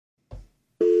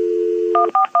Five,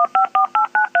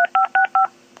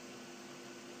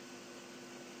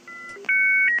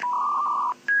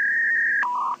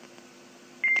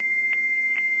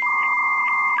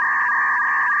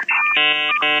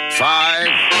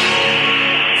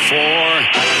 four,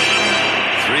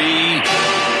 three,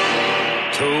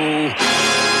 two,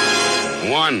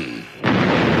 one.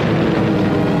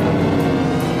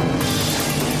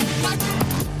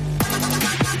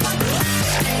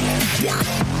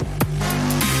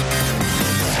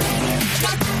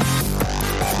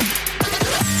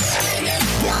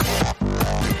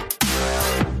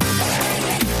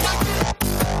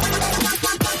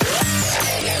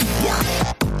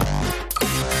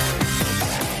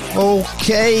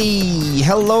 Okay,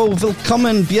 hello,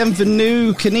 willkommen,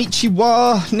 bienvenue,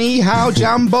 konnichiwa, ni hao,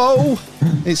 jambo.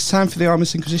 It's time for the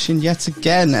Armist Inquisition yet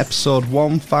again, episode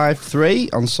 153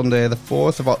 on Sunday the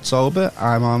 4th of October.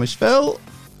 I'm Amish Phil.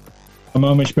 I'm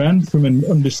Amish Ben from an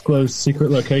undisclosed secret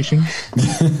location.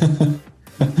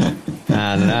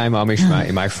 And I'm Amish Matt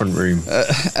in my front room.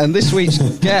 And this week's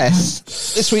guest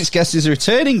is a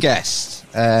returning guest.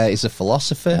 He's a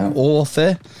philosopher,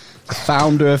 author,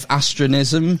 founder of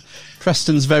Astronism,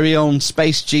 Preston's very own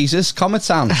space Jesus,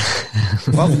 Cometan.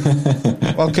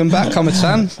 Welcome back,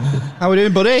 Cometan. How are we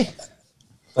doing, buddy?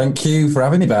 Thank you for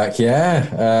having me back.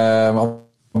 Yeah,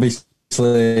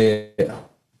 obviously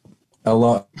a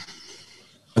lot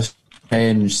has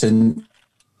changed since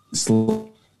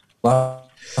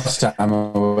last time I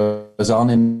was on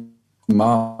in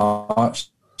March.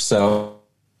 So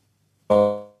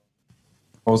I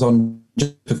was on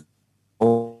just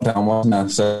down, wasn't I?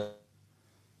 So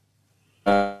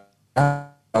not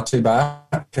too bad.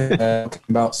 Talking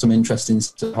about some interesting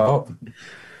stuff.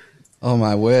 Oh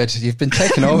my word! You've been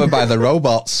taken over by the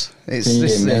robots. It's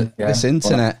this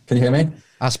internet. Can you hear me?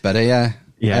 That's better. Yeah.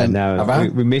 Yeah. No,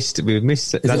 we missed.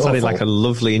 That sounded like a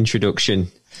lovely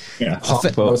introduction. Yeah.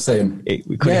 I was saying.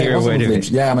 We couldn't hear a word of it.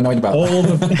 Yeah, I'm annoyed about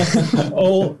that.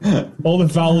 all the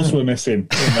vowels were missing.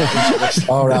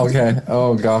 All right. Okay.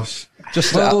 Oh gosh.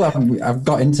 I've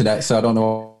got internet, so I don't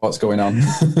know what's going on.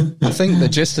 I think the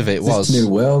gist of it was it's a new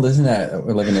world, isn't it, that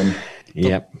we're living in?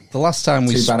 Yep. The last time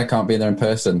Too bad I can't be there in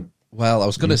person. Well, I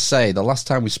was going to say, the last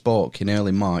time we spoke in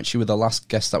early March, you were the last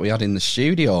guest that we had in the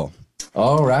studio.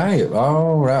 All right.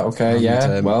 Okay.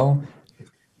 And, well,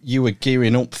 you were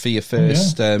gearing up for your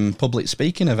first public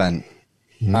speaking event.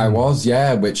 I was,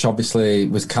 which obviously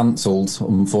was cancelled,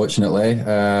 unfortunately,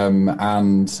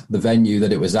 and the venue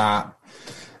that it was at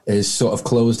is sort of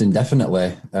closed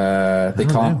indefinitely. They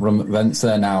can't run events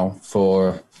there now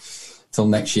for till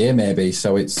next year, maybe.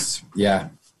 So it's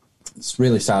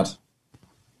really sad.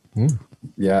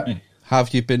 Yeah. How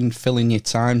have you been filling your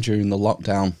time during the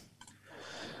lockdown?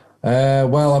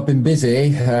 Well, I've been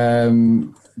busy.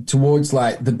 Towards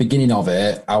like the beginning of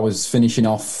it, I was finishing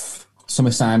off some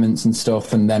assignments and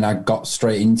stuff, and then I got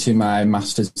straight into my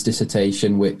master's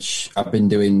dissertation, which I've been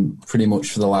doing pretty much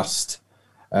for the last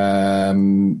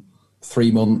 3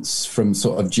 months, from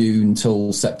sort of June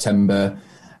till September,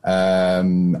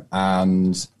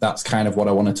 and that's kind of what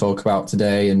I want to talk about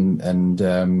today,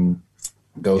 and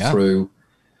go through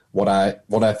what I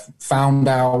found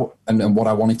out and what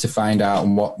I wanted to find out,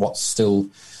 and what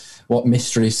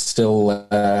mysteries still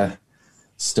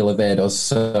evade us.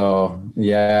 So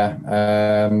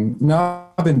no,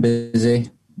 I've been busy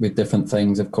with different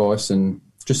things, of course, and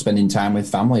just spending time with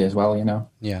family as well.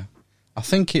 Yeah. I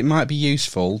think it might be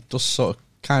useful, just sort of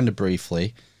kind of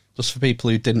briefly, just for people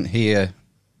who didn't hear,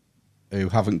 who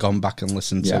haven't gone back and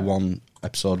listened to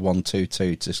episode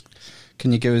 122.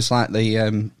 Can you give us like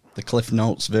the Cliff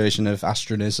Notes version of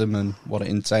Astronism and what it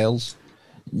entails?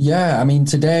 Yeah, I mean,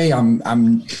 today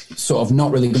I'm sort of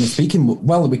not really going to speak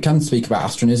we can speak about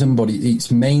Astronism, but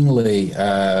it's mainly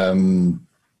we're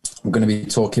going to be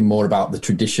talking more about the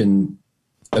tradition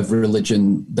of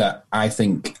religion that I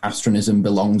think Astronism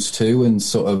belongs to, and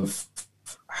sort of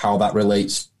how that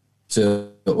relates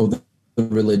to other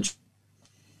religions,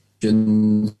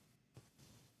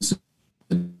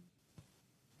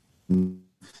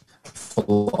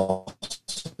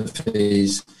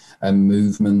 philosophies and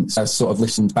movements. I sort of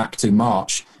listened back to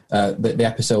March, the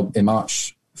episode in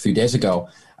March a few days ago,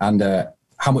 and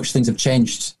how much things have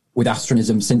changed with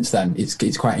Astronism since then.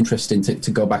 It's quite interesting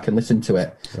to go back and listen to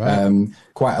it. Right.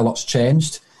 Quite a lot's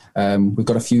changed. We've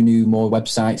got a few more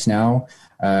websites now,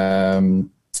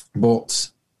 but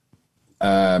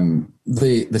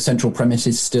the central premise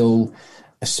is still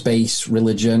a space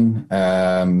religion,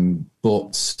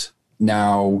 but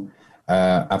now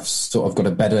I've sort of got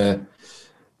a better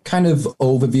kind of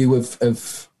overview of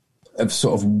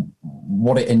sort of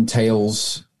what it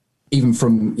entails even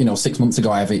from 6 months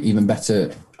ago, I have an even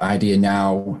better idea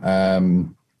now.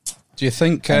 Do you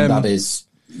think that is,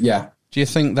 yeah? Do you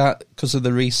think that because of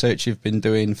the research you've been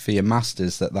doing for your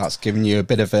masters, that's given you a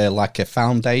bit of a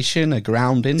foundation, a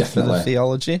grounding for the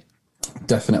theology?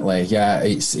 Definitely, yeah.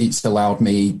 It's allowed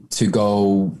me to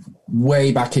go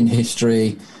way back in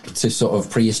history to sort of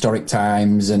prehistoric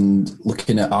times and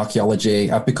looking at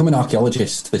archaeology. I've become an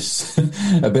archaeologist,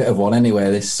 a bit of one anyway,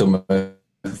 this summer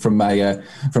from my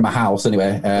house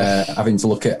anyway, having to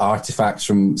look at artifacts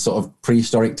from sort of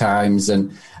prehistoric times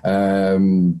and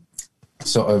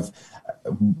sort of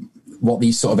what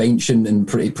these sort of ancient and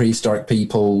prehistoric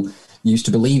people used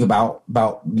to believe about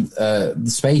the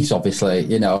space,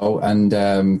 obviously,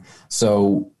 and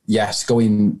so yes,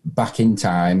 going back in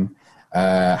time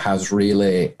has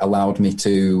really allowed me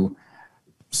to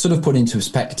sort of put into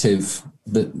perspective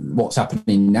what's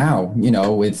happening now,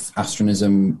 with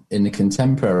astronism in the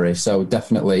contemporary. So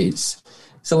definitely it's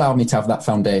allowed me to have that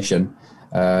foundation,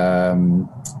 and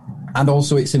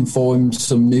also it's informed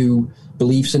some new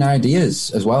beliefs and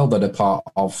ideas as well that are part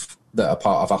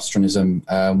of astronism.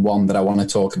 One that I want to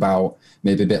talk about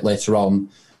maybe a bit later on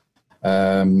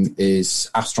is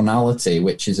astronality,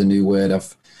 which is a new word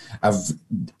I've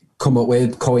come up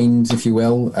with, coined, if you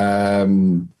will.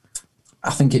 I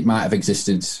think it might have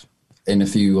existed in a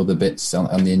few other bits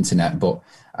on the internet, but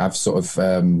I've sort of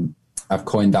I've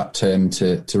coined that term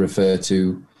to refer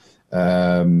to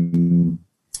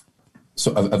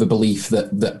sort of a belief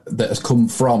that has come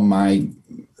from my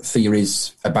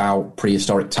theories about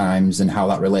prehistoric times and how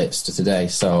that relates to today.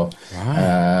 So,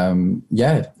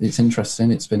 yeah, it's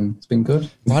interesting. It's been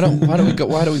good. Why don't we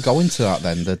go into that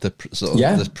then?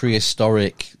 The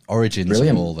prehistoric origins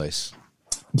of all this.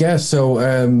 Yeah, so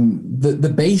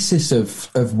the basis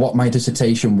of what my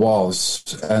dissertation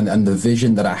was and the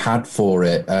vision that I had for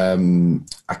it,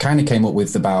 I kind of came up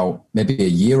with about maybe a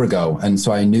year ago, and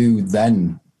so I knew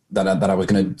then that I was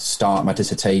going to start my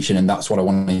dissertation, and that's what I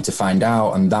wanted to find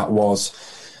out, and that was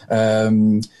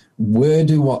where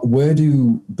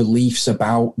do beliefs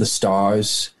about the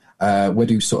stars, where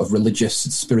do sort of religious,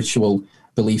 spiritual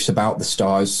beliefs about the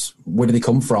stars, where do they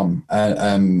come from?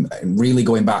 Really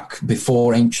going back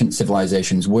before ancient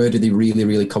civilizations, where do they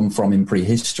really come from in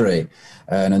prehistory?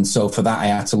 And so for that, I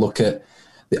had to look at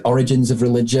the origins of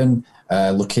religion,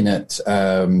 looking at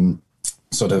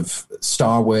sort of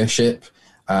star worship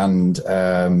and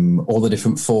all the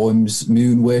different forms,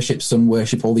 moon worship, sun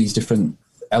worship, all these different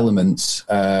elements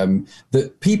that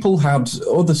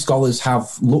other scholars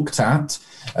have looked at,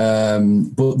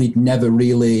 but they'd never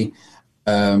really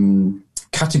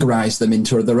categorize them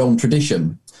into their own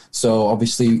tradition. So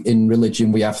obviously in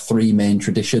religion we have three main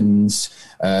traditions,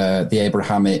 the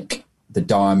Abrahamic, the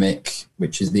Dharmic,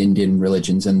 which is the Indian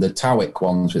religions, and the Taoic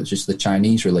ones, which is the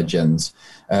Chinese religions.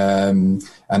 And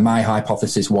my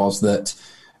hypothesis was that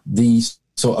these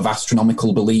sort of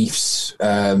astronomical beliefs,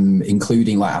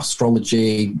 including like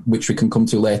astrology, which we can come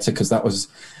to later, because that was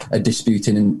a dispute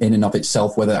in and of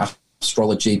itself, whether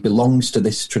astrology belongs to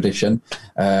this tradition.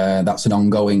 That's an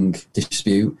ongoing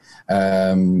dispute.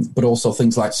 But also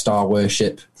things like star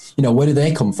worship, where do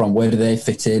they come from? Where do they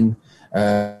fit in?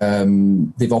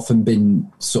 They've often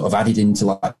been sort of added into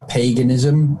like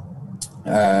paganism,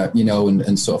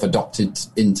 and sort of adopted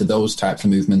into those types of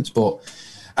movements.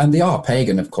 And they are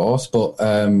pagan, of course, but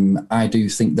I do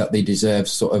think that they deserve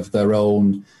sort of their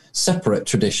own separate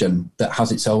tradition that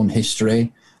has its own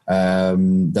history,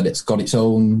 that it's got its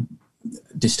own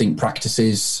distinct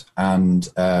practices, and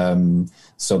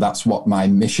so that's what my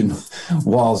mission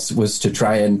was to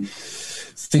try and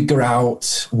figure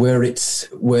out where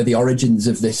the origins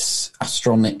of this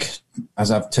astronic,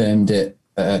 as I've termed it,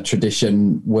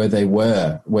 tradition, where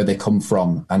they come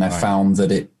from, and I found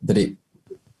that it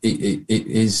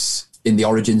is in the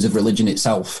origins of religion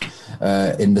itself,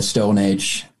 in the Stone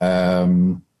Age.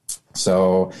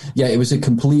 So yeah, it was a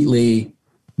completely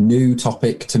new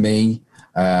topic to me.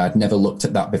 I'd never looked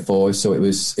at that before, so it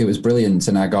was brilliant,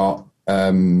 and I got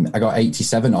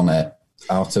 87 on it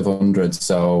out of 100,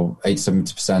 so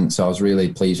 87%. So I was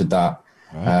really pleased with that.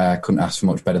 Couldn't ask for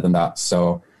much better than that.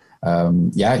 So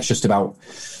yeah, it's just about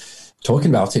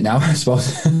talking about it now, I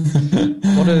suppose.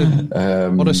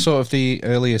 What are sort of the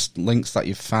earliest links that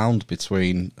you've found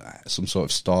between some sort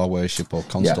of star worship or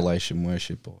constellation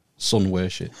worship or sun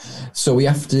worship? So we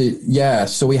have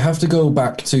to go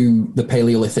back to the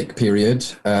Paleolithic period,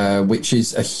 which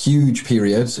is a huge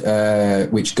period,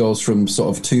 which goes from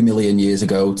sort of 2 million years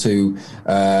ago to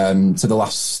the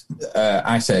last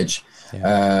ice age.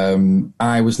 Yeah.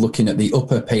 I was looking at the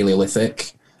upper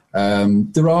Paleolithic.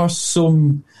 There are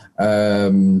some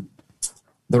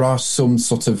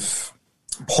sort of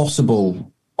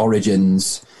possible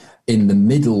origins in the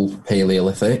middle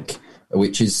Paleolithic,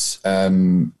 which is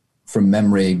from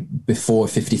memory before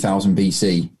 50,000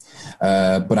 BC.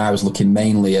 But I was looking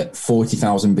mainly at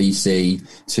 40,000 BC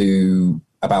to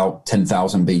about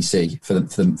 10,000 BC for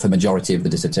the majority of the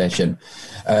dissertation.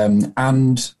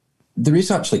 And there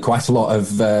is actually quite a lot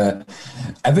of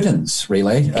evidence,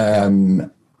 really.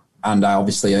 And I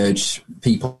obviously urge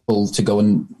people to go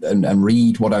and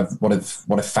read what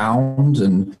I've found,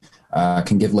 and I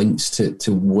can give links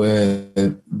to where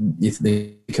if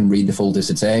they can read the full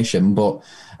dissertation. But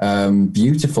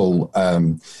beautiful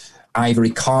ivory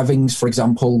carvings, for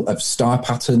example, of star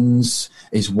patterns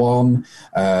is one.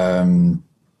 The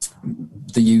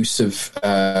use of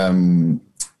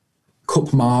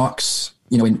cup marks,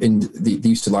 they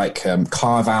used to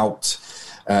carve out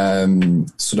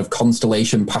sort of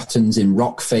constellation patterns in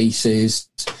rock faces.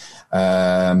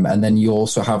 And then you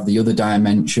also have the other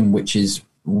dimension, which is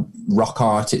rock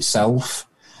art itself,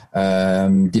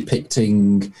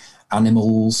 depicting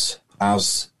animals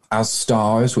as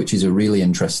stars, which is a really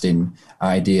interesting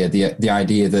idea. The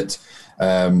idea that,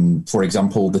 for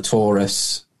example, the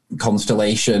Taurus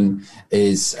constellation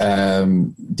is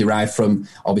derived from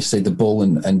obviously the bull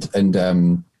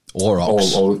and or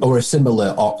ox, or a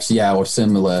similar ox, or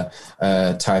similar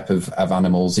type of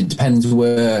animals. It depends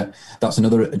where. That's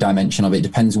another dimension of it. It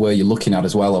depends where you're looking at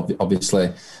as well,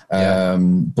 obviously.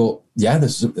 But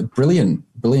there's brilliant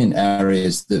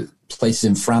areas. The places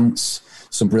in France,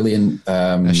 some brilliant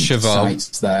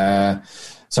sites there.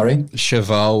 Sorry?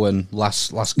 Chauveau and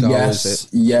Lascaux, yes, is it?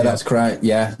 Yeah, that's correct.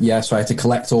 Yeah. So I had to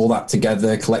collect all that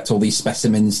together, collect all these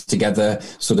specimens together,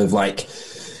 sort of like,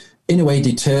 in a way,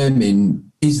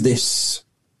 determine, is this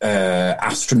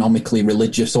astronomically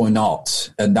religious or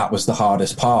not? And that was the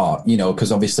hardest part,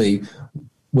 because obviously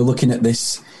we're looking at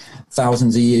this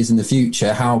thousands of years in the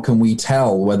future. How can we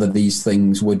tell whether these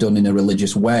things were done in a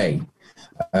religious way?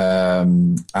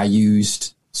 I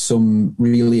used some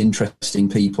really interesting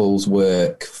people's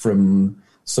work from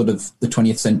sort of the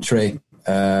 20th century.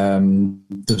 There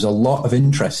was a lot of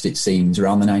interest, it seems,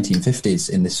 around the 1950s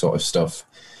in this sort of stuff.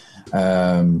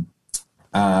 And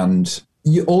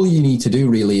all you need to do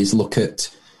really is look at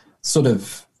sort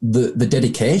of the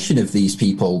dedication of these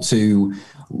people to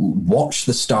watch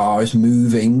the stars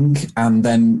moving, and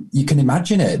then you can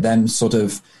imagine it, them sort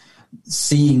of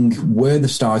seeing where the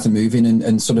stars are moving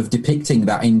and sort of depicting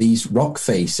that in these rock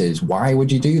faces. Why would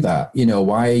you do that?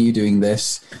 Why are you doing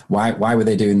this? Why were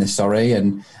they doing this? Sorry.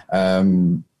 And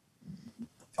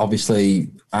obviously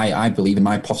I believe, in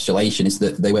my postulation, is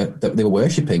that they were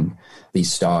worshipping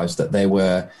these stars, that they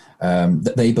were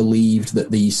that they believed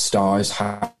that these stars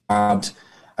had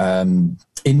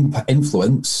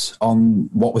influence on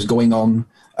what was going on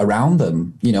around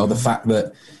them. The fact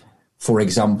that, for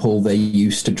example, they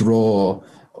used to draw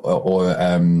or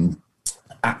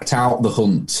act out the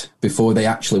hunt before they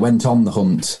actually went on the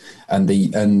hunt, and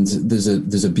there's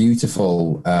a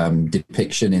beautiful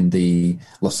depiction in the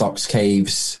Lascaux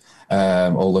caves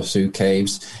or Lascaux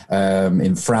caves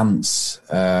in France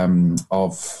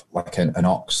of like an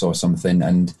ox or something,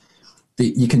 and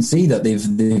you can see that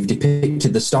they've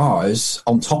depicted the stars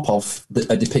on top of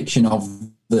a depiction of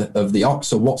the ox.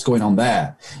 So what's going on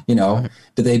there? Do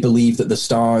they believe that the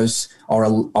stars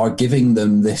are giving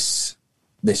them this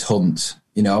hunt?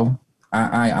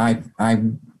 I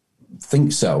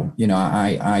think so.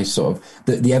 I sort of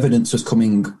the evidence was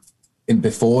coming in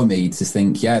before me to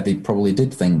think, they probably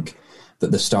did think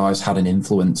that the stars had an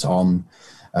influence on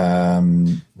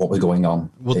what was going on.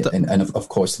 And of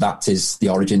course, that is the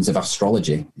origins of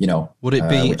astrology. Would it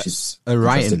be which is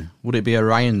Orion? Would it be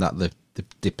Orion that they're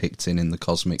depicting in the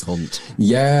cosmic hunt?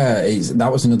 Yeah,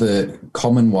 that was another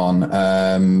common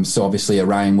one. So obviously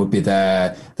Orion would be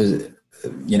there.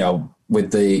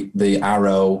 With the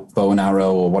arrow, bow and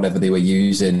arrow, or whatever they were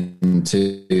using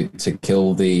to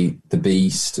kill the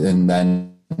beast, and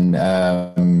then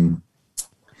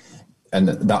and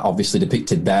that obviously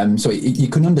depicted them. So you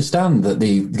can understand that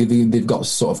they've got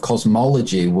sort of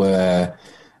cosmology where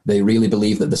they really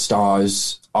believe that the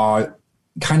stars are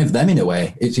kind of them in a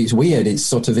way. It's weird. It's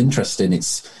sort of interesting.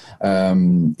 It's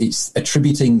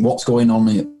attributing what's going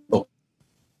on up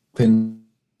in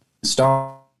the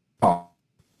stars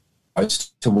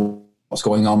to what's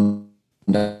going on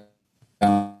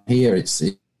down here. It's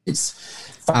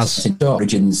fascinating.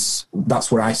 Origins.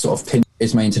 That's where I sort of pin.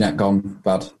 Is my internet gone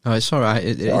bad? Oh, it's all right.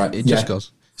 It just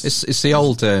goes. It's the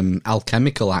old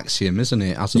alchemical axiom, isn't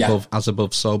it? As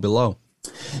above, so below.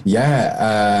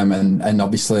 Yeah, and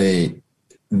obviously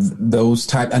those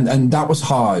type and that was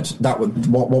hard.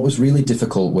 What was really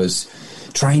difficult was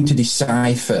trying to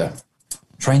decipher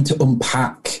trying to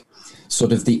unpack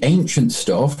sort of the ancient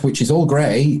stuff, which is all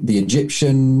great, the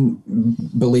Egyptian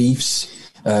beliefs,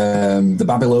 the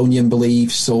Babylonian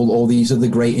beliefs, all these other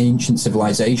great ancient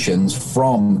civilizations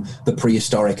from the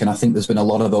prehistoric. And I think there's been a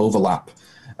lot of overlap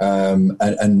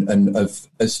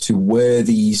as to where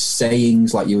these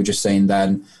sayings, like you were just saying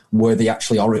then, where they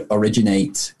actually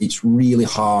originate. It's really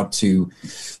hard to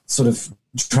sort of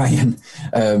try and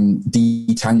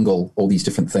detangle all these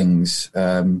different things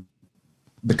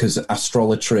because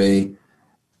astrology,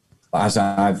 as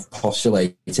I've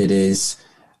postulated,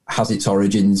 has its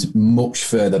origins much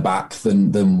further back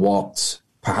than what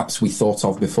perhaps we thought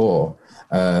of before,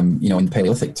 in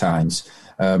Paleolithic times.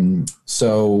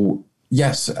 So,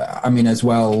 yes, I mean, as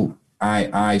well,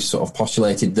 I sort of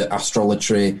postulated that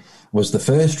astrology was the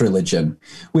first religion,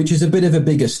 which is a bit of a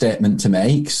bigger statement to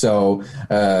make. So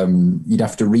you'd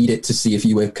have to read it to see if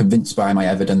you were convinced by my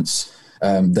evidence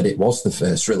that it was the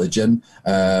first religion.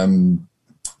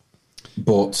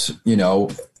 But,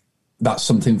 that's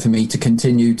something for me to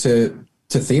continue to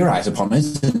theorize upon,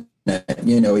 isn't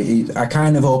it? I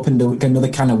kind of opened another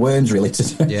can of worms, really,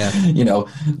 to,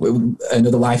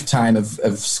 another lifetime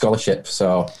of scholarship.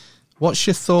 So, what's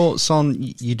your thoughts on,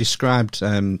 you described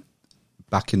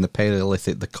back in the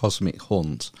Paleolithic, the cosmic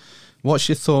hunt. What's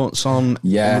your thoughts on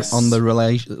the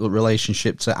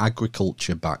relationship to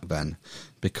agriculture back then?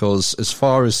 Because as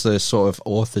far as the sort of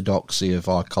orthodoxy of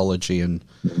archaeology and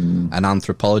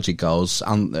anthropology goes,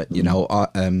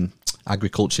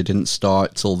 agriculture didn't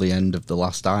start till the end of the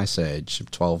last ice age of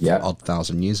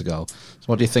 12,000 years ago. So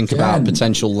what do you think about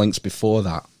potential links before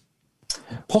that?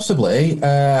 Possibly.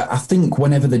 I think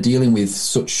whenever they're dealing with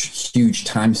such huge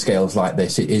timescales like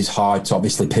this, it is hard to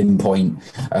obviously pinpoint.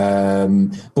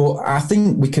 But I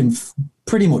think we can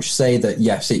pretty much say that,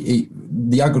 yes,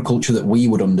 the agriculture that we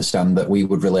would understand, that we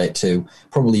would relate to,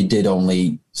 probably did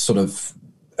only sort of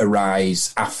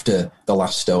arise after the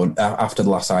last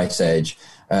ice age.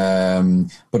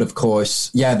 But of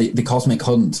course, the cosmic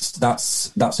hunt,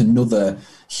 that's another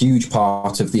huge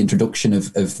part of the introduction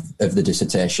of the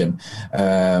dissertation.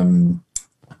 And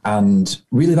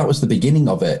really that was the beginning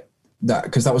of it,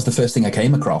 because that was the first thing I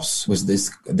came across, was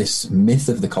this myth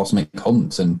of the cosmic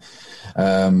hunt, and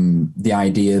the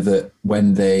idea that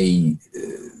when they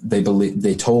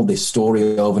told this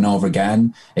story over and over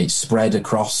again, it spread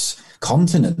across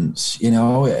continents,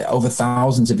 over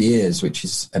thousands of years, which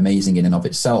is amazing in and of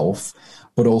itself.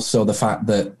 But also the fact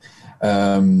that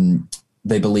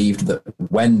they believed that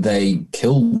when they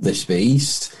killed this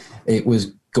beast, it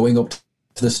was going up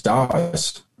to the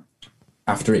stars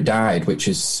after it died, which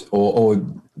is, or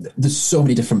there's so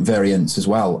many different variants as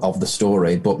well of the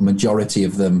story, but majority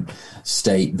of them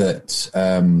state that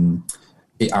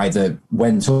it either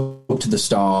went up to the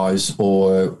stars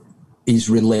or is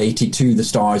related to the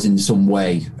stars in some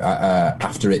way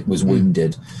after it was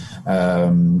wounded.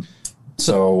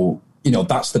 So,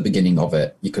 that's the beginning of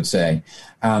it, you could say.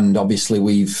 And obviously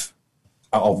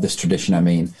of this tradition, I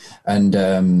mean,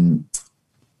 and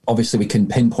obviously we can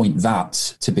pinpoint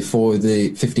that to before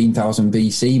the 15,000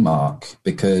 BC mark,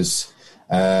 because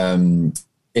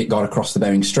it got across the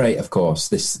Bering Strait, of course,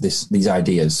 these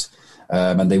ideas.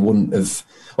 And they wouldn't have,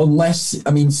 unless,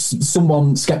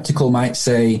 someone skeptical might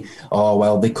say, oh,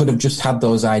 well, they could have just had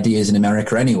those ideas in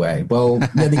America anyway. Well,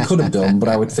 yeah, they could have done, but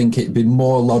I would think it'd be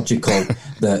more logical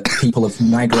that people have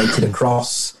migrated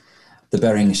across the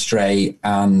Bering Strait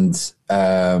and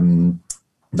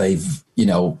they've,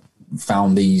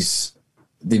 found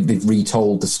they've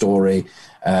retold the story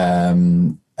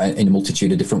in a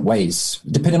multitude of different ways,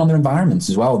 depending on their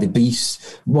environments as well. The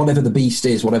beast, whatever the beast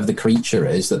is, whatever the creature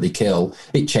is that they kill,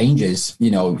 it changes.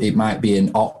 It might be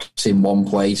an ox in one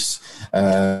place,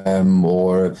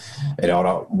 or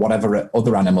whatever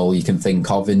other animal you can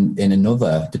think of in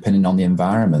another, depending on the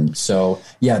environment. So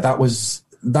yeah, that was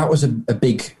a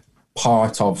big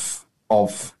part of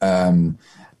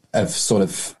sort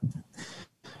of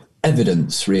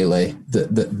evidence, really,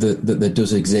 that there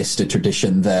does exist a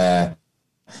tradition there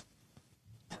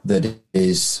that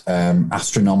is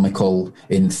astronomical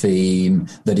in theme,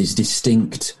 that is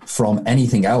distinct from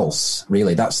anything else.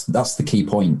 Really, that's the key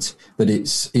point. That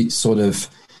it's sort of,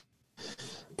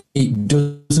 it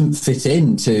doesn't fit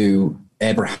into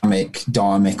Abrahamic,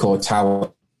 Dharmic, or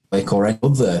Taoic, or any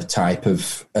other type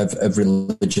of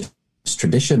religious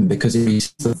tradition, because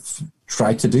he's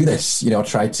tried to do this.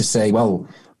 Tried to say, well,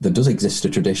 there does exist a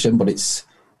tradition, but it's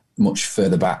much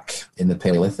further back in the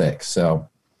Paleolithic. So.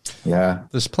 Yeah,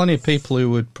 there's plenty of people who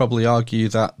would probably argue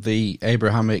that the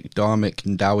Abrahamic, Dharmic,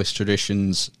 and Taoist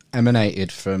traditions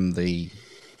emanated from the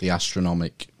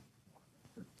astronomic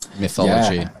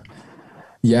mythology.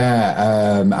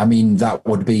 Yeah, I mean, that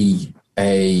would be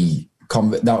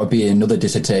another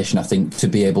dissertation, I think, to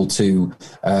be able to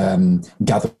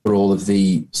gather all of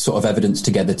the sort of evidence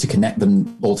together to connect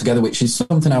them all together, which is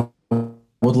something I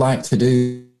would like to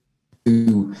do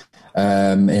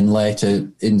sometime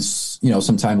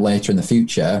later in the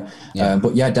future.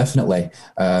 But yeah, definitely,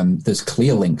 there's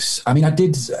clear links. I mean,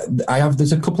 there's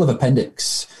a couple of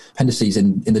appendices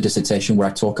in the dissertation where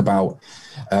I talk about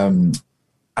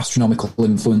astronomical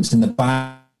influence in the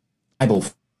Bible,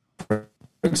 for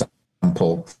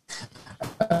example.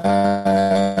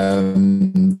 There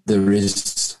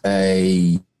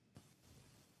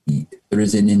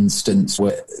is an instance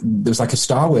where there was like a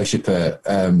star worshipper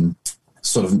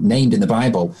sort of named in the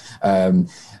Bible.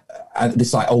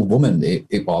 This like old woman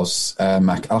it was. I'll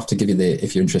have to give you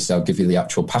if you're interested, I'll give you the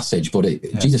actual passage. But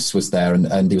Jesus was there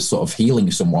and he was sort of healing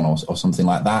someone or something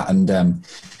like that. And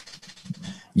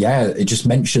it just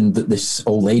mentioned that this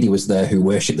old lady was there who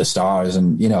worshipped the stars,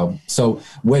 and so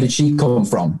where did she come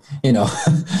from? They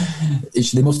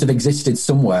must have existed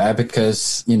somewhere,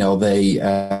 because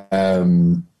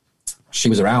she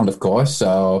was around, of course,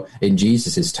 so in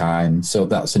Jesus's time. So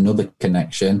that's another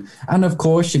connection. And of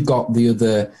course, you've got the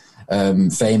other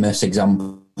famous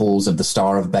examples of the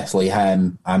Star of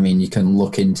Bethlehem. I mean, you can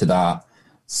look into that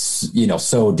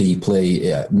so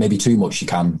deeply, maybe too much. You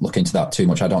can look into that too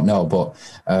much, I don't know, but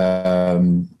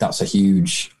that's a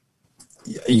huge,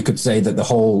 you could say that the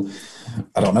whole,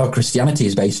 I don't know, Christianity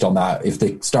is based on that. If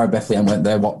the Star of Bethlehem went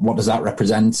there, what does that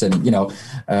represent? And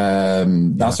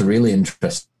that's a really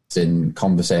interesting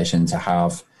conversation to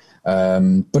have.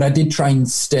 But I did try and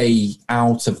stay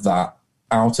out of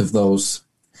those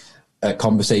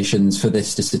conversations for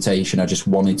this dissertation. I just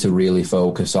wanted to really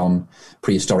focus on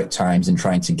prehistoric times and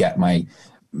trying to get my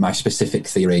specific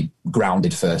theory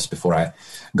grounded first before I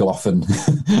go off and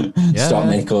start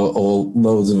making all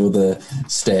loads of other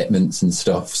statements and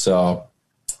stuff. So,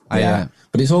 but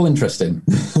it's all interesting.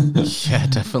 Yeah,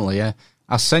 definitely. Yeah,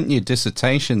 I sent your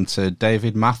dissertation to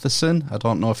David Matheson. I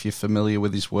don't know if you're familiar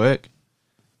with his work.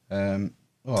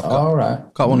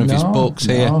 I've got one of his books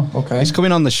here. Okay. He's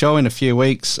coming on the show in a few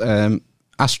weeks.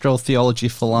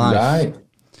 Astrotheology for Life.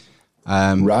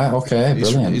 Right. Okay.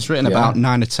 Brilliant. He's written about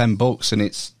 9 or 10 books, and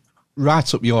it's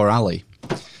right up your alley.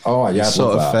 Oh, yeah. It's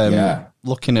sort of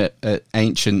looking at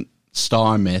ancient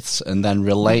star myths and then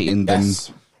relating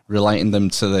them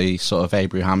to the sort of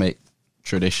Abrahamic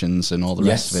traditions and all the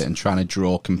rest of it, and trying to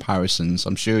draw comparisons.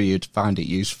 I'm sure you'd find it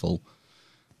useful.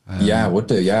 I would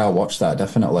do. Yeah, I'll watch that,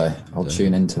 definitely. I'll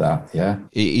tune into that, yeah.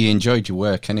 He enjoyed your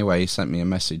work anyway. He sent me a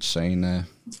message saying...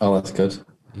 oh, that's good.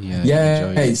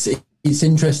 Yeah, it's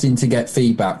interesting to get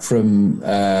feedback from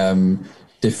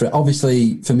different...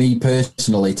 Obviously, for me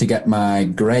personally, to get my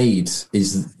grade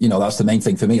is, that's the main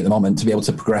thing for me at the moment, to be able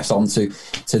to progress on to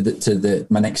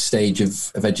my next stage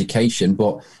of education.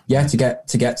 But yeah, to get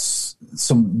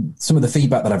some of the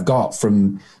feedback that I've got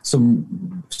from some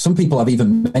people I've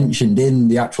even mentioned in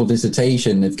the actual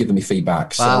dissertation have given me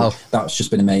feedback. So that's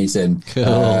just been amazing.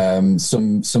 Cool.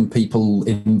 Some people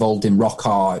involved in rock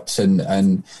art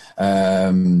and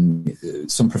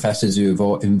some professors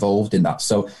who are involved in that.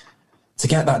 So to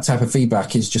get that type of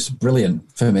feedback is just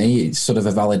brilliant for me. It's sort of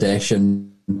a validation,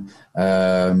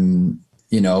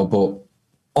 but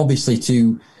obviously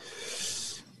to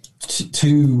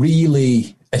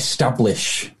really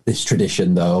establish this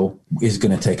tradition, though, is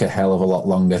going to take a hell of a lot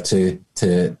longer to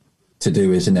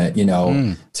do, isn't it?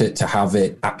 To have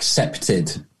it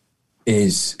accepted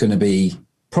is going to be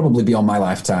probably beyond my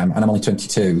lifetime, and I'm only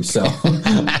 22, so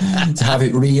to have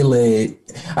it really,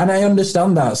 and I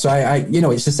understand that. So I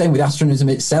it's the same with astronomism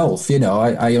itself.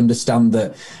 I understand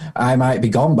that I might be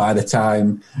gone by the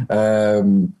time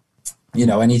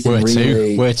anything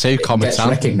where to Cometan gets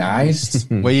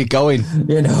recognised. Where you going?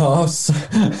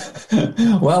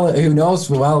 Well, who knows?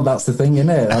 Well, that's the thing, isn't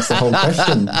it? That's the whole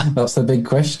question. That's the big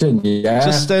question. Yeah.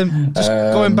 Just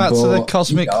going back to the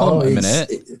cosmic hunt a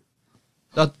minute.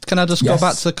 Can I just go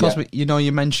back to the cosmic? Yeah.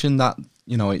 You mentioned that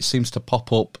it seems to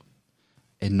pop up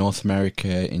in North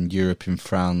America, in Europe, in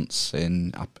France,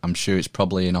 I'm sure it's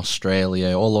probably in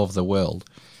Australia, all over the world.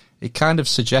 It kind of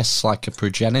suggests like a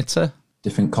progenitor,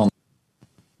 different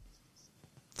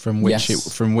from which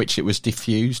it was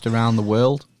diffused around the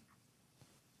world.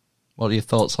 What are your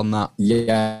thoughts on that?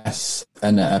 Yes,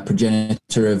 and a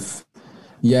progenitor of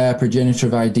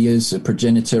ideas, a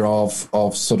progenitor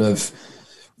of sort of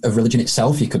religion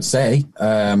itself, you could say.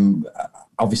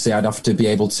 obviously I'd have to be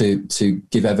able to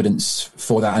give evidence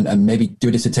for that and maybe do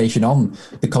a dissertation on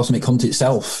the cosmic hunt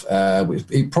itself.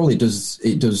 It probably does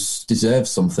deserve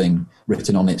something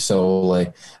written on it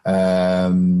solely.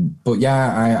 But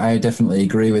yeah, I definitely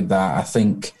agree with that. I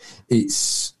think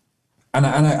it's, and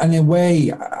in a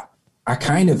way, I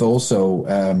kind of also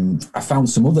I found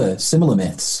some other similar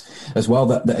myths as well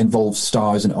that involve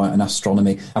stars and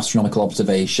astronomy, astronomical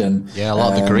observation. Yeah, a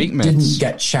lot of the Greek myths. Didn't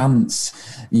get chance.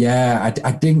 Yeah,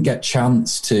 I didn't get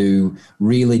chance to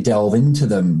really delve into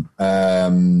them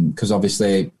because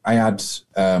obviously I had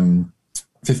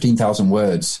 15,000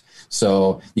 words,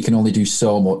 so you can only do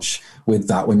so much with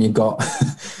that when you've got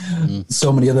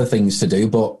so many other things to do.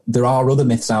 But there are other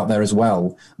myths out there as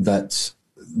well that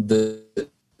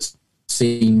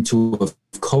seem to have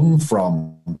come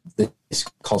from this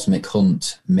cosmic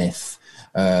hunt myth.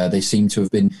 They seem to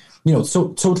have been, so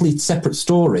totally separate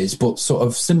stories, but sort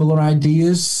of similar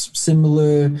ideas,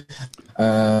 similar,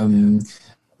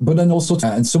 but then also,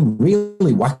 and some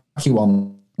really wacky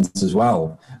ones as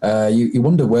well. You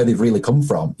wonder where they've really come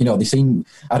from. They seem,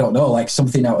 I don't know, like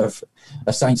something out of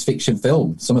a science fiction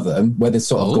film, some of them, where they're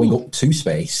sort of going up to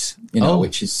space,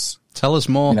 which is... Tell us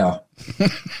more. Well,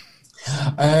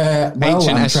 I'm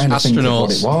trying to think of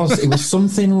what it was. It was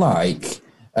something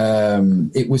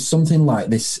like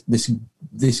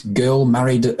this girl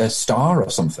married a star or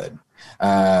something.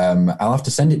 I'll have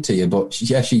to send it to you, but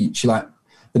she like,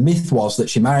 the myth was that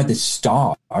she married this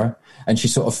star and she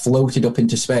sort of floated up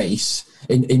into space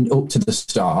in up to the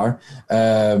star,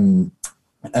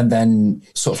 and then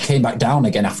sort of came back down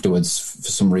again afterwards for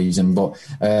some reason. But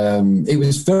it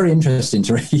was very interesting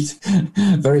to read,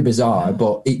 very bizarre,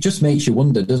 but it just makes you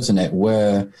wonder, doesn't it,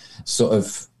 where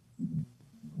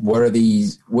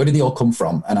do they all come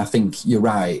from? And I think you're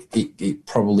right, it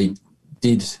probably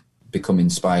did become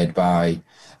inspired by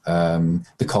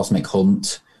the cosmic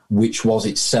hunt, which was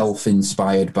itself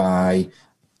inspired by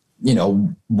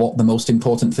what the most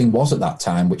important thing was at that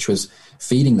time, which was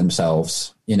feeding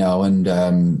themselves, and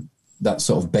that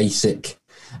sort of basic,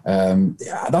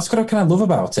 that's what I kind of love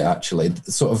about it, actually,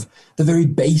 sort of the very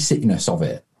basicness of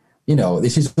it.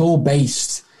 This is all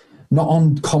based not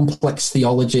on complex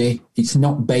theology. It's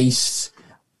not based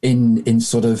in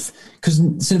sort of, because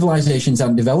civilizations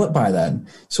hadn't developed by then.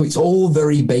 So it's all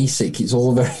very basic. It's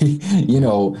all very,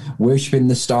 worshipping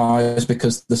the stars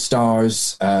because the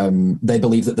stars, they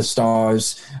believe that the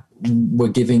stars were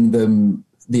giving them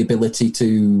the ability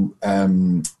to,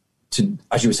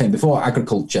 as you were saying before,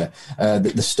 agriculture.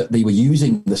 They were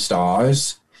using the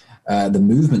stars, the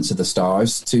movements of the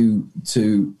stars to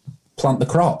plant the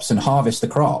crops and harvest the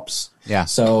crops. Yeah.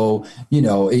 So,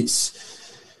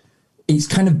 it's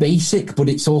kind of basic, but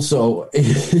it's also,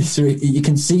 you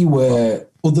can see where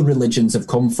other religions have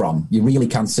come from. You really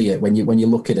can see it when you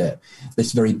look at it.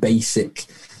 This very basic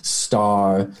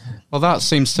star. Well, that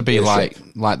seems to be like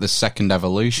the second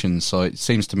evolution. So it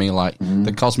seems to me like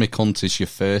the cosmic hunt is your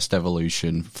first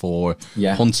evolution for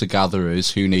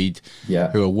hunter-gatherers who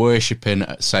are worshipping,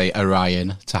 say,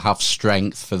 Orion to have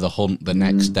strength for the hunt the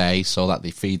next day so that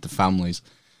they feed the families.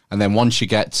 And then once you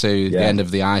get to the end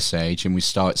of the Ice Age and we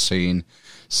start seeing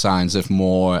signs of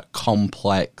more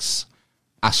complex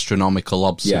astronomical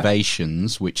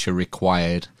observations, which are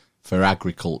required for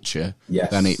agriculture,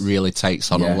 then it really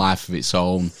takes on a life of its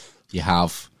own. You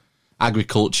have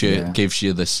agriculture gives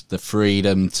you the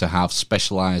freedom to have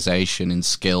specialisation in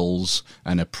skills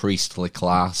and a priestly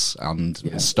class and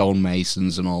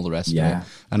stonemasons and all the rest of it.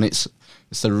 And it's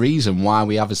the reason why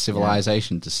we have a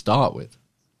civilization to start with.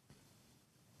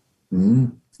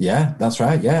 Yeah, that's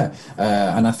right. Yeah.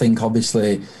 And I think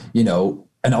obviously,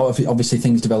 and obviously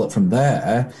things develop from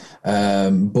there.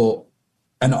 But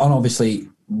obviously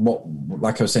what,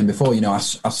 like I was saying before,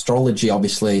 astrology,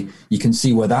 obviously you can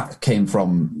see where that came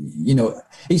from.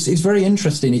 It's very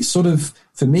interesting. It's sort of,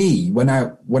 for me, when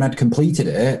I'd completed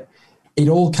it, it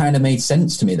all kind of made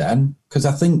sense to me then, because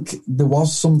I think there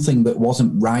was something that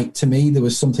wasn't right to me. There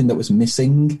was something that was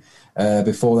missing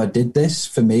before I did this,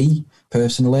 for me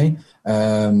personally,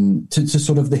 to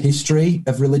sort of the history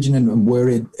of religion and where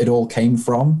it all came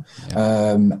from.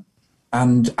 And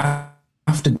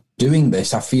after doing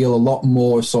this, I feel a lot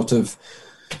more sort of,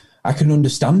 I can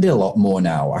understand it a lot more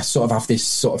now. I sort of have this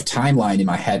sort of timeline in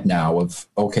my head now of,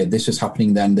 okay, this was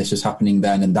happening then, this was happening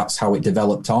then, and that's how it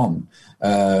developed on.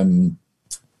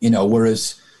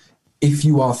 Whereas if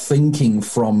you are thinking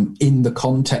from in the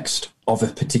context of a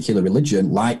particular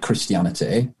religion, like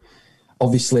Christianity,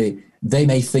 obviously they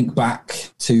may think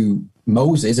back to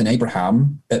Moses and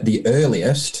Abraham at the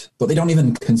earliest, but they don't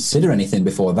even consider anything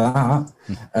before that.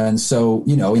 And so,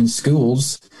 in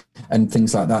schools and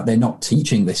things like that, they're not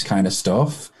teaching this kind of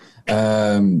stuff,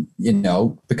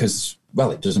 because,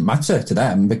 well, it doesn't matter to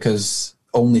them, because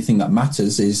only thing that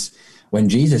matters is when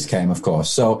Jesus came, of course.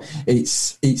 So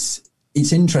it's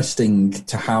interesting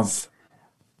to have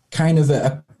kind of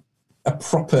a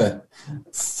proper,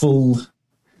 full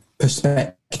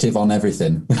perspective on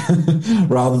everything,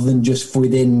 rather than just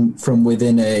from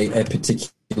within a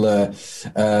particular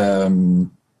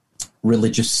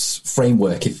religious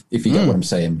framework. If you get what I'm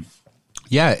saying.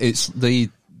 Yeah, it's the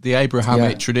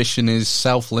Abrahamic tradition is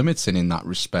self-limiting in that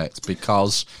respect,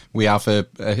 because we have a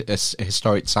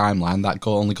historic timeline that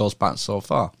only goes back so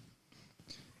far.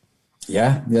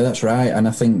 Yeah, that's right. And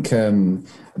I think that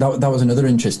was another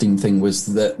interesting thing, was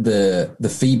that the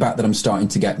feedback that I'm starting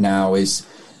to get now is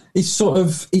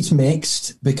it's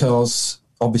mixed, because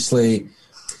obviously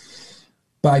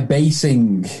by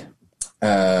basing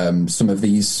some of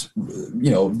these,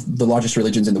 the largest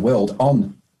religions in the world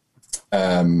on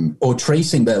or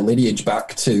tracing their lineage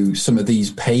back to some of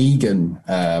these pagan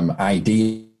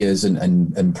ideas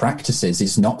and practices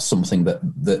is not something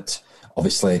that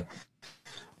obviously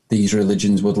these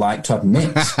religions would like to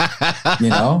admit,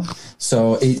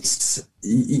 So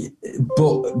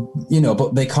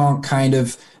but they can't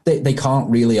they can't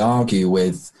really argue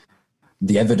with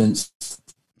the evidence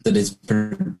that has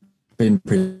been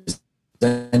presented.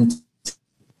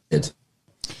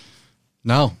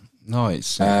 No,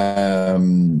 it's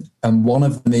and one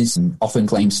of them is often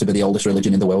claims to be the oldest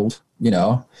religion in the world,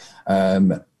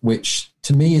 which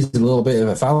to me is a little bit of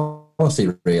a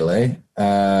fallacy, really.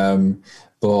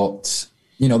 But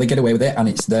they get away with it, and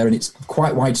it's there, and it's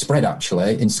quite widespread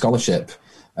actually in scholarship.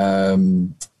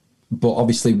 But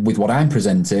obviously, with what I'm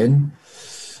presenting,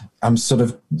 I'm sort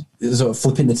of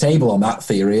flipping the table on that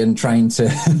theory and trying to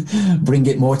bring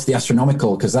it more to the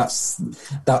astronomical, because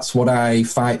that's what I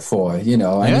fight for.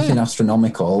 Anything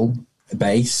astronomical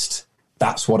based,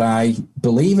 that's what I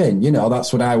believe in.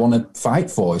 That's what I want to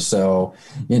fight for. So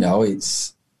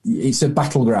it's a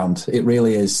battleground. It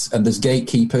really is, and there's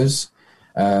gatekeepers.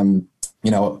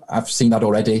 I've seen that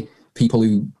already. People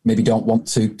who maybe don't want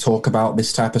to talk about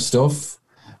this type of stuff.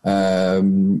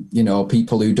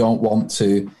 People who don't want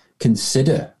to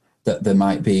consider that there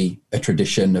might be a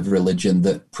tradition of religion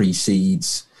that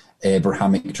precedes the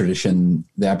Abrahamic tradition.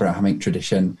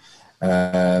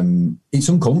 It's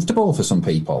uncomfortable for some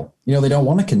people. They don't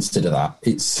want to consider that.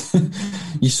 It's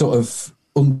you sort of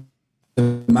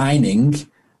undermining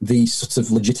the sort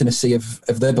of legitimacy of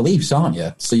their beliefs, aren't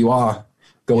you? So you are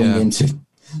going into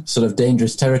sort of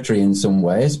dangerous territory in some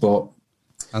ways, but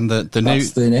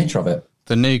that's the nature of it.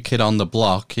 The new kid on the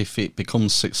block, if it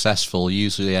becomes successful,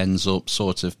 usually ends up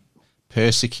sort of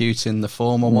persecuting the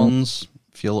former ones.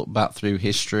 If you look back through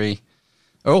history,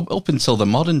 or up until the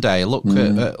modern day, look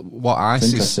at what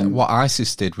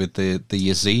ISIS did with the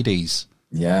Yazidis.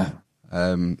 Yeah.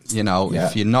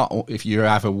 If you're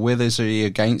either with us or you're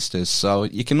against us, so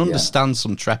you can understand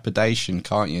some trepidation,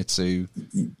 can't you?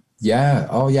 Yeah.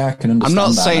 Oh, yeah. I can understand. I'm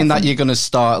not saying that you're going to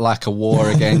start like a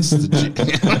war against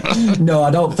the No,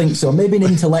 I don't think so. Maybe an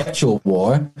intellectual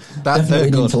war. Definitely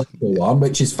an intellectual one,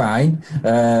 which is fine.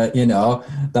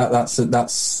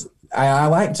 That's. I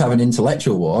like to have an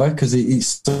intellectual war, because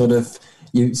it's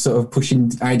you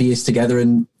pushing ideas together,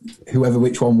 and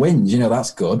which one wins. That's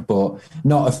good, but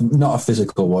not a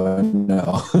physical war.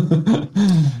 No.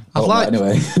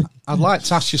 I'd like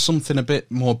to ask you something a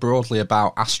bit more broadly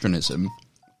about astronism.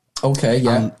 Okay,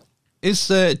 yeah.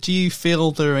 Do you feel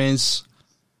there is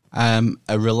a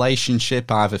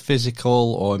relationship, either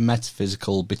physical or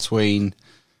metaphysical, between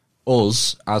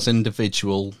us as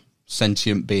individual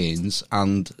sentient beings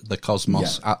and the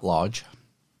cosmos at large?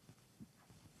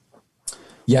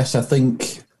 Yes, I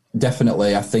think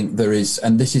definitely. I think there is,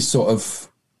 and this is sort of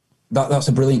that's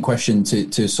a brilliant question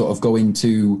to sort of go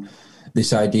into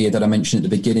this idea that I mentioned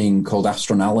at the beginning called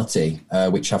astronality,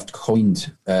 which I've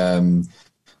coined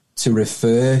to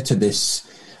refer to this.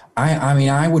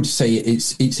 I would say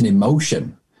it's an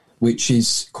emotion, which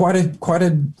is quite a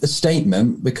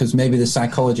statement, because maybe the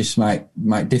psychologists might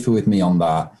differ with me on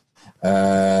that,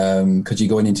 because you're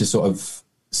going into sort of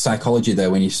psychology there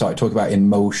when you start talking about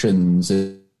emotions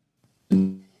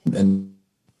and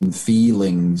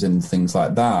feelings and things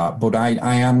like that. But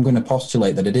I am going to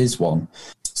postulate that it is one.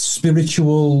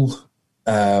 Spiritual,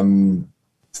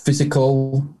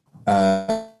 physical,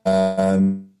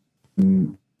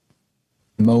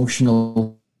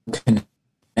 emotional connection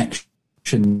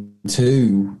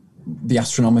to the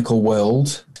astronomical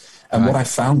world. And what I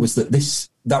found was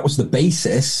that was the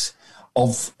basis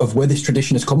of where this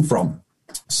tradition has come from.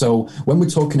 So when we're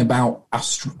talking about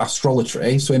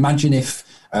astrology, so imagine if,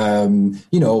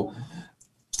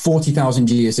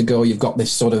 40,000 years ago, you've got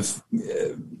this sort of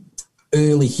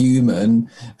early human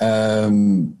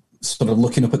sort of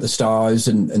looking up at the stars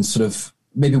and sort of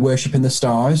maybe worshipping the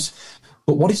stars.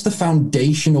 But what is the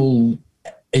foundational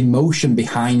emotion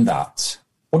behind that?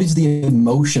 What is the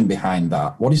emotion behind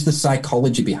that? What is the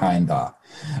psychology behind that?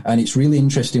 And it's really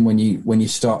interesting when you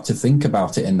start to think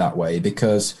about it in that way,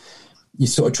 because you're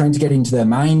sort of trying to get into their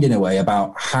mind in a way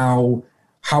about how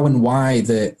and why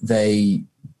they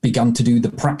began to do the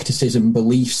practices and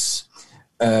beliefs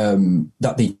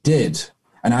that they did.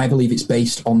 And I believe it's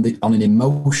based on an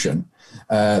emotion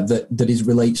that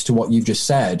relates to what you've just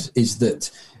said, is that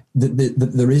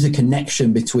there is a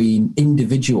connection between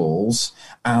individuals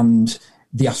and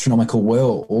the astronomical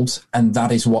world, and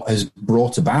that is what has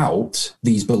brought about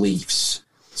these beliefs.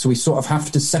 So we sort of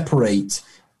have to separate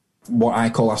what I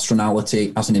call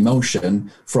astronality as an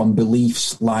emotion from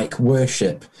beliefs like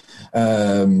worship.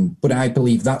 But I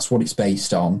believe that's what it's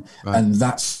based on, right. And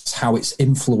that's how it's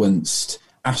influenced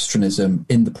astronism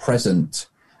in the present.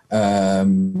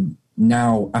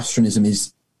 Now astronism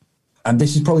is, and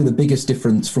this is probably the biggest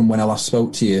difference from when I last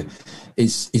spoke to you,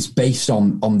 is based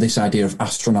on this idea of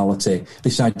astronality,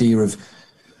 this idea of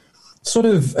sort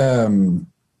of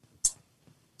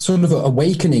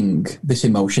awakening this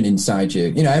emotion inside you.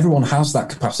 You know, everyone has that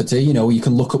capacity. You know, you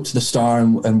can look up to the star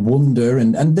and wonder,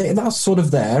 and that's sort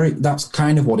of there. That's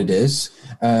kind of what it is.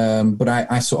 But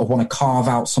I sort of want to carve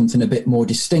out something a bit more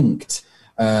distinct,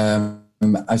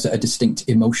 as a distinct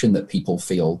emotion that people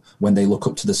feel when they look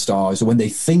up to the stars or when they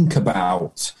think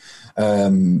about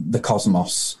the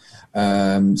cosmos.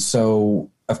 So,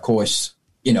 of course,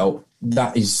 you know,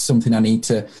 that is something I need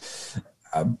to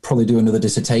probably do another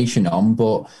dissertation on.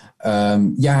 But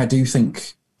I do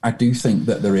think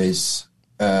that there is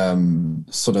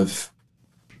sort of.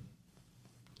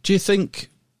 Do you think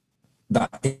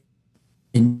that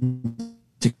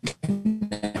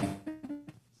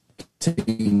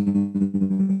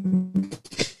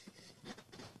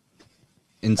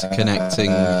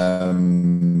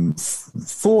interconnecting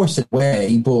force in a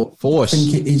way, but force. I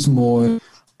think it is more,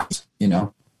 you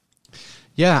know.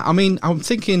 Yeah, I mean, I'm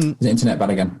thinking. Is the internet bad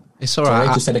again? It's all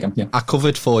right. Just said again. Yeah. I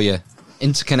covered for you.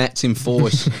 Interconnecting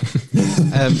force.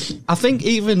 I think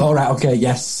even. All right. Okay.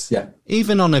 Yes. Yeah.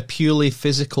 Even on a purely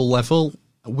physical level,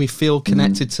 we feel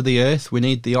connected to the Earth. We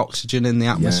need the oxygen in the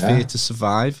atmosphere to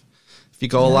survive. If you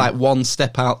go like one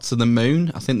step out to the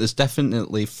moon, I think there's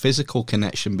definitely physical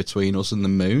connection between us and the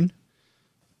moon.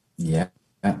 Yeah.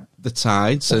 The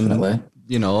tides, definitely. And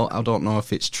you know, I don't know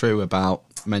if it's true about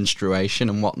menstruation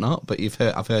and whatnot, but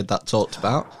I've heard that talked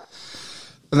about.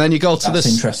 And then you go to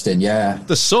interesting,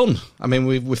 the sun. I mean,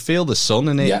 we feel the sun,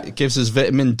 and it gives us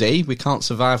vitamin D. We can't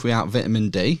survive without vitamin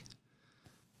D.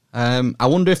 I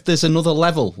wonder if there's another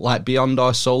level, like beyond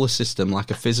our solar system,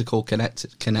 like a physical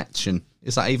connection.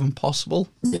 Is that even possible?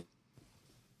 Yeah.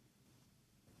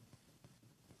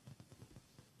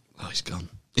 Oh, he's gone.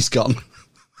 He's gone.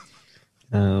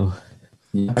 Oh.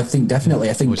 Yeah, I think definitely.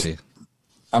 I think.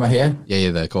 Am I here? Yeah,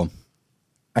 you're there. Go on.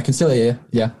 I can still hear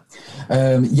you. Yeah.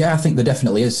 I think there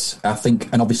definitely is. I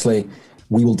think, and obviously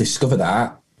we will discover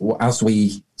that as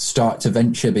we start to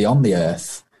venture beyond the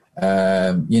Earth.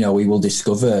 We will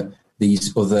discover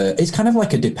these other. It's kind of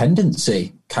like a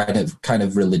dependency kind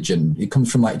of religion. It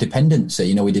comes from like dependency.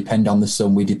 You know, we depend on the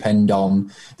sun, we depend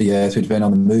on the Earth, we depend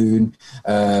on the moon,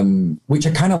 which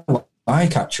I kind of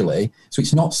like actually. So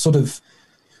it's not sort of.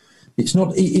 It's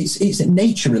not. It's a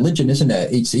nature religion, isn't it?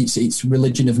 It's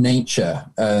religion of nature,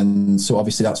 and so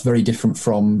obviously that's very different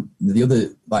from the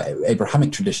other like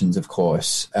Abrahamic traditions, of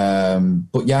course.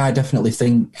 But yeah, I definitely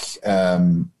think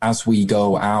as we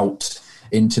go out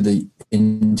into the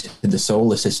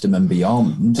solar system and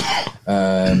beyond,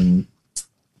 that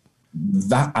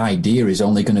idea is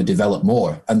only going to develop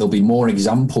more, and there'll be more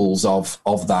examples of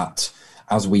that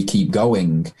as we keep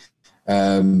going.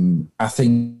 I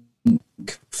think.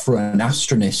 For an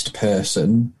astronist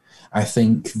person, I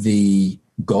think the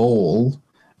goal,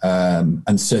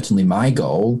 and certainly my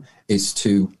goal, is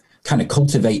to kind of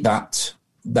cultivate that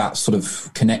sort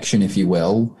of connection, if you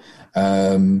will,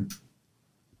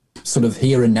 sort of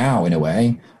here and now in a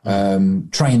way,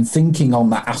 try and thinking on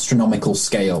that astronomical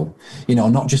scale, you know,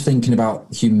 not just thinking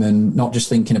about human, not just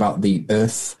thinking about the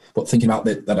Earth, but thinking about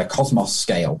that a cosmos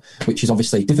scale, which is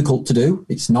obviously difficult to do.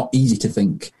 It's not easy to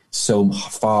think so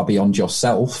far beyond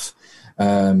yourself.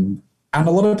 And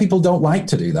a lot of people don't like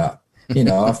to do that. You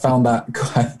know, I found that,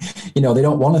 they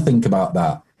don't want to think about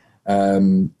that.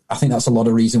 I think that's a lot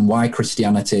of reason why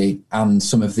Christianity and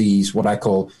some of these, what I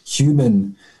call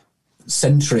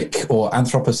human-centric or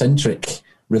anthropocentric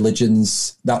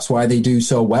religions, that's why they do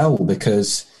so well,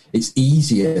 because it's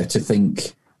easier to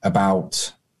think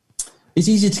about, it's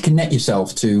easier to connect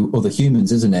yourself to other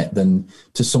humans, isn't it, than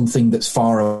to something that's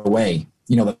far away,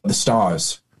 the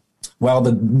stars. Well,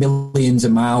 they're millions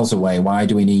of miles away. Why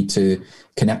do we need to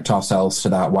connect ourselves to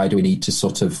that? Why do we need to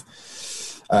sort of,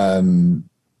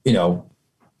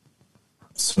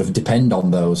 sort of depend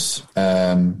on those?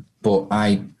 But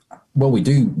we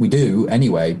do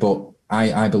anyway. But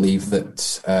I believe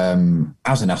that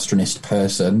as an astronist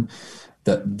person,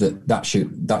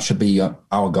 that should be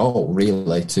our goal,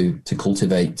 really, to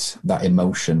cultivate that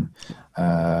emotion.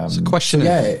 It's a question.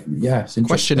 It's a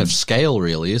question of scale,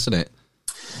 really, isn't it?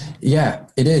 Yeah,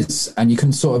 it is, and you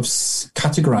can sort of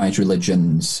categorize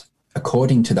religions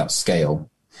according to that scale.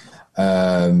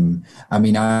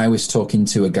 I was talking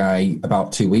to a guy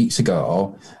about 2 weeks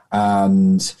ago,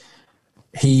 and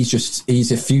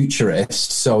he's a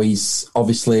futurist, so he's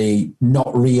obviously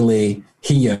not really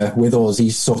here with us.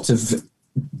 He's sort of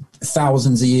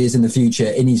thousands of years in the future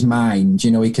in his mind.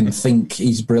 He can think,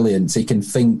 he's brilliant. He can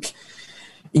think,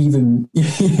 even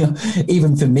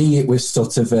for me, it was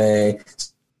sort of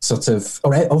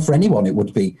or for anyone, it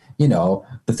would be,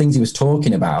 the things he was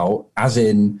talking about, as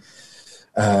in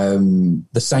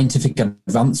the scientific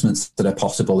advancements that are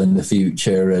possible in the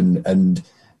future, and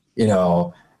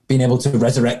being able to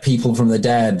resurrect people from the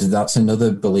dead. That's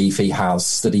another belief he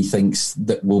has, that he thinks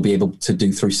that we'll be able to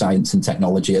do through science and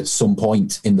technology at some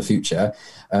point in the future.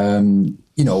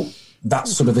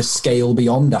 That's sort of a scale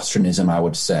beyond astronism, I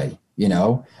would say,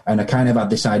 and I kind of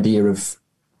had this idea of,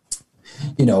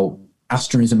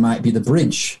 astronism might be the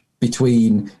bridge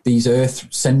between these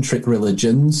Earth-centric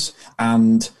religions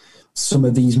and some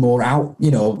of these more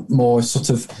more sort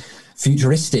of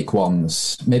futuristic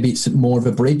ones. Maybe it's more of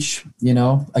a bridge,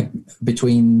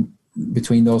 between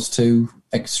those two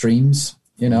extremes,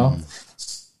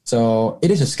 So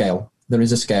it is a scale. There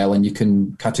is a scale, and you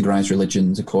can categorize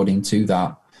religions according to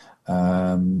that.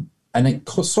 And it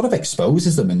sort of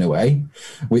exposes them in a way,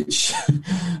 which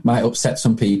might upset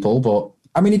some people, but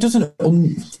it doesn't.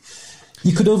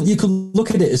 You could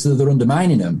look at it as though they're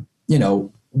undermining them.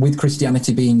 With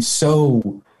Christianity being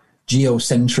so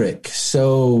geocentric,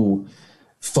 so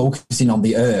focusing on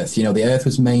the Earth. The Earth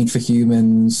was made for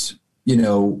humans.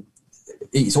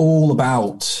 It's all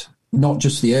about not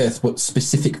just the Earth, but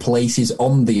specific places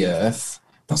on the Earth.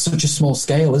 That's such a small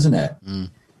scale, isn't it? Mm.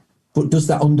 But does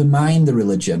that undermine the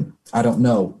religion? I don't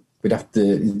know. We'd have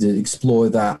to explore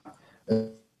that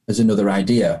as another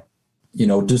idea.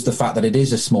 Does the fact that it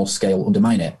is a small scale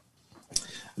undermine it? I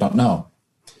don't know.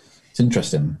 It's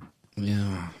interesting.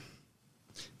 Yeah.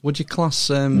 Would you class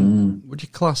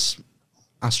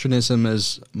astronism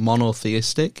as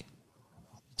monotheistic? It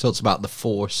talks about the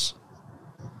Force.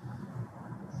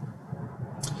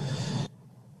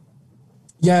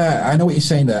 Yeah, I know what you're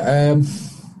saying there.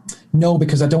 No,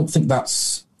 because I don't think that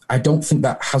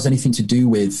has anything to do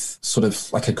with sort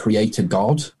of like a creator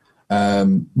God.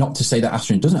 Not to say that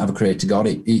astronomy doesn't have a creator God.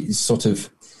 It's sort of,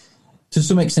 to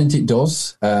some extent, it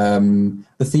does.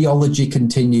 The theology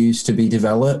continues to be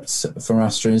developed for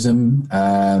astronism.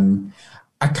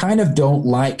 I kind of don't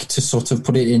like to sort of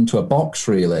put it into a box,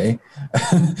 really,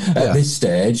 at this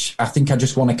stage. I think I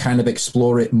just want to kind of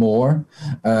explore it more.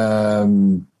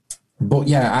 But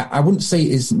yeah, I wouldn't say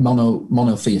it is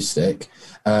monotheistic.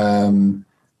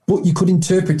 But you could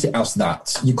interpret it as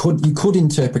that. You could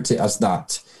interpret it as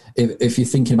that. If you're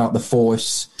thinking about the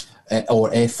Force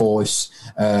or Air Force,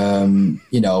 and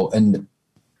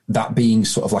that being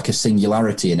sort of like a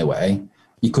singularity in a way,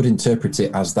 you could interpret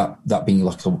it as that being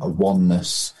like a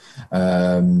oneness.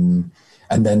 And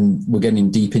then we're getting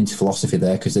deep into philosophy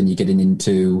there, because then you're getting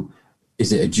into,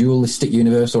 is it a dualistic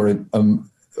universe or a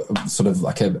sort of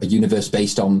like a universe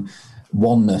based on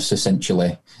oneness,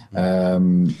 essentially,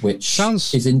 which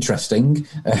is interesting.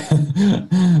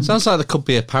 Sounds like there could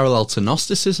be a parallel to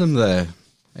Gnosticism there,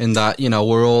 in that,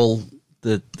 we're all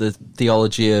the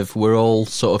theology of, we're all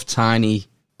sort of tiny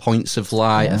points of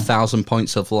light, 1,000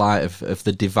 points of light of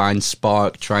the divine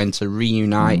spark, trying to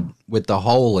reunite with the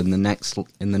whole in the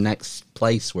next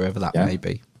place, wherever that may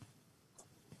be.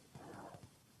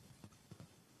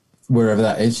 Wherever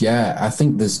that is, I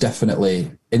think there's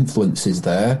definitely influences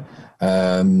there.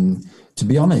 To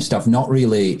be honest, I've not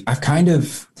really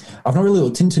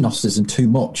looked into Gnosticism too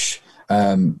much.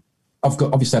 I've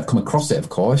come across it, of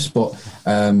course, but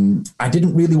I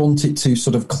didn't really want it to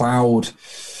sort of cloud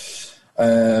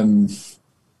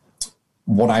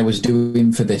what I was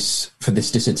doing for this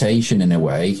dissertation in a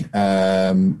way,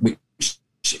 which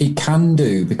it can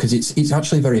do, because it's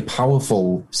actually a very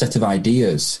powerful set of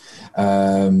ideas,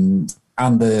 and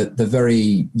they're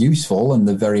very useful and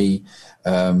they're very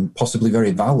possibly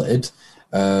very valid.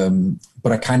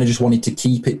 But I kind of just wanted to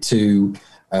keep it to,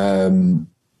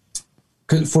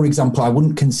 for example, I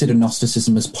wouldn't consider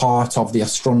Gnosticism as part of the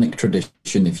Astronic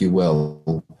tradition, if you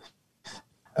will.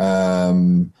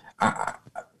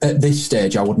 At this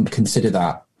stage, I wouldn't consider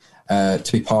that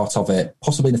to be part of it.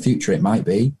 Possibly in the future, it might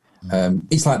be.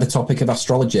 It's like the topic of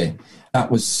astrology. That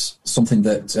was something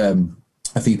that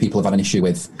a few people have had an issue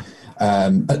with.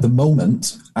 At the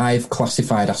moment, I've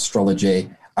classified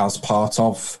astrology as part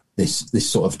of this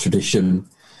sort of tradition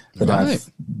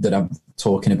that I'm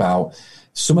talking about.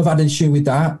 Some have had an issue with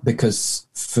that, because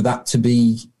for that to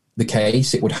be the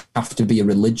case, it would have to be a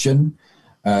religion.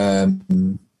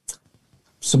 Some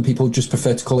people just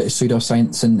prefer to call it a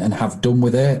pseudoscience and have done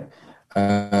with it.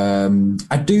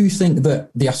 I do think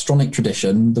that the Astronic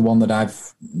tradition, the one that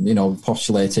I've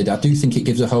postulated, I do think it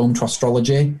gives a home to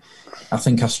astrology. I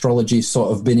think astrology has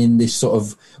sort of been in this sort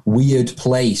of weird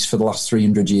place for the last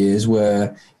 300 years,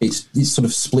 where it's sort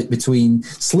of slipped between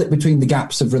the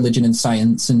gaps of religion and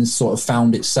science, and has sort of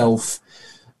found itself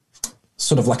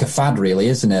sort of like a fad, really,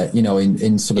 isn't it?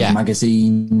 In sort of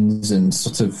magazines and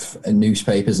sort of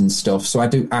newspapers and stuff. So I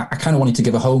kind of wanted to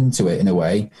give a home to it in a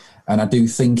way, and I do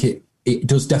think it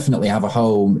does definitely have a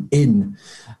home in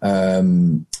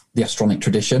the Astronic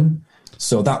tradition.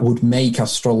 So that would make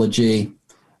astrology,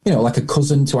 like a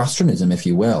cousin to Astronism, if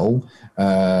you will.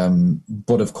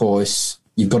 But of course,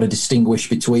 you've got to distinguish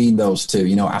between those two.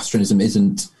 Astronism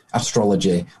isn't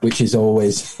astrology, which is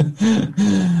always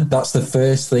that's the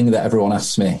first thing that everyone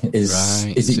asks me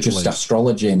is it just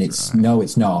astrology? And no,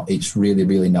 it's not. It's really,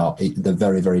 really not. They're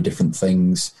very, very different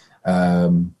things.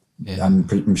 I'm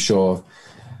sure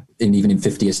even in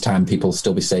 50 years' time, people will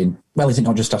still be saying, well, is it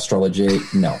not just astrology?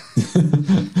 No.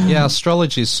 Yeah,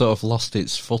 astrology's sort of lost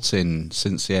its footing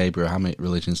since the Abrahamic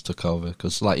religions took over,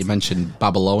 because like you mentioned,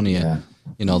 Babylonia,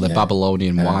 the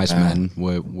Babylonian wise men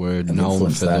were known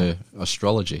for the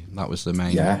astrology. That was the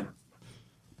main and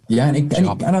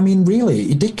I mean,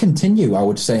 really, it did continue, I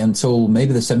would say, until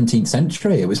maybe the 17th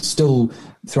century. It was still,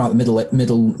 throughout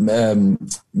the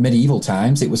medieval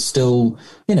times, it was still,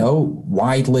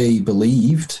 widely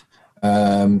believed,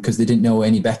 because they didn't know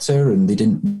any better, and they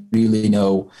didn't really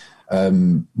know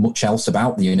much else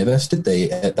about the universe, did they,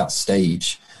 at that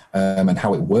stage, and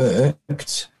how it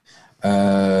worked.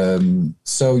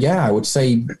 So yeah, I would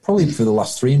say probably for the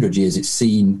last 300 years, it's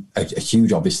seen a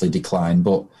huge, obviously, decline,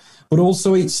 but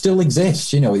also it still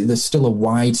exists. There's still a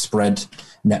widespread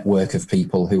network of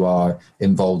people who are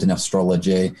involved in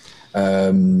astrology.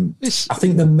 I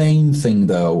think the main thing,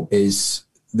 though, is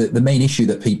the main issue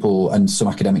that people and some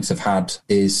academics have had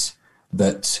is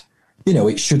that,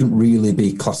 it shouldn't really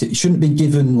be it shouldn't be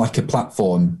given like a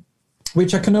platform,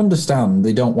 which I can understand.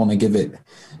 They don't want to give it,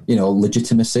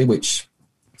 legitimacy, which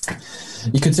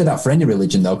you could say that for any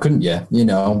religion, though, couldn't you?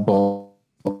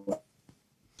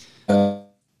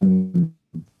 But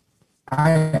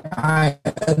I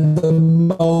at the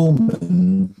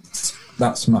moment,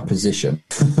 that's my position.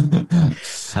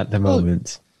 At the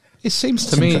moment, it seems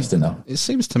to me. It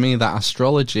seems to me that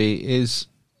astrology is,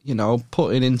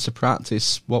 putting into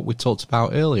practice what we talked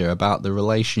about earlier about the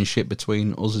relationship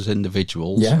between us as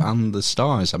individuals and the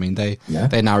stars. I mean, they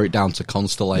narrow it down to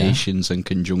constellations and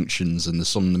conjunctions and the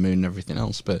sun and the moon and everything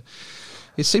else. But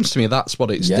it seems to me that's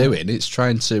what it's doing. It's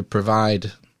trying to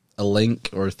provide a link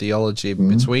or a theology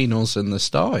between us and the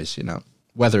stars.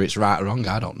 Whether it's right or wrong,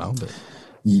 I don't know. But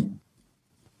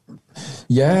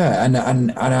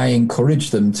and I encourage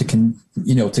them to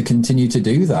continue to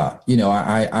do that.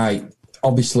 I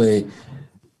obviously,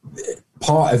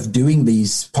 part of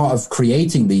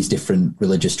creating these different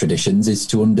religious traditions is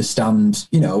to understand,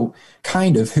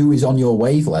 kind of who is on your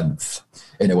wavelength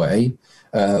in a way.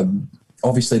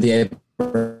 Obviously, the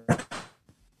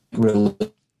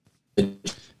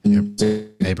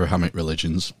Abrahamic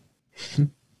religions.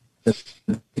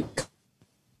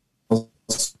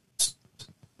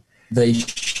 They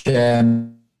share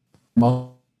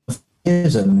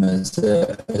monotheism as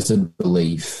a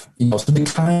belief, so they're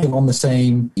kind of on the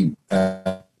same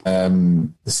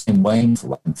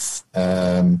wavelength.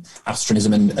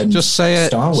 Astronism and just say it.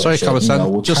 Star sorry,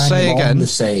 Cometan. Just say again. The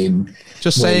same.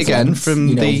 Just say again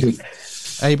from the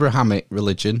Abrahamic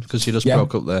religion, because you just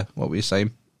broke up there. What were you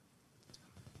saying?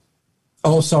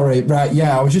 Oh, sorry. Right.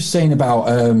 Yeah, I was just saying about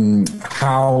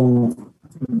how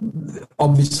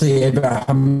obviously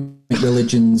Abrahamic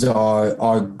religions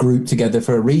are grouped together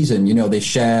for a reason. They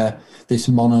share this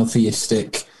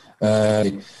monotheistic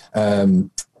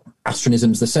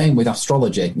Astronism's the same with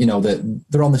astrology. That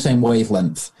they're on the same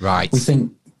wavelength. Right. We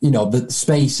think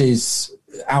that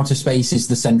outer space is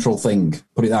the central thing.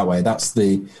 Put it that way. That's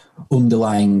the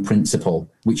underlying principle,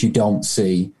 which you don't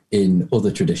see in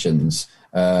other traditions.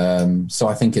 So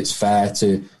I think it's fair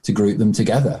to group them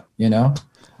together.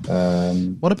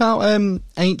 What about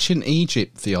ancient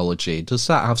Egypt theology? Does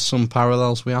that have some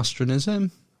parallels with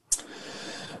Astronism?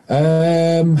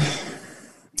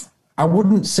 I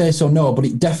wouldn't say so, no, but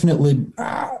it definitely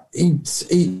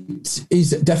it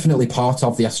is definitely part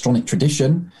of the astronic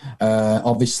tradition.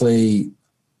 Obviously,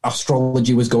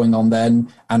 astrology was going on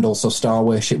then, and also star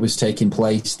worship was taking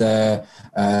place there,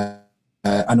 and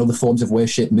other forms of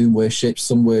worship, moon worship,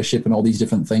 sun worship, and all these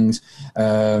different things,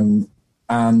 and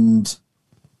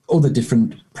other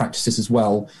different practices as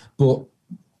well. But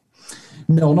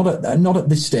no, not at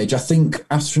this stage. I think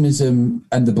Astronism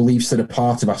and the beliefs that are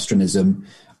part of Astronism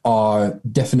are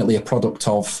definitely a product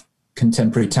of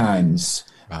contemporary times.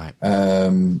 Right.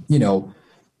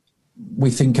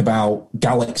 We think about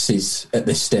galaxies at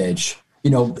this stage.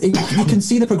 You can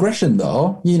see the progression,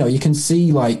 though. You can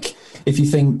see, like, if you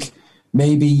think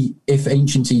maybe if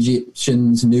ancient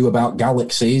Egyptians knew about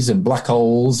galaxies and black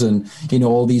holes and,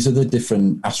 all these other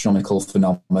different astronomical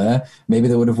phenomena, maybe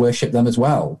they would have worshipped them as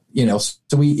well.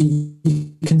 So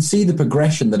you can see the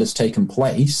progression that has taken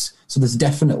place. So there's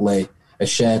definitely a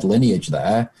shared lineage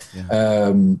there.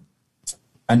 Yeah.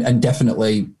 And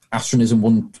definitely Astronism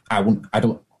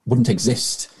wouldn't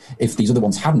exist if these other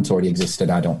ones hadn't already existed,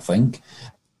 I don't think.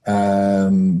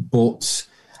 But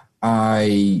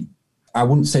I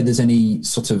wouldn't say there's any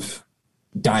sort of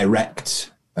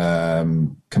direct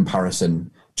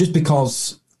comparison, just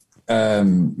because,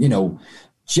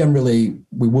 generally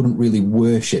we wouldn't really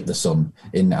worship the sun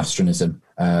in Astronism,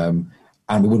 and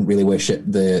we wouldn't really worship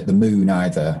the moon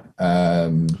either.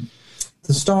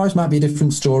 The stars might be a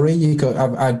different story.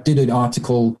 I did an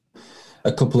article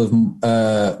a couple of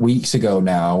weeks ago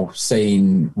now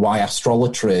saying why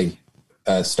astrology,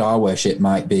 star worship,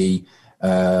 might be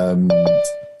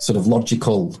sort of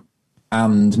logical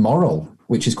and moral,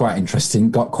 which is quite interesting.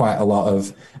 Got quite a lot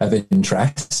of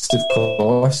interest, of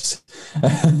course.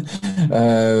 And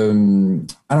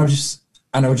I was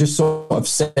just sort of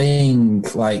saying,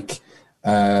 like,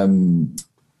 the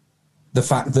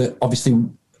fact that obviously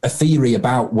a theory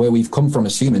about where we've come from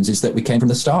as humans is that we came from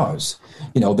the stars.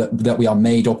 That we are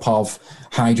made up of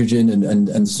hydrogen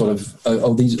and sort of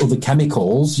all these other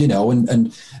chemicals,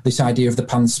 and this idea of the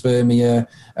panspermia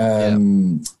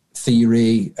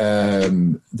theory,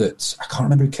 that I can't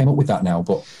remember who came up with that now,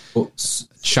 but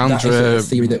Chandra a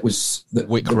theory that was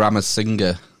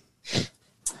Wickramasinghe.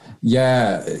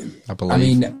 Yeah, I believe. I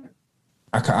mean,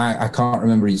 I can't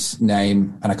remember his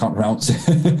name and I can't pronounce it.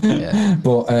 Yeah.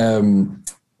 But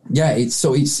it's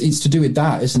to do with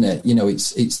that, isn't it?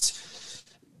 It's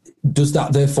does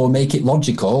that therefore make it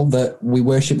logical that we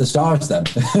worship the stars then?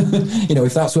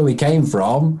 If that's where we came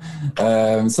from.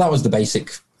 So that was the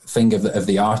basic thing of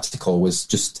the article, was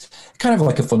just kind of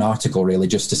like a fun article, really,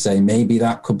 just to say maybe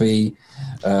that could be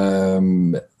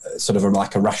sort of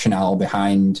like a rationale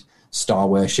behind star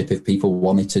worship if people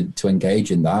wanted to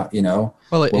engage in that. Well,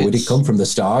 we did come from the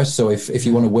stars, so if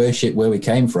you want to worship where we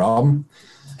came from,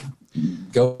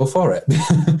 go for it.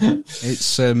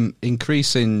 It's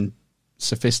increasing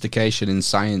sophistication in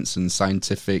science and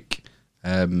scientific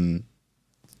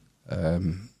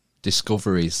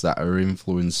discoveries that are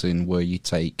influencing where you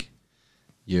take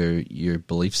your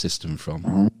belief system from.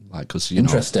 Mm-hmm. Like, because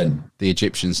interesting, the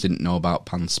Egyptians didn't know about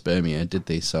panspermia, did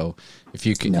they? So if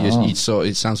you could, no. it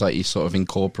sounds like you're sort of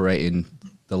incorporating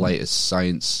the latest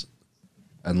science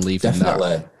and leaving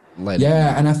definitely that.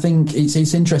 Yeah, and I think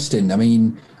it's interesting. I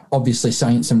mean, obviously,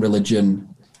 science and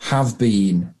religion have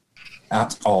been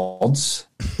at odds,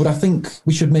 but I think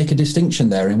we should make a distinction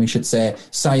there, and we should say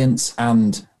science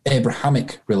and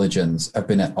Abrahamic religions have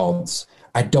been at odds.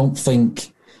 I don't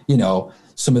think,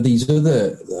 some of these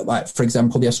other, like, for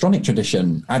example, the Astronic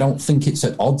tradition, I don't think it's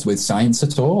at odds with science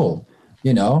at all.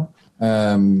 I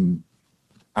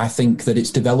think that it's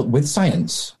developed with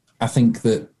science. I think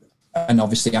that, and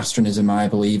obviously Astronism, I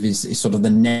believe, is sort of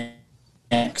the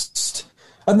next.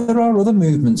 And there are other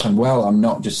movements, and well, I'm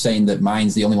not just saying that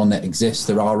mine's the only one that exists.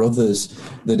 There are others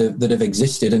that have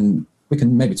existed, and we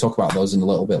can maybe talk about those in a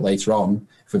little bit later on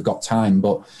if we've got time.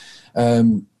 But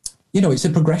it's a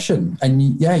progression, and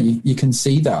you can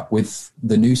see that with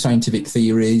the new scientific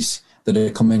theories that are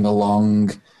coming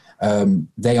along.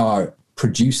 They are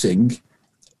producing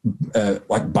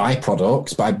like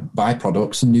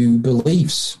byproducts, new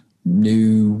beliefs,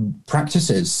 new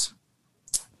practices,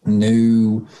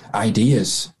 new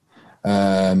ideas.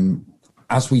 And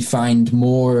as we find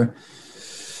more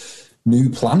new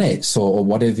planets or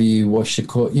whatever you wish to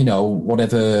call,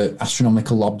 whatever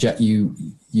astronomical object you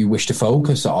wish to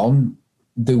focus on,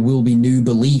 there will be new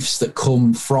beliefs that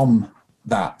come from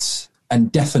that.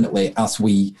 And definitely as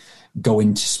we go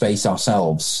into space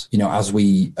ourselves, as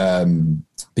we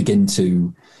begin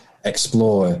to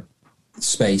explore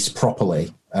space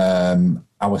properly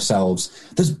ourselves,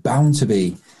 there's bound to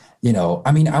be,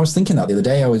 I was thinking that the other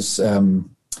day. I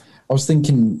was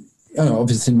thinking,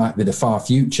 obviously it might be the far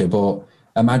future, but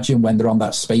imagine when they're on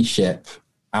that spaceship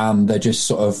and they're just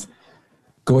sort of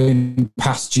going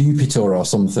past Jupiter or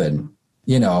something.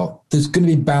 There's going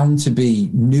to be bound to be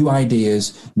new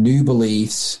ideas, new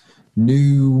beliefs,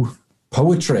 new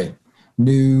poetry,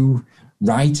 new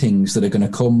writings that are going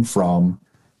to come from,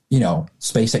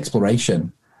 space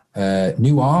exploration,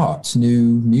 new art,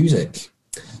 new music.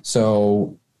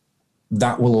 So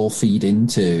that will all feed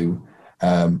into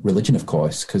religion, of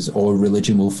course, or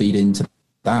religion will feed into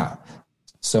that.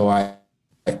 So I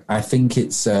think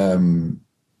it's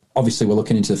obviously we're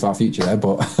looking into the far future there,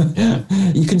 but yeah.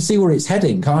 You can see where it's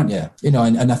heading, can't you?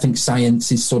 And I think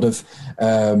science is sort of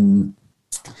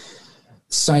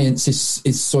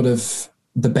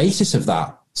the basis of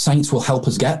that. Science will help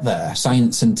us get there.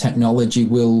 Science and technology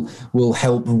will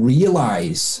help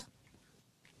realize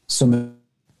some of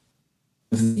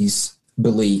these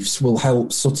beliefs, will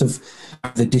help sort of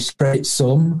either discredit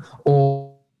some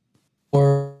or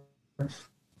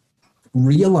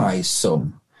realize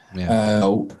some.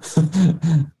 Yeah.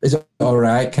 Is it all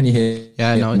right? Can you hear?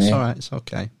 Yeah, no, it's me? All right. It's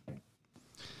okay.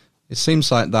 It seems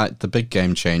like that the big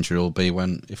game changer will be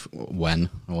when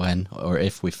or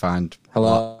if we find.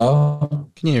 Hello.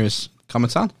 Can you hear us,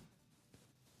 Cometan?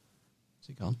 Is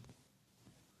he gone?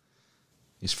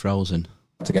 He's frozen.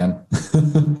 Again.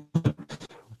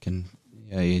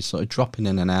 Yeah, he's sort of dropping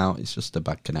in and out. It's just a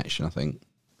bad connection, I think.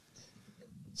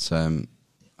 It's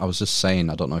I was just saying,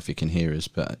 I don't know if you can hear us,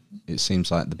 but it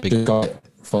seems like the big... Just got it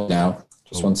for now.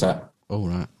 Just one sec. Oh,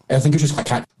 right. I think it's just a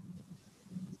cat.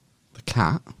 The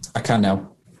cat? I can now.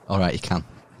 All right, you can.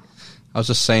 I was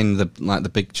just saying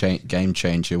the big game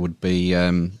changer would be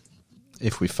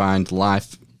if we find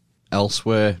life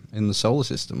elsewhere in the solar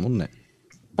system, wouldn't it?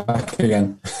 Back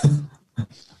again.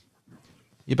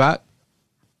 You back?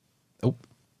 Oh.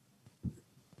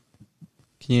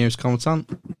 Can you hear us, Cometan?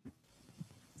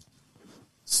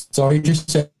 Sorry,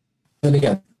 just say it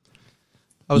again.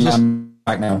 I'm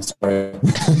back now. Sorry.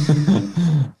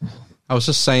 I was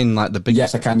just saying, like the big.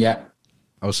 Yes, I can. Yeah.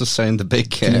 I was just saying the big.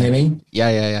 Can you hear me?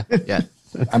 Yeah.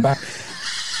 I'm back.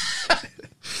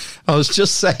 I was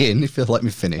just saying, if you'll let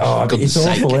me finish. Oh, it's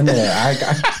awful, isn't it?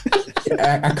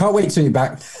 I can't wait to be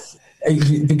back.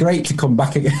 It'd be great to come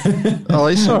back again. Oh,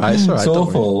 it's all right. It's all right. It's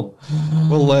awful.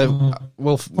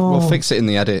 We'll fix it in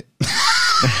the edit.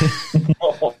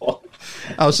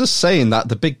 I was just saying that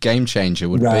the big game changer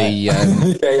would be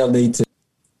you'll need to.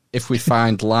 if we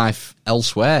find life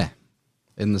elsewhere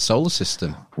in the solar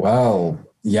system. Well,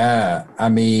 yeah. I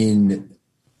mean,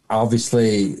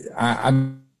 obviously, I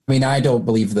don't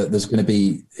believe that there's going to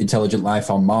be intelligent life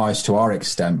on Mars to our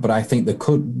extent, but I think there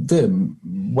could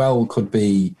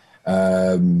be,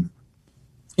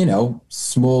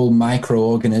 small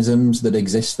microorganisms that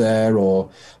exist there, or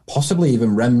possibly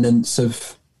even remnants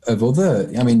of other.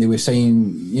 I mean, they were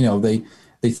saying,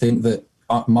 they think that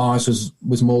Mars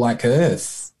was more like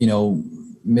Earth,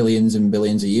 millions and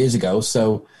billions of years ago.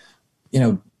 So,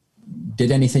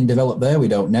 did anything develop there? We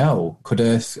don't know. Could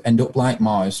Earth end up like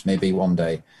Mars maybe one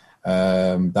day?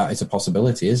 That is a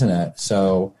possibility, isn't it?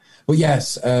 So, but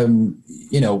yes,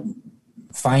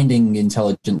 finding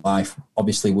intelligent life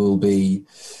obviously will be,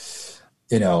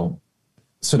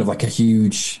 sort of like a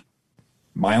huge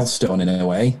milestone in a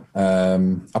way.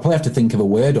 I'll probably have to think of a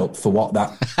word up for what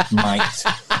that might,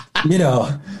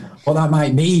 what that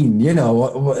might mean,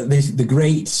 what the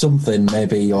great something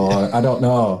maybe, or I don't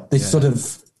know. This sort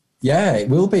of, it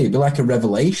will be like a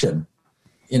revelation.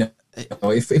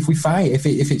 If we find, if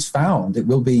it's found, it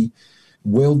will be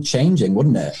world changing,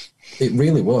 wouldn't it? It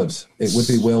really would. It would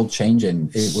be world changing.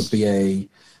 It would be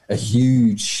a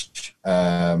huge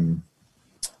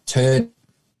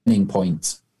turning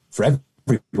point for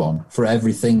everyone, for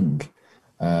everything.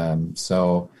 And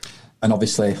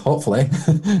obviously, hopefully,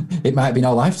 it might be in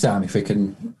our lifetime if we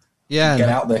can get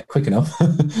out there quick enough.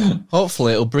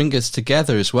 Hopefully, it'll bring us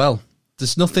together as well.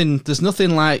 There's nothing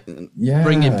like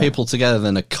bringing people together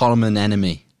than a common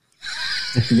enemy.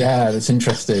 Yeah, that's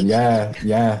interesting. Yeah.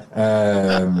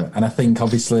 And I think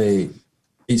obviously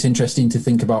it's interesting to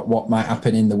think about what might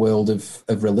happen in the world of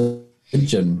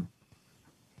religion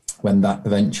when that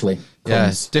eventually comes. Yeah,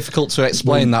 it's difficult to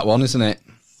explain that one, isn't it?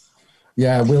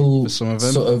 Yeah, will some of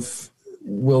them. sort of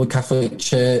will the Catholic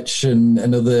Church and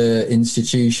other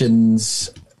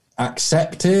institutions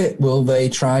accept it? Will they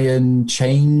try and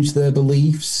change their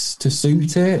beliefs to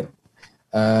suit it?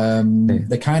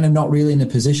 They're kind of not really in a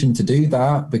position to do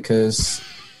that because,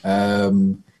 their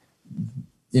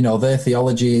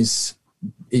theology is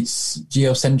it's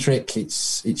geocentric,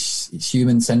 it's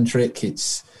human centric,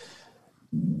 it's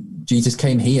Jesus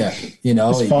came here, he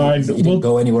didn't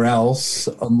go anywhere else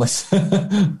unless.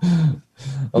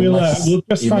 We'll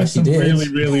just find some really,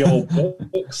 really old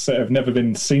books that have never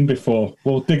been seen before.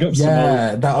 We'll dig up some.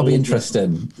 Yeah, that'll be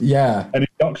interesting. Yeah, and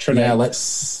indoctrinate. Yeah,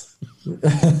 let's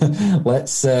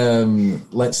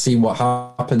see what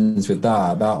happens with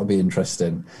that. That'll be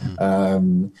interesting.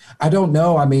 I don't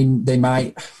know. I mean, they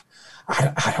might.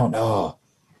 I don't know.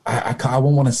 I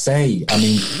won't want to say. I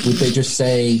mean, would they just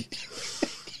say?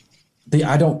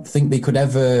 I don't think they could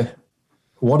ever.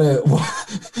 What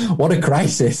a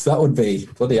crisis that would be!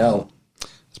 Bloody hell! I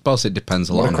suppose it depends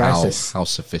a lot on how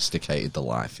sophisticated the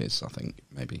life is. I think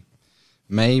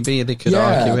maybe they could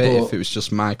argue it if it was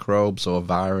just microbes or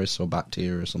virus or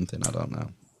bacteria or something. I don't know.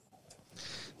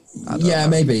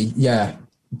 Maybe. Yeah,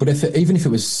 but even if it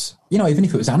was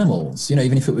animals,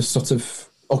 even if it was sort of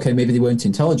okay, maybe they weren't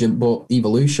intelligent, but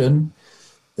evolution,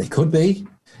 they could be.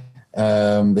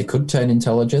 They could turn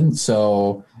intelligent.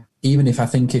 So even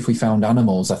if we found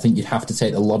animals, I think you'd have to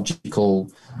take the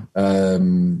logical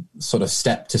sort of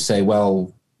step to say,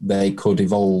 well, they could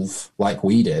evolve like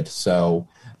we did. So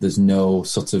there's no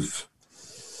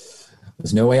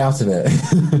way out of it.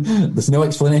 There's no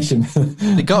explanation.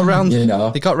 They got around.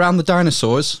 They got around the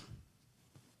dinosaurs.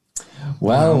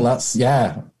 Well, that's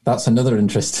another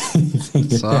interesting thing.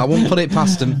 So I wouldn't put it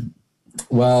past them.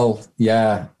 Well,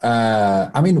 yeah.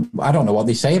 I mean, I don't know what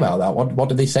they say about that. What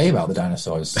did they say about the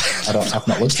dinosaurs? I've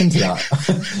not looked into that.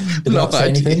 Did not say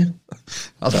anything?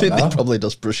 I think they probably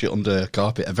just brush it under a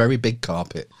carpet, a very big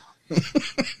carpet.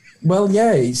 Well,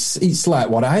 yeah, it's like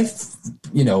what I,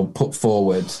 put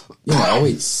forward.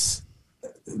 It's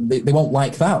they won't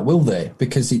like that, will they?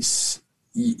 Because it's,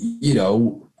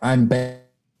 I'm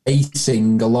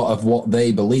basing a lot of what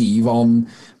they believe on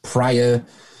prior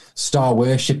star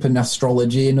worship and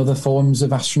astrology and other forms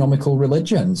of astronomical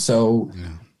religion. So,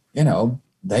 they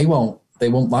won't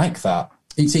like that.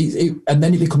 And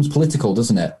then it becomes political,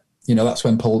 doesn't it? That's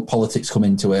when politics come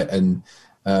into it, and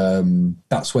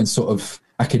that's when sort of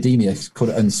academia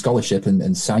and scholarship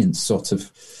and science sort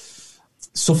of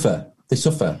suffer. They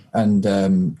suffer,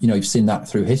 and you've seen that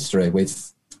through history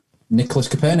with Nicholas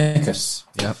Copernicus.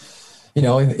 Yeah,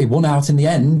 he won out in the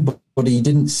end, but he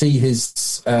didn't see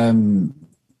his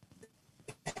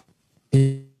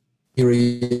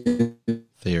theory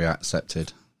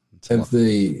accepted of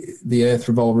the Earth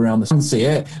revolve around the sun. See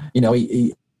it,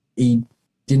 he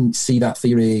didn't see that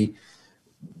theory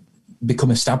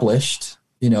become established,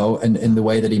 and in the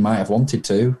way that he might have wanted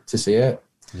to see it.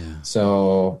 Yeah.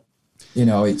 So,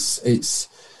 it's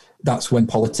that's when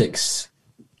politics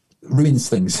ruins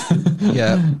things.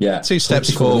 Yeah. Yeah. 2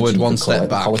 steps forward, 1 step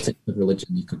back. Politics of religion,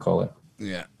 you could call it.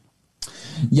 Yeah.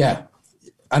 Yeah.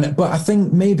 But I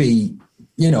think maybe,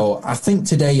 I think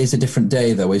today is a different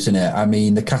day though, isn't it? I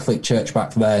mean, the Catholic Church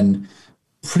back then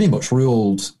pretty much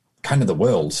ruled kind of the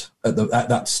world at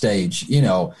that stage.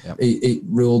 Yep. It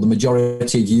ruled the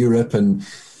majority of Europe, and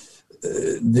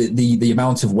the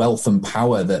amount of wealth and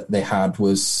power that they had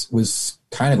was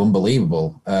kind of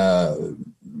unbelievable.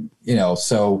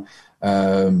 So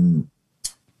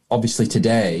obviously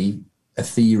today a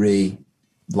theory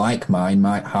like mine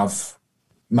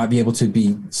might be able to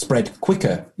be spread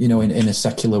quicker, in a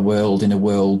secular world, in a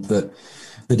world that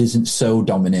isn't so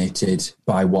dominated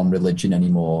by one religion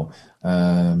anymore.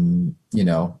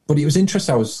 But it was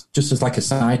interesting. I was just as like a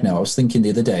side note, I was thinking the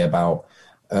other day about,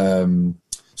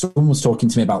 someone was talking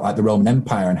to me about like the Roman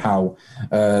Empire and how,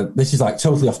 this is like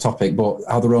totally off topic, but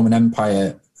how the Roman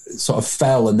Empire sort of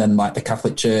fell, and then like the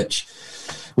Catholic Church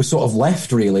was sort of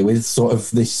left really with sort of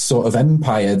this sort of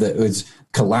empire that was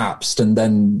collapsed, and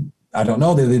then I don't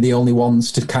know, they're the only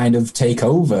ones to kind of take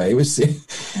over. It was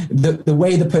the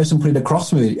way the person put it across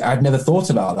to me, I'd never thought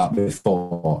about that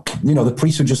before. The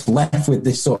priests were just left with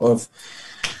this sort of,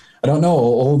 I don't know,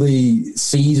 all the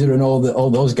Caesar and all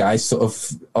those guys sort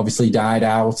of obviously died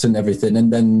out and everything,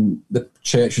 and then the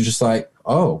church was just like,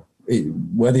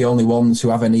 we're the only ones who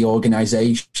have any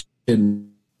organization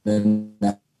and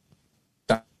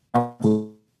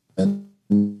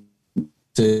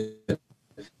to.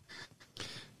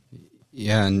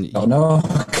 Yeah, and I don't know.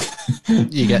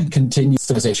 You get continued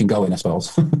civilization going, I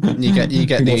suppose. You get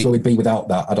Who knows where we'd be without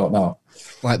that? I don't know.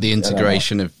 Like the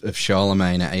integration of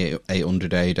Charlemagne at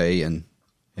 800 AD, and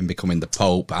him becoming the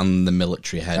Pope and the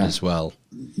military head as well.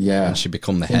 Yeah. And she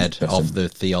become the head of the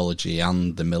theology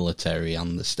and the military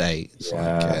and the state. It's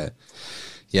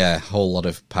a whole lot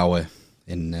of power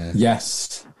in...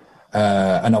 Yes.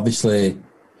 And obviously,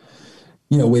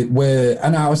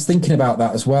 and I was thinking about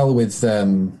that as well with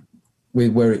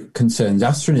where it concerns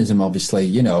Astronism,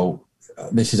 obviously,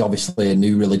 this is obviously a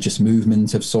new religious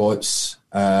movement of sorts.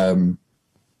 And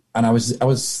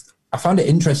I found it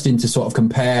interesting to sort of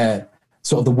compare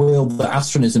sort of the world that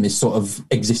Astronism is sort of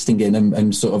existing in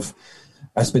and sort of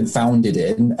has been founded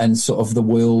in, and sort of the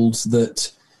world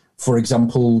that, for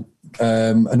example,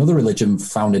 another religion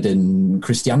founded in,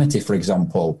 Christianity, for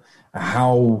example,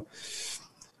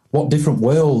 what different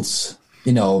worlds,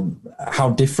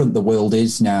 how different the world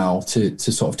is now to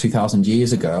sort of 2,000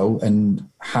 years ago, and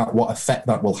what effect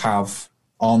that will have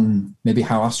on maybe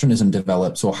how Astronism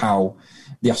develops or how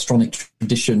the Astronic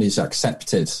tradition is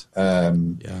accepted.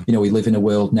 We live in a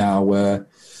world now where,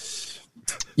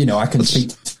 I can speak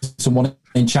to someone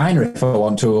in China if I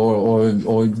want to,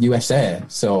 or USA.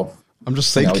 So I'm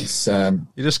just thinking,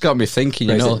 you just got me thinking,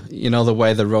 the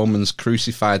way the Romans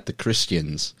crucified the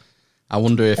Christians. I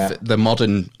wonder if the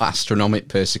modern astronomic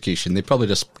persecution, they probably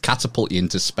just catapult you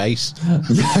into space.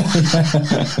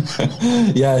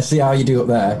 Yeah, see how you do up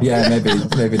there. Yeah,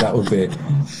 maybe that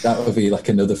would be like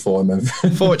another form of.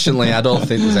 Fortunately, I don't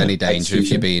think there's any danger if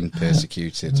you're being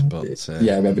persecuted. But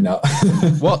yeah, maybe not.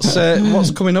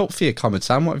 What's coming up for you,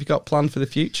 Cometan? What have you got planned for the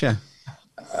future?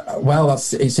 Well,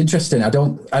 it's interesting. I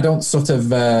don't sort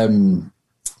of.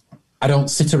 I don't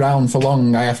sit around for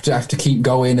long. I have to keep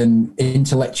going and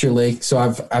intellectually. So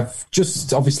I've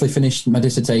just obviously finished my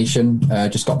dissertation.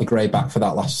 Just got the grade back for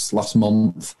that last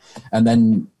month, and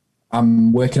then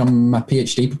I'm working on my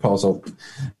PhD proposal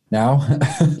now.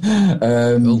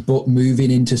 Cool. But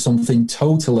moving into something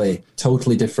totally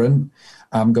different.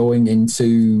 I'm going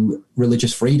into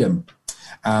religious freedom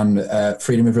and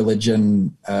freedom of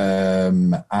religion,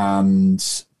 and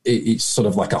it's sort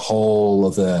of like a whole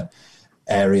other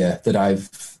area that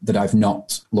I've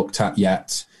not looked at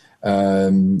yet.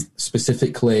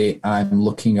 Specifically, I'm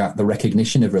looking at the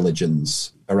recognition of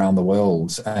religions around the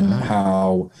world and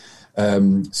how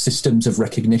systems of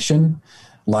recognition,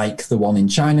 like the one in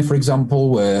China, for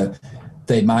example, where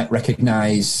they might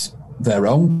recognize their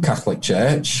own Catholic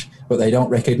Church, but they don't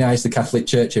recognize the Catholic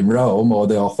Church in Rome or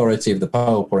the authority of the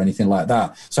Pope or anything like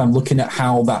that. So I'm looking at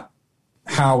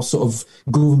how sort of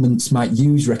governments might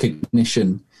use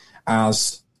recognition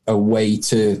as a way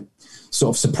to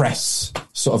sort of suppress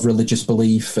sort of religious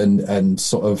belief and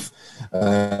sort of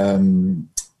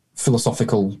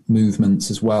philosophical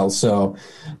movements as well. So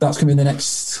that's going to be the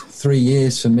next 3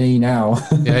 years for me now.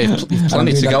 Yeah, you've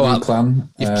planning to go out.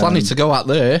 You've planning to go out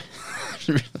there,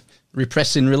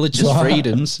 repressing religious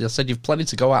freedoms. I said you've planning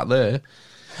to go out there.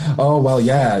 Oh well,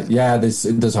 yeah.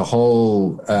 There's a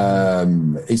whole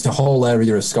it's a whole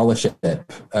area of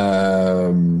scholarship,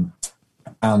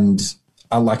 and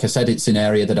like I said, it's an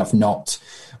area that I've not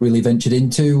really ventured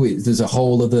into. There's a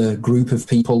whole other group of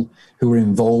people who are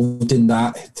involved in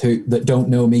that that don't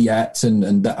know me yet,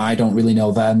 and that I don't really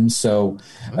know them. So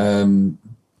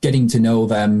getting to know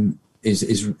them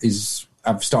is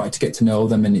I've started to get to know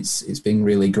them, and it's been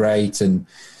really great. And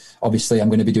obviously, I'm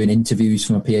going to be doing interviews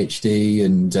for my PhD,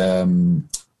 and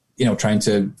trying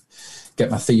to get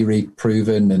my theory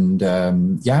proven, and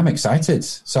I'm excited.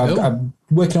 So Cool. I'm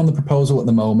working on the proposal at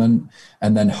the moment,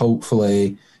 and then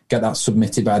hopefully get that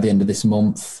submitted by the end of this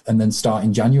month, and then start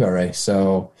in January.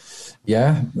 So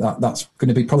that's going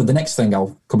to be probably the next thing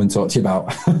I'll come and talk to you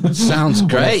about. Sounds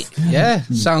great. Yeah,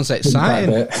 sounds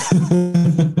exciting.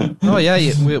 Oh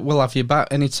yeah, we'll have you back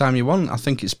anytime you want. I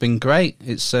think it's been great.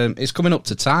 It's coming up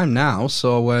to time now,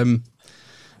 so we'll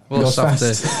goes have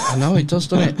fast. I know it does,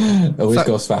 doesn't it? Always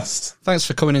goes fast. Thanks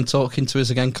for coming and talking to us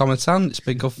again, Cometan. It's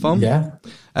been good fun. Yeah,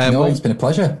 it's been a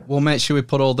pleasure. We'll make sure we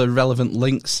put all the relevant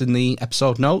links in the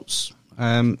episode notes.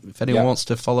 If anyone wants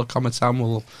to follow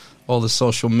Cometan, all the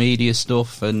social media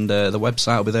stuff and the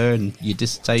website will be there, and your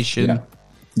dissertation.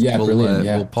 Yeah, brilliant.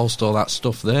 We'll post all that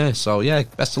stuff there. So yeah,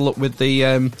 best of luck with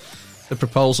the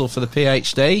proposal for the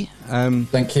PhD.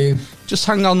 Thank you. Just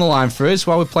hang on the line for us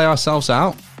while we play ourselves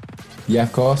out. Yeah,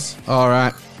 of course. All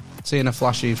right. See you in a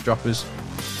flash, eavesdroppers.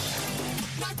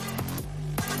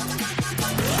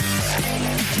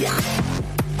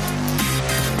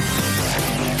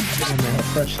 What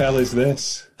fresh hell is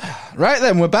this? Right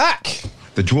then, we're back.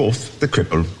 The dwarf, the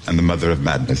cripple, and the mother of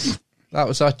madness. That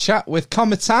was our chat with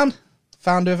Cometan,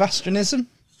 founder of Astronism.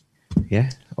 Yeah,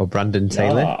 or Brandon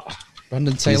Taylor.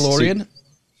 Brandon Taylorian.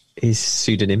 His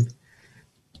pseudonym.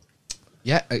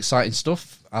 Yeah, exciting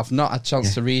stuff. I've not had a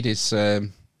chance to read his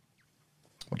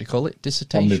what do you call it?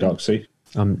 Dissertation. Omnidoxy.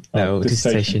 No,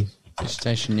 dissertation.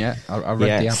 Dissertation, yeah. I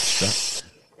read the abstract.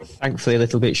 Thankfully, a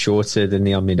little bit shorter than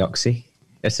the Omnidoxy.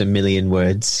 That's 1 million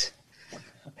words.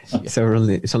 So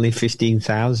it's only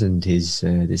 15,000 his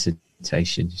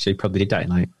dissertation. So he probably did that in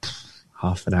like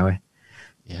half an hour.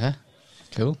 Yeah,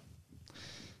 cool.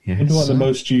 I wonder what the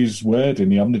most used word in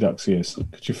the Omnidoxy is.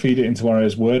 Could you feed it into one of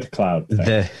those word cloud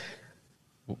things?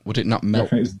 Would it not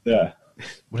melt? It's there.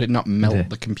 Would it not melt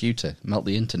the computer? Melt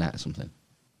the internet or something?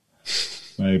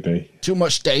 Maybe. Too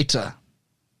much data.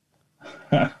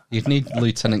 You'd need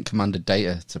Lieutenant Commander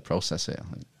data to process it, I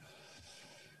think.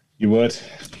 You would.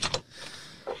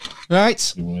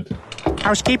 Right. You would.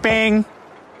 Housekeeping.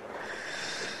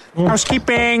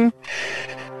 Housekeeping.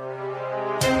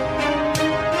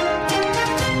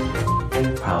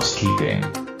 Housekeeping.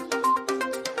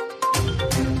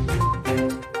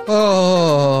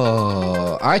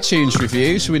 Oh, iTunes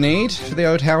reviews we need for the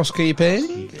old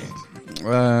housekeeping.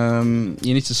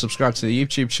 You need to subscribe to the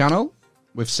YouTube channel.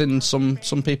 We've seen some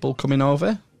people coming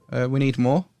over. We need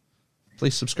more.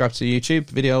 Please subscribe to the YouTube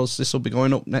videos. This will be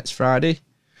going up next Friday.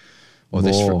 Or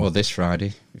this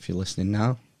Friday, if you're listening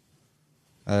now.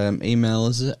 Email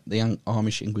us at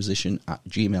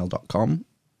theamishinquisition@gmail.com.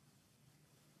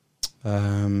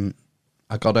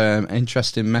 I got an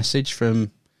interesting message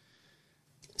from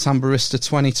Tamburista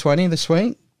 2020 this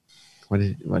week. What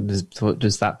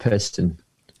does that person,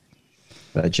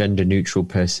 that gender-neutral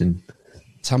person...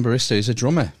 Tamburista is a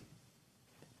drummer.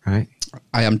 Right.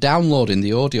 I am downloading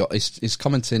the audio. He's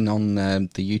commenting on the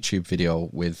YouTube video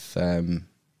with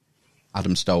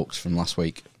Adam Stokes from last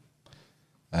week.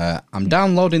 I'm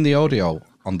downloading the audio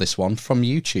on this one from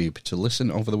YouTube to listen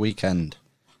over the weekend.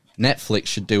 Netflix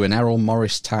should do an Errol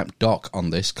Morris type doc on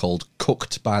this called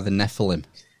Cooked by the Nephilim.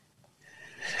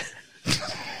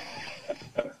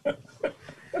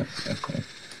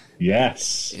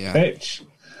 Yes. Yeah. Bitch.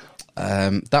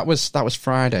 That was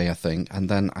Friday, I think, and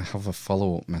then I have a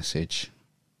follow-up message.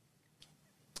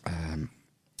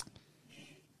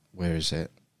 Where is it?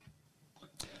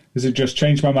 Is it just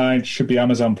changed my mind? Should be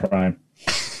Amazon Prime.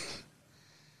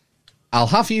 I'll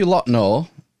have you lot know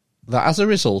that as a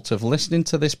result of listening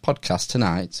to this podcast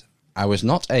tonight, I was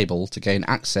not able to gain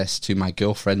access to my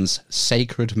girlfriend's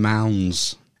sacred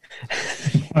mounds.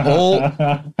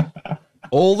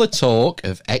 All the talk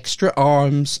of extra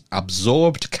arms,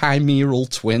 absorbed chimeral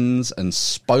twins, and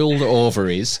spoiled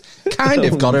ovaries kind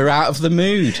of got her out of the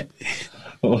mood.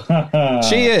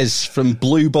 Cheers from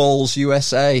Blue Balls,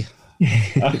 USA.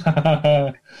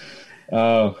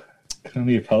 Oh, can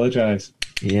only apologise.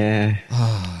 Yeah.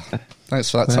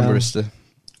 Thanks for that, Tamburista.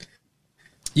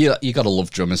 You got to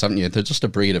love drummers, haven't you? They're just a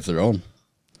breed of their own.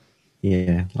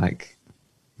 Yeah, like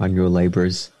manual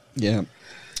labourers. Yeah.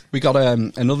 We got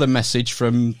another message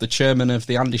from the chairman of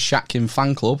the Andy Shatkin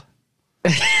fan club.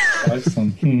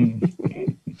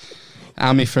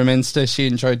 Amy from Insta, she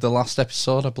enjoyed the last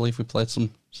episode. I believe we played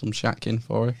some Shatkin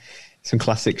for her. Some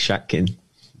classic Shatkin.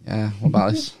 Yeah, what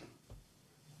about this?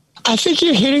 I think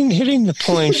you're hitting the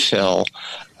point, Phil,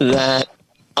 that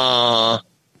and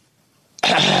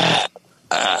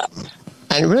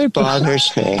it really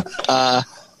bothers me.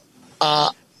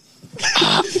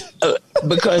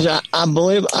 Because I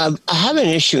believe I have an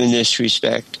issue in this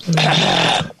respect.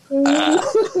 That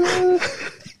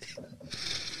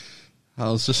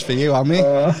was just for you, Amy.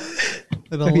 Have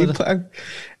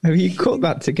you cut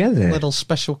that together? Little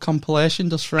special compilation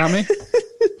just for Amy.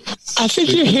 I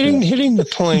think you're hitting the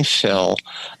point, Phil,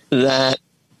 that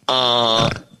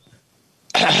and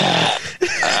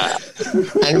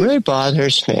it really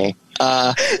bothers me.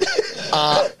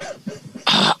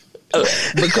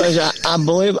 Because I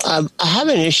believe I have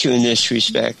an issue in this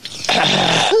respect.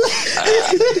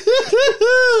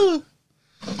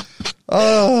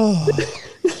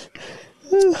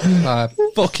 I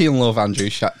fucking love Andrew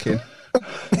Shatkin.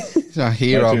 He's our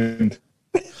hero.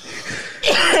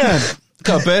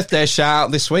 Got a birthday shout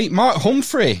out this week. Mark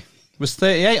Humphrey was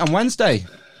 38 on Wednesday.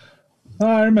 Oh,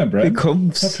 I remember it. It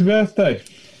comes. Happy birthday.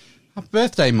 Happy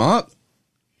birthday, Mark.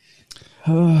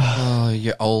 Oh,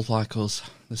 you're old like us.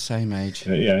 The same age.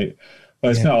 Yeah.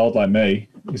 Well, it's not old like me.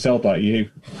 It's old like you,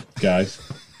 guys.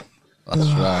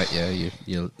 That's right, yeah.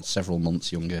 You're several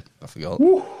months younger. I forgot.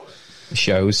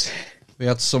 Shows. We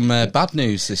had some bad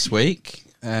news this week.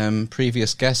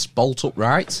 Previous guest, Bolt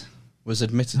Upright, was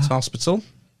admitted to hospital.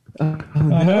 Oh,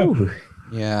 no.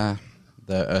 Yeah,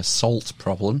 the assault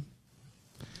problem.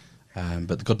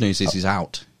 But the good news is he's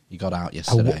out. He got out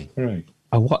yesterday. Right.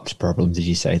 A what problem did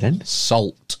you say then?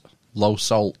 Salt. Low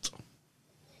salt.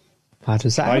 How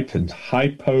does that happen?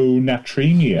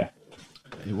 Hyponatremia.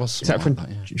 It was Is that from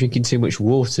drinking too much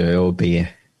water or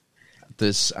beer?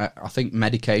 there's, I think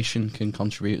medication can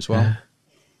contribute as well.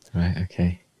 Right,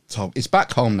 okay. So he's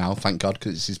back home now, thank God,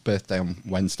 because it's his birthday on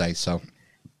Wednesday. So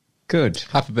good.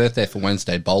 Happy birthday for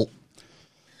Wednesday, Bolt.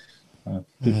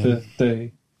 Happy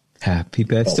birthday. Happy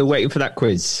birthday. Still waiting for that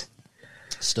quiz.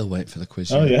 Still waiting for the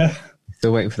quiz. Oh, yeah.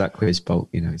 Still waiting for that quiz, Bolt.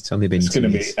 You know, it's only been. It's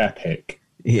going to be epic.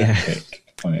 Yeah.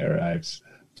 Epic when it arrives.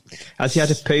 Has he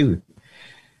had a poo?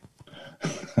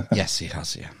 Yes, he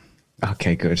has, yeah.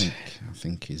 Okay, good. I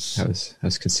think he's... I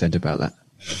was concerned about that.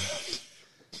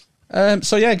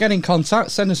 So, yeah, get in contact.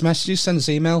 Send us messages, send us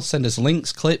emails, send us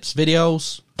links, clips,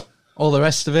 videos, all the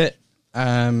rest of it.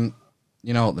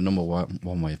 You know what the number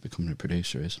one way of becoming a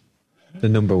producer is? The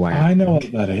number one. I know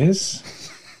what that is.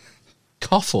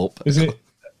 Cough up. Is it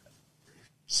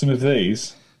some of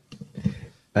these?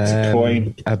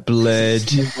 Coin. A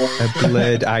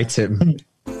blurred item.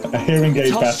 A hearing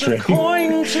aid battery. Toss a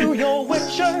coin to your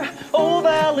witcher, oh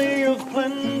valley of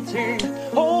plenty,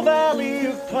 oh valley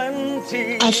of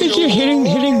plenty. I think you're hitting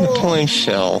the point,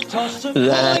 Phil,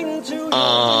 that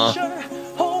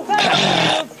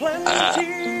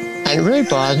and it really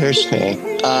bothers me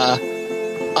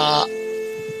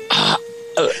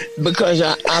because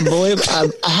I believe I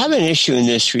have an issue in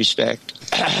this respect.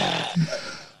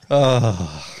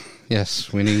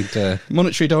 Yes, we need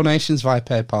monetary donations via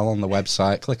PayPal on the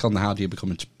website. Click on the How Do You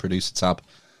Become a Producer tab.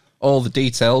 All the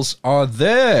details are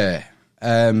there.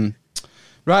 Right,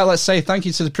 let's say thank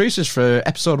you to the producers for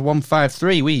episode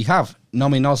 153. We have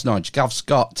Nomi Nosnodge, Gav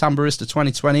Scott, Tambarista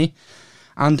 2020,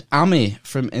 and Amy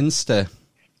from Insta.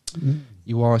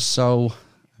 You are so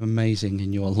amazing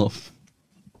in your love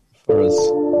for us.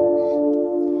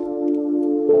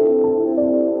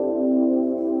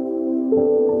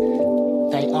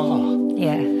 They are.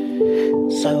 Yeah.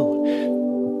 So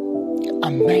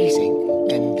amazing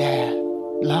in their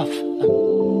love.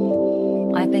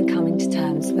 I've been coming to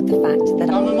terms with the fact that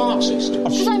I'm a Marxist.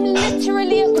 Because I'm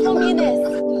literally a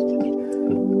communist.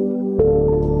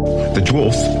 The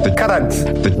dwarf, the Currant,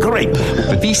 the grape,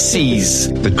 the feces,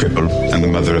 the cripple, and the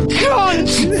mother of...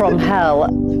 From hell.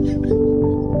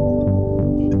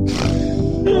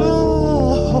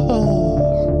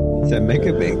 It's a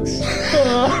mega mix.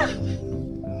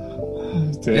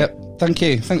 Yep, thank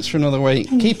you. Thanks for another week.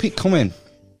 Keep it coming.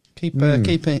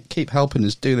 Keep helping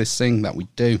us do this thing that we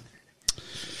do.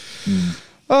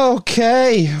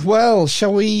 Okay, well,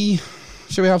 shall we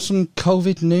have some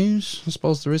COVID news? I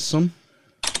suppose there is some.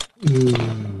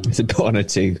 It's a boner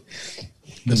two.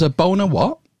 There's a boner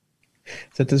what?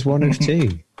 So there's one of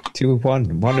two. Two of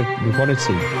one. One of two.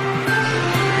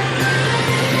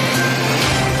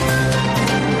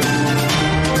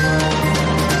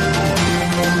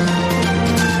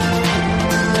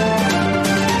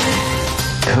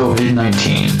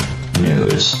 COVID-19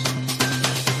 news.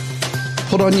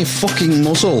 Put on your fucking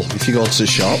muzzle if you go to the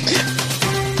shop.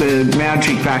 the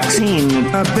magic vaccine.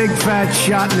 A big fat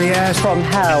shot in the ass. From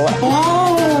hell.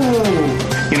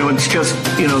 Oh! You know, it's just,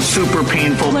 super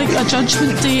painful. Like a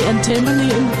judgment day and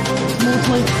terminating mode,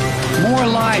 like. More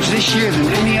lives this year than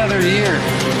any other year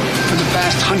for the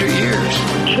past 100 years.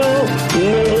 2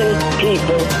 million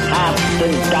people have to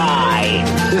die.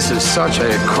 This is such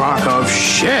a crock of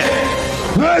shit.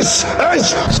 This is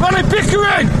Sonny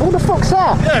Pickering! Who the fuck's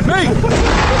that? Yeah, me!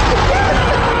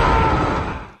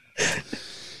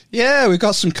 Yeah, we've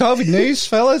got some COVID news,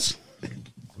 fellas.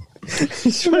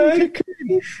 Sonny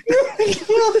Pickering.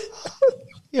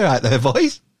 You're right there,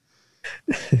 boys.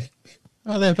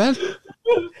 Right there, Ben.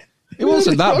 It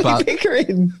wasn't that bad.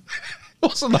 Pickering. It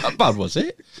wasn't that bad, was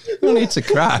it? No need to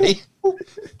cry.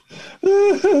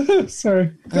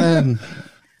 Sorry.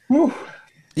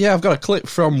 Yeah, I've got a clip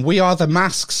from We Are the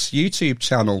Masks YouTube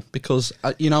channel because,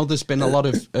 there's been a lot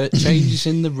of changes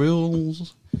in the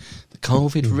rules, the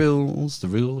COVID rules, the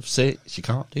rule of 6. You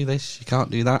can't do this, you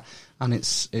can't do that. And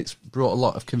it's brought a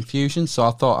lot of confusion. So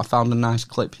I thought I found a nice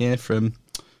clip here from,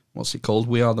 what's it called?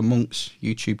 We Are the Monks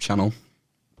YouTube channel.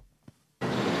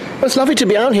 Well, it's lovely to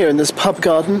be out here in this pub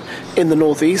garden in the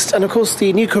northeast, and of course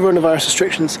the new coronavirus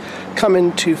restrictions come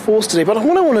into force today. But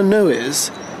what I want to know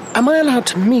is, am I allowed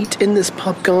to meet in this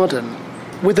pub garden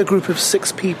with a group of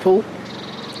 6 people?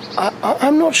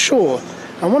 I'm not sure.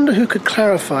 I wonder who could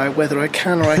clarify whether I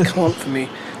can or I can't for me.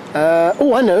 I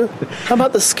know. How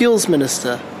about the skills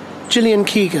minister, Gillian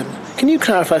Keegan? Can you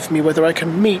clarify for me whether I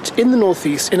can meet in the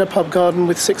northeast in a pub garden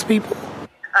with 6 people?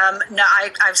 No,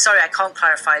 I'm sorry, I can't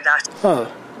clarify that.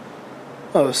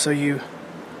 So you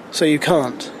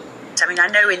can't? I mean, I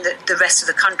know in the rest of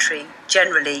the country,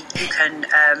 generally, you can,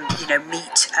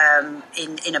 meet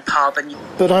in a pub.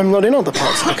 But I'm not in other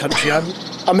parts of the country.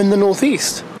 I'm in the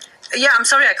northeast. Yeah, I'm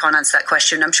sorry I can't answer that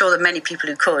question. I'm sure there are many people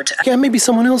who could. Yeah, maybe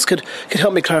someone else could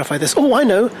help me clarify this. Oh, I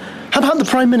know. How about the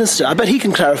Prime Minister? I bet he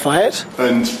can clarify it.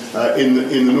 And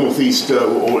in the northeast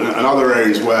and other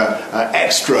areas where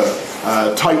extra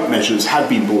tight measures had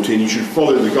been brought in, you should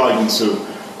follow the guidance of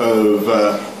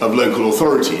local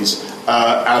authorities.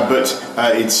 But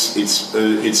it's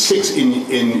 6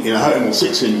 in a home or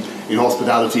 6 in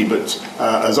hospitality. But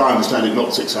as I understand it,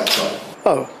 not 6 outside.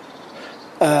 Oh,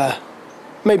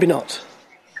 maybe not.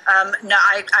 No,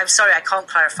 I'm sorry, I can't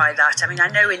clarify that. I mean, I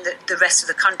know in the rest of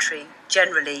the country,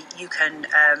 generally, you can,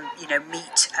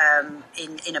 meet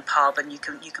in a pub and you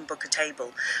can book a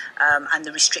table, and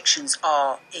the restrictions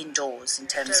are indoors in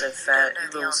terms of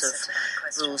rules.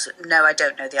 No, I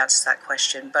don't know the answer to that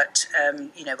question, but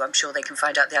I'm sure they can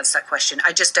find out the answer to that question.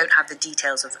 I just don't have the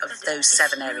details of those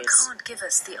 7 areas. You can't give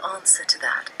us the answer to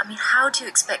that. I mean, how do you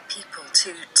expect people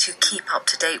to keep up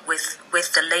to date with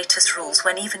the latest rules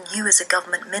when even you as a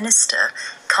government minister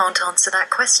can't answer that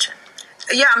question?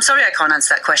 Yeah, I'm sorry I can't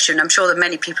answer that question. I'm sure there are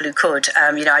many people who could.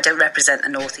 I don't represent the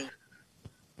North East.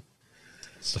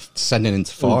 It's sending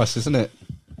into force, isn't it?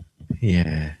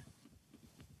 Yeah.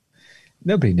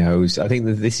 Nobody knows. I think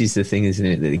that this is the thing, isn't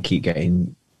it, that they keep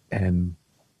getting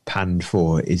panned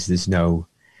for, is there's no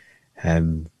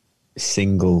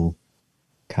single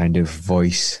kind of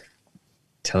voice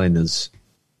telling us,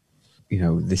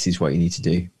 this is what you need to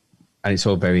do. And it's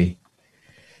all very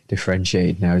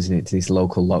differentiated now, isn't it, to these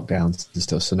local lockdowns and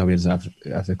stuff, so nobody doesn't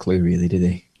have a clue, really, do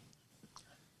they?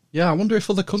 Yeah, I wonder if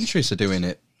other countries are doing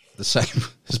it the same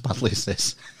as badly as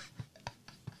this.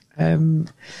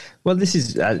 Well, this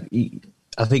is...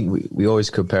 I think we always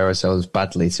compare ourselves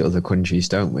badly to other countries,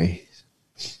 don't we?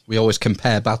 We always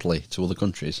compare badly to other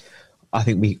countries? I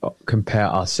think we compare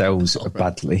ourselves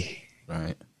badly.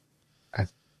 Right. I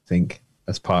think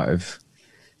that's part of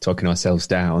talking ourselves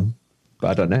down. But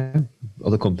I don't know.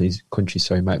 Other countries,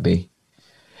 might be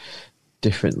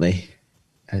differently.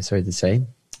 The same.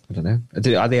 I don't know.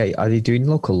 Are they doing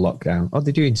local lockdown? Oh,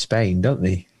 they do in Spain, don't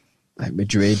they? Like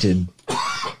Madrid and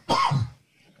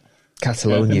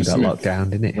Catalonia got locked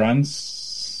down, didn't it?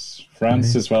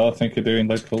 France as well, I think, are doing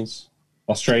locals.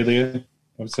 Australia,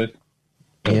 obviously.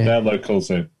 Yeah. Their locals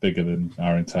are bigger than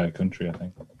our entire country, I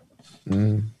think.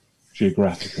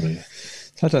 Geographically.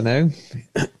 I don't know.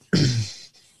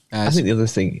 I think the other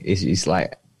thing is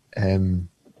like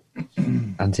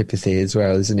antipathy as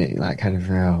well, isn't it? Like kind of,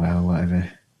 oh, well, whatever.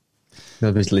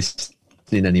 Nobody's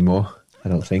listening anymore, I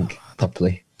don't think,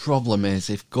 properly. Problem is,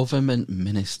 if government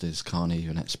ministers can't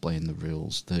even explain the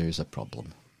rules, there is a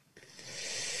problem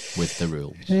with the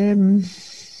rules.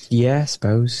 Yeah, I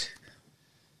suppose.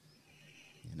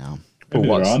 But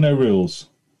there are no rules.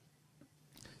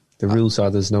 The rules are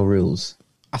there's no rules.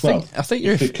 I think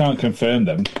if they can't confirm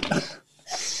them.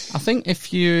 I think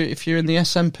if you're in the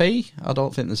SNP, I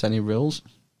don't think there's any rules.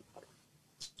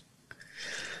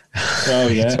 Oh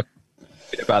yeah,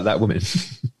 about that woman.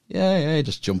 Yeah, you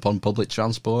just jump on public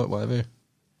transport, whatever.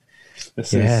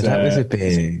 That was a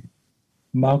bit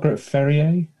Margaret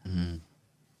Ferrier,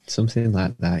 something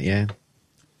like that. Yeah.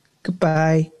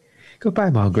 Goodbye,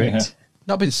 Margaret. Yeah.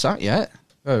 Not been sacked yet.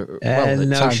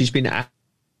 No, she's been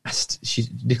asked.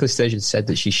 Nicola Sturgeon said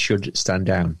that she should stand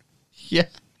down. Yeah.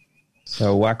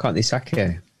 So why can't they sack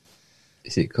her?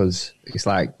 Is it because it's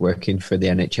like working for the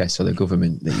NHS or the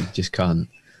government that you just can't?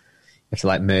 You have to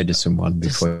like murder someone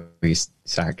before you're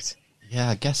sacked. Yeah,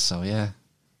 I guess so. Yeah,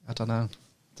 I don't know.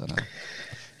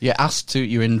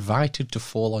 You're invited to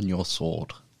fall on your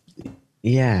sword.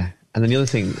 Yeah, and then the other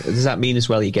thing, does that mean as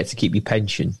well you get to keep your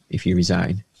pension if you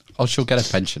resign? Oh, she'll get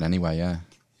a pension anyway. Yeah,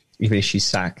 even if she's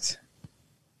sacked.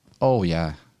 Oh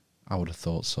yeah, I would have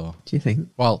thought so. Do you think?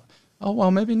 Well,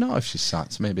 maybe not if she's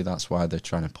sacked. Maybe that's why they're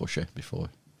trying to push her before.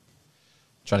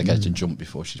 Trying to get her to jump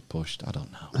before she's pushed. I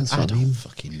don't know. I don't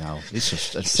fucking know. It's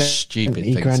just a stupid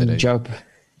thing to do. Job.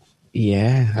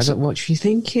 Yeah, I don't know what she's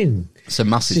thinking. It's a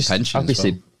massive pension,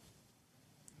 obviously.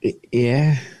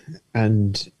 Yeah,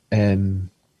 and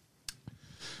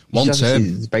one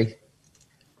term.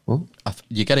 What?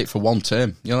 You get it for one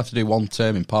term. You don't have to do one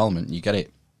term in Parliament. You get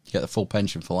it. You get the full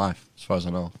pension for life, as far as I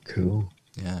know. Cool.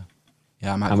 Yeah,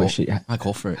 I might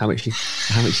go for it. How much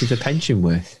is the pension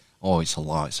worth? Oh, it's a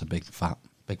lot. It's a big fat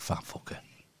fucker.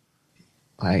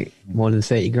 Like more than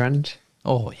 30 grand?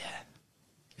 Oh yeah.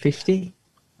 50?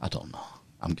 I don't know.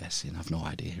 I'm guessing. I've no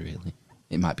idea really.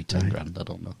 It might be 10 grand. I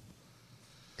don't know.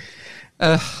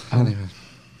 Anyway,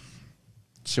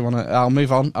 so you want to? I'll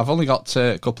move on. I've only got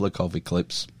a couple of COVID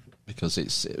clips because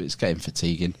it's getting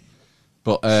fatiguing.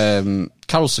 But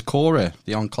Carol Sikora,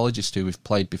 the oncologist who we've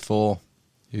played before,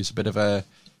 who's a bit of a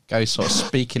guy who's sort of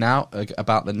speaking out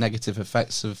about the negative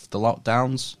effects of the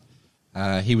lockdowns.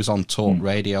 He was on Talk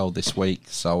Radio this week,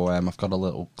 so I've got a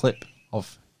little clip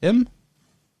of him.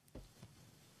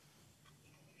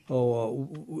 Or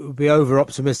it would be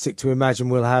over-optimistic to imagine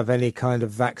we'll have any kind of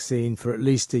vaccine for at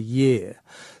least a year.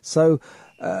 So,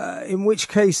 in which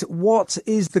case, what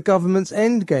is the government's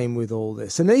end game with all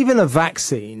this? And even a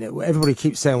vaccine, everybody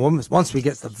keeps saying, well, once we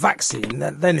get the vaccine,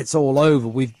 then it's all over.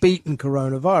 We've beaten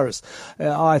coronavirus.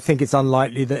 I think it's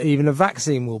unlikely that even a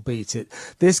vaccine will beat it.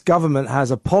 This government has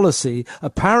a policy,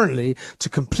 apparently, to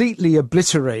completely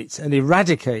obliterate and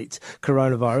eradicate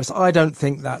coronavirus. I don't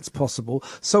think that's possible.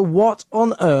 So what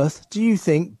on earth do you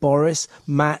think Boris,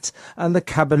 Matt, and the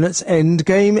cabinet's end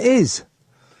game is?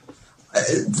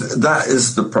 That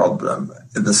is the problem.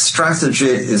 The strategy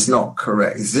is not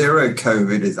correct. Zero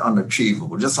COVID is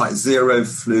unachievable, just like zero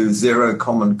flu, zero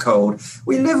common cold.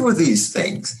 We live with these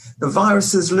things. The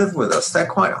viruses live with us. They're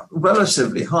quite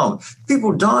relatively harmless.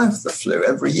 People die of the flu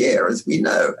every year, as we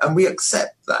know, and we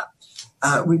accept that.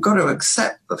 We've got to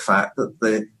accept the fact that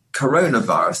the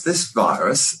coronavirus, this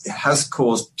virus, has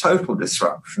caused total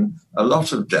disruption, a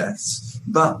lot of deaths,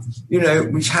 but, we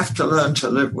have to learn to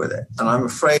live with it. And I'm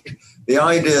afraid the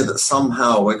idea that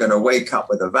somehow we're going to wake up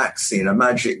with a vaccine, a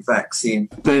magic vaccine.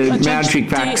 We don't have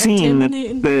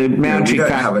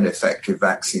an effective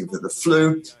vaccine for the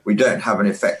flu. We don't have an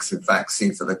effective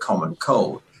vaccine for the common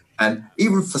cold. And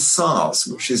even for SARS,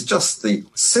 which is just the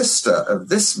sister of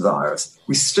this virus,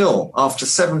 we still, after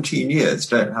 17 years,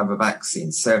 don't have a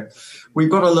vaccine. So we've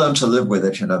got to learn to live with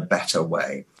it in a better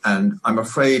way. And I'm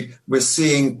afraid we're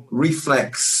seeing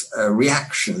reflex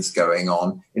reactions going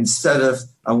on instead of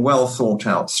a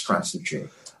well-thought-out strategy.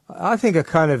 I think a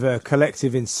kind of a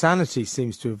collective insanity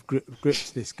seems to have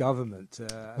gripped this government.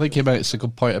 I think he makes a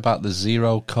good point about the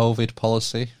zero COVID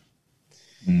policy.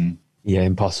 Yeah,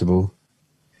 impossible.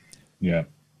 Yeah.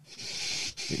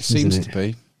 It seems to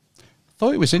be. I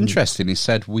thought it was interesting. He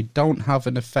said, we don't have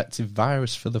an effective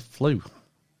virus for the flu.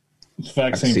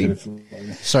 Vaccine for the flu.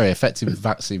 Sorry, effective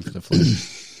vaccine for the flu.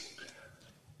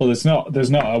 Well, there's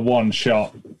not a one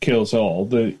shot kills all.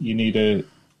 You need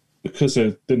because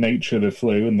of the nature of the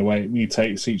flu and the way it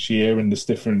mutates each year, and there's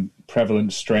different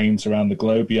prevalent strains around the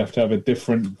globe. You have to have a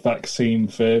different vaccine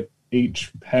for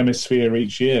each hemisphere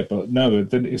each year. But no,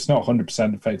 it's not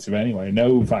 100% effective anyway.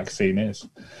 No vaccine is.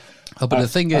 Oh, but the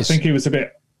thing is, I think he was a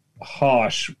bit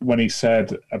harsh when he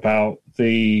said about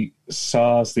the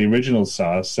SARS, the original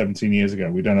SARS, 17 years ago,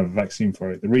 we don't have a vaccine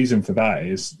for it. The reason for that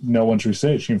is no one's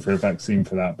researching for a vaccine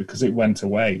for that because it went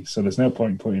away. So there's no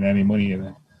point in putting any money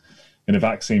in a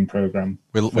vaccine program.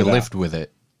 We lived with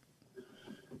it.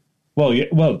 Well,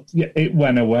 it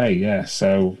went away, yeah.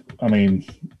 So, I mean,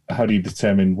 how do you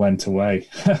determine went away?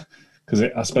 Because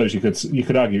I suppose you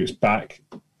could argue it's back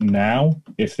now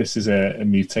if this is a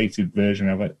mutated version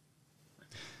of it.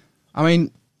 I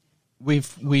mean, we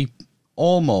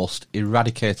almost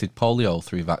eradicated polio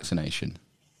through vaccination.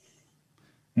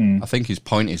 I think his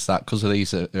point is that because of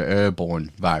these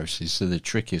airborne viruses, so the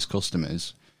trickiest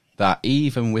customers, that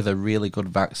even with a really good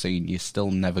vaccine, you're still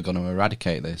never going to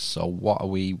eradicate this. So what are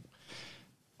we...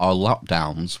 Our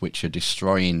lockdowns, which are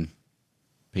destroying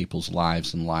people's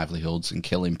lives and livelihoods and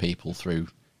killing people through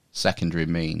secondary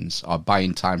means, are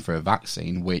buying time for a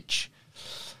vaccine, which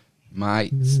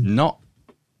might not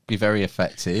be very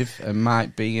effective and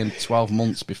might be in 12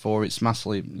 months before it's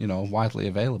massively, widely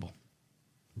available.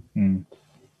 I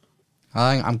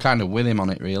think I'm kind of with him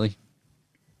on it, really.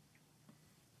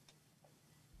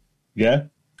 Yeah,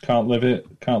 can't live with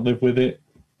it,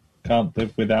 can't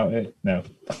live without it. No.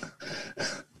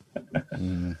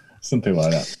 Something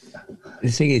like that. The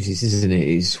thing is, isn't it,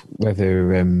 is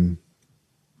whether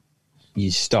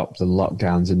you stop the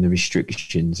lockdowns and the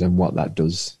restrictions and what that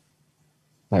does.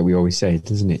 Like we always say,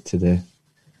 doesn't it, to the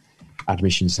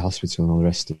admissions to hospital and all the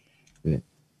rest of it,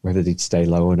 whether they'd stay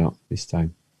low or not this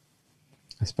time,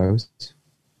 I suppose.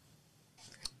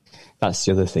 That's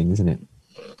the other thing, isn't it?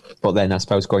 But then I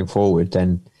suppose going forward,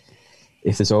 then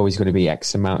if there's always going to be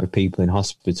X amount of people in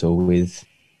hospital with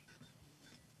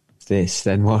this,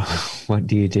 then what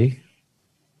do you do?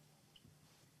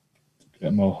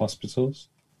 Get more hospitals?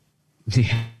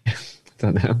 Yeah, I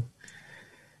don't know.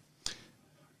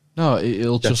 No,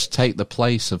 it'll just take the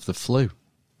place of the flu.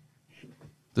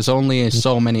 There's only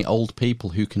so many old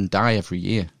people who can die every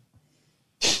year.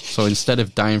 So instead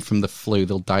of dying from the flu,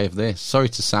 they'll die of this. Sorry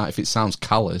to sound if it sounds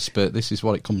callous, but this is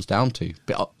what it comes down to.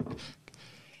 But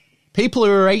people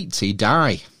who are 80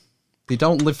 die. They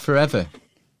don't live forever.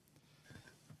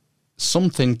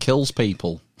 Something kills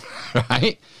people,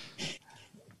 right?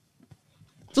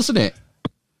 Doesn't it?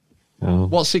 Oh.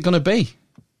 What's it going to be?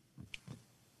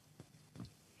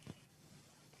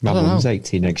 My mum's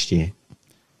 80 next year.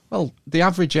 Well, the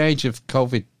average age of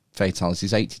COVID fatalities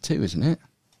is 82, isn't it?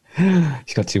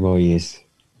 She's got 2 more years.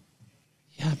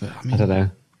 Yeah, but I mean, I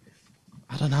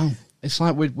don't know. It's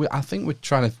like I think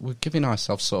we're giving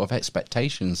ourselves sort of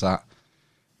expectations that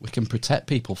we can protect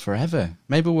people forever.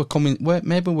 Maybe we're coming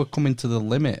to the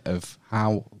limit of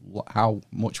how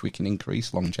much we can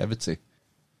increase longevity.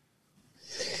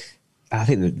 I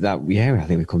think I think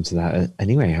we've come to that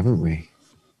anyway, haven't we?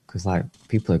 Because like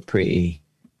people are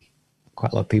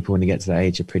quite a lot of people when they get to that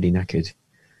age are pretty knackered.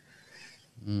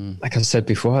 Like I said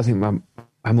before, I think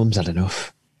my mum's had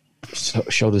enough.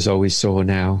 Shoulder's always sore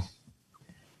now,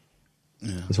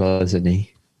 as well as her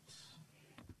knee.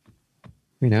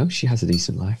 You know, she has a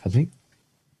decent life, I think.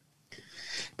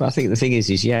 But I think the thing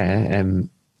is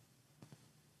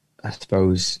I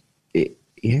suppose it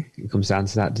comes down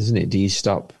to that, doesn't it? Do you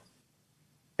stop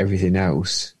everything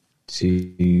else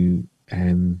to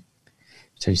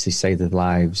potentially save the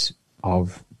lives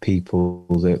of people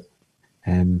that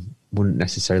wouldn't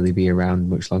necessarily be around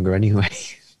much longer anyway,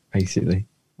 basically?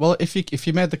 Well, if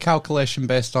you made the calculation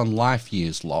based on life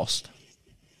years lost,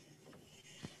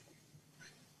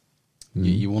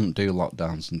 you wouldn't do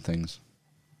lockdowns and things.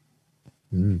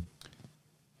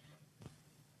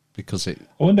 Because I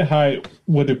wonder how it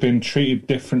would have been treated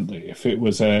differently if it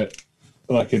was a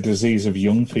disease of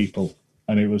young people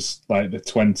and it was like the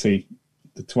 20s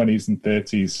and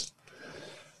 30s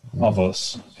of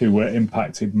us who were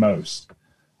impacted most.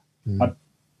 I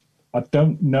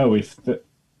don't know if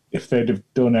they'd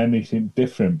have done anything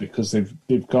different because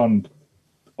they've gone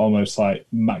almost like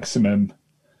maximum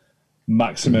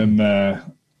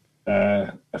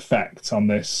effect on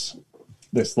this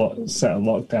set of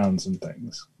lockdowns and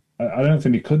things. I don't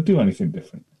think they could do anything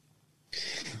different.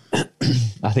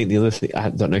 I think the other thing, I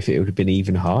don't know if it would have been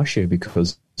even harsher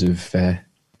because of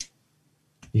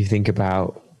you think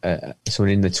about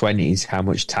someone in the 20s, how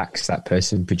much tax that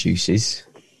person produces.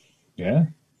 Yeah.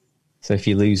 So if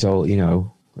you lose a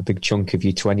big chunk of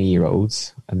your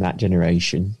 20-year-olds and that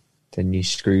generation, then you're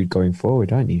screwed going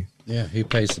forward, aren't you? Yeah, who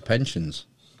pays the pensions?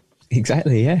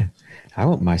 Exactly, yeah. I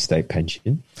want my state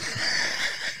pension.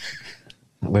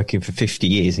 Not working for 50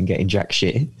 years and getting jack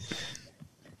shit.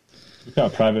 You've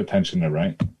got a private pension though,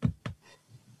 right?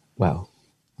 Well,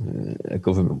 a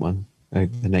government one, an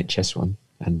NHS one,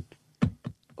 and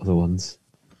other ones.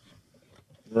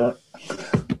 Right.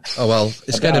 Oh well,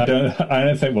 it's going to. I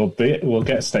don't think we'll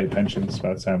get state pensions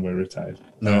by the time we're retired.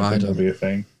 No, I don't think it'll be a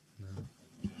thing.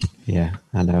 Yeah,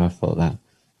 I know. I thought that.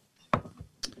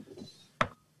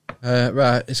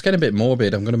 Right, it's getting a bit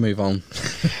morbid. I'm going to move on.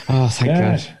 Oh,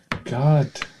 thank God.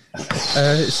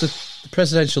 It's the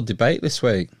presidential debate this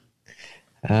week.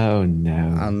 Oh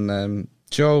no! And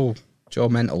Joe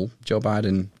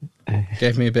Biden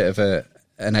gave me a bit of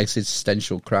an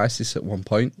existential crisis at one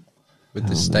point with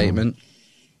this statement.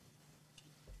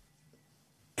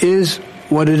 Is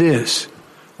what it is.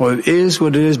 Well, it is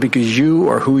what it is because you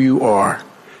are who you are.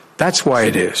 That's why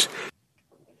it is.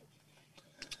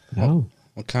 Oh.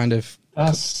 What kind of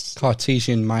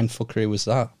Cartesian mindfuckery was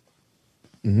that?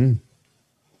 Mm-hmm.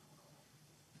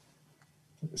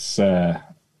 It's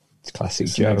classic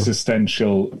it's Joe. An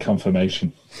existential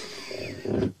confirmation.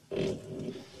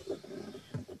 You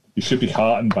should be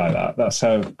heartened by that. That's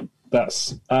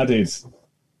added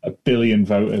 1 billion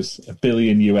voters, 1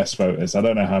 billion US voters. I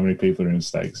don't know how many people are in the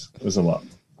States. There's a lot.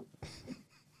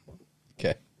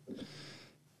 Okay.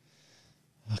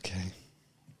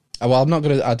 Well, I'm not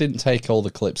gonna. I didn't take all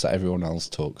the clips that everyone else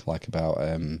took, like about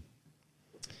him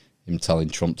telling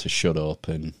Trump to shut up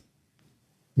and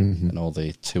all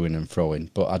the toing and froing.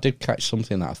 But I did catch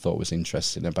something that I thought was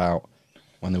interesting about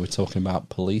when they were talking about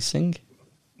policing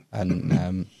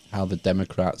and how the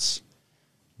Democrats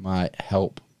might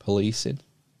help policing.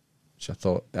 Which I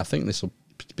think this will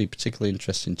be particularly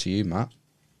interesting to you, Matt.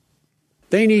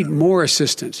 They need more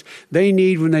assistance. They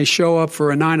need, when they show up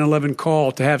for a 9/11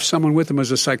 call, to have someone with them as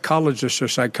a psychologist or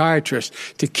psychiatrist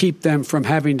to keep them from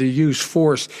having to use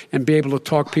force and be able to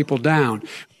talk people down.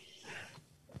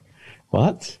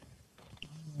 What?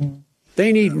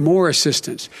 They need more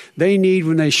assistance. They need,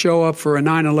 when they show up for a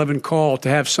 9/11 call, to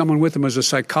have someone with them as a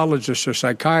psychologist or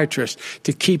psychiatrist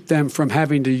to keep them from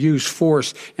having to use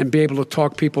force and be able to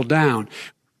talk people down.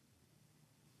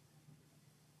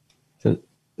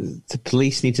 The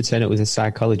police need to turn up with a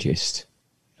psychologist.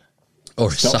 Or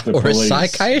a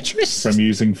psychiatrist? From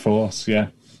using force, yeah.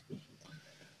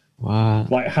 Wow.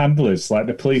 Like handlers, like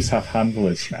the police have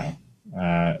handlers now.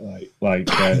 Head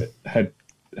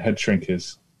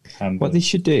shrinkers. Handlers. What they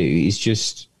should do is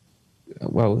just,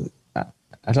 well,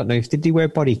 I don't know if, did they wear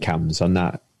body cams on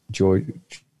that George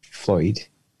Floyd?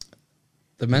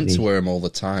 They're meant to wear them all the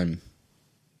time.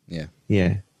 Yeah.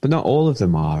 Yeah. But not all of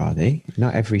them are they?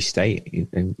 Not every state.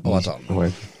 I don't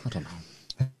know.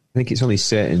 I think it's only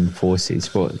certain forces,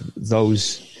 but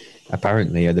those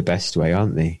apparently are the best way,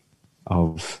 aren't they?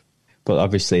 But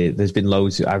obviously, there's been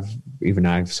loads. I've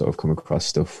sort of come across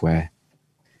stuff where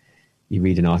you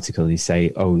read an article and you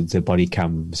say, "Oh, the body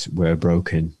cams were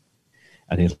broken,"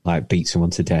 and it like beat someone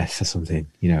to death or something.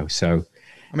 So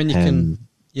I mean, you can.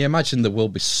 You imagine there will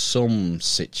be some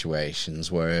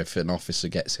situations where if an officer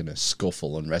gets in a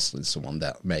scuffle and wrestling someone,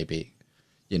 that maybe,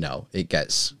 it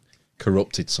gets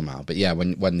corrupted somehow. But yeah,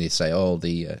 when they say, "Oh,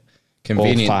 the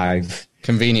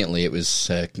conveniently it was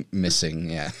missing,"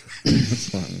 yeah,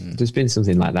 there's been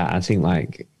something like that. I think when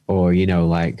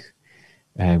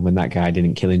that guy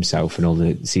didn't kill himself and all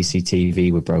the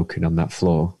CCTV were broken on that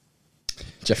floor,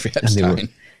 Jeffrey Epstein.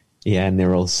 And they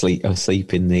were all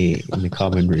asleep in the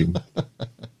common room.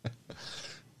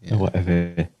 Or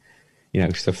whatever,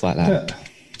 stuff like that. Do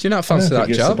you not fancy that job?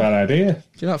 It's a bad idea. Do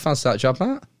you not fancy that job,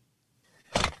 Matt?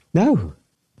 No.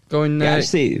 Going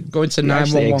to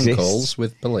 911 calls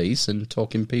with police and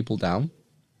talking people down?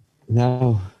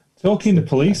 No. Talking the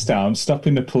police down,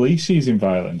 stopping the police using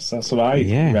violence. That's what I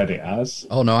read it as.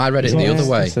 Oh, no, I read it the other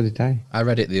way. So did I. I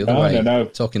read it the other way. No.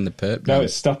 Talking the perp. No,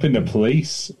 it's stopping the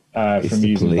police from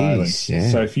using violence. Yeah.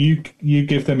 So if you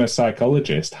give them a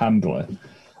psychologist handler,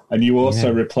 and you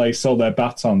also replace all their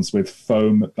batons with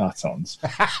foam batons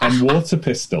and water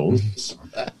pistols,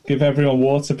 give everyone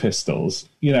water pistols,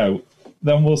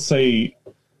 then we'll see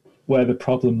where the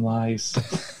problem lies.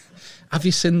 Have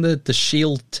you seen the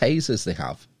shield tasers they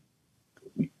have?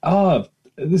 Oh,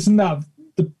 isn't that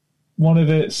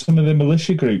some of the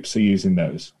militia groups are using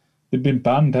those? They've been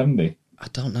banned, haven't they? I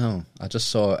don't know. I just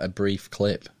saw a brief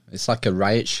clip. It's like a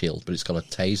riot shield, but it's got a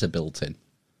taser built in.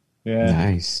 Yeah.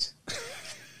 Nice.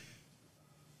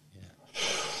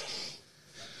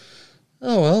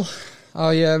 Oh well,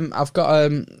 I've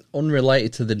got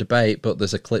unrelated to the debate, but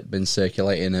there's a clip been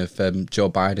circulating of Joe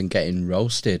Biden getting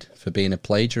roasted for being a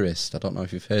plagiarist. I don't know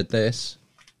if you've heard this.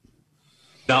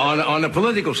 Now, on the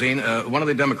political scene, one of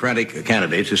the Democratic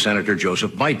candidates is Senator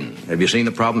Joseph Biden. Have you seen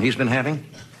the problem he's been having?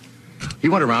 He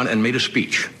went around and made a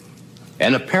speech,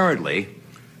 and apparently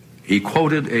he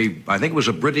quoted I think it was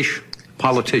a British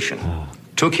politician,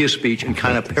 took his speech and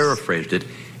kind of paraphrased it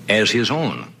as his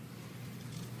own.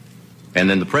 And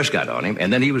then the press got on him,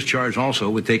 and then he was charged also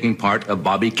with taking part of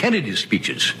Bobby Kennedy's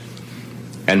speeches.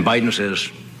 And Biden says,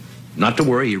 not to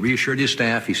worry, he reassured his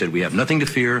staff. He said, we have nothing to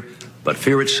fear but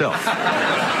fear itself.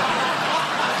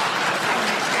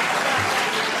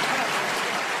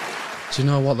 Do you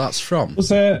know what that's from?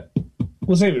 Was it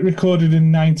recorded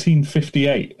in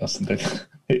 1958 or something?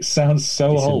 It sounds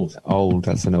so old.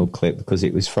 That's an old clip because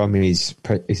it was from his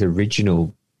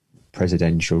original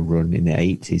presidential run in the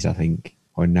 80s, I think.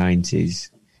 Or 90s.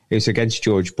 It was against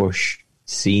George Bush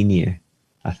Senior,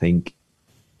 I think.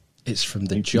 It's from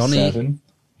the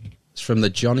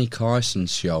Johnny Carson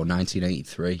Show,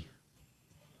 1983.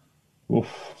 Oof.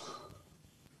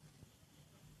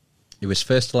 He was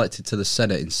first elected to the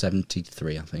Senate in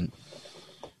 73, I think.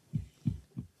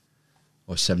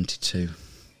 Or 72.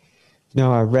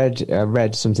 No, I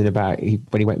read something about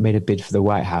when he made a bid for the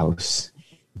White House.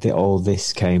 That all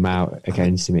this came out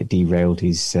against him. It derailed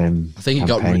his I think it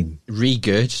campaign. got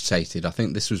regurgitated. I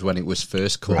think this was when it was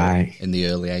first caught in the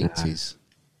early 80s.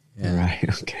 Yeah.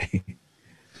 Right, okay.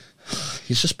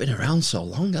 He's just been around so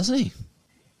long, hasn't he?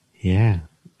 Yeah.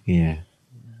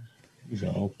 He's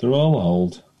old. They're all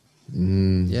old.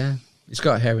 Yeah. He's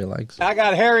got hairy legs. I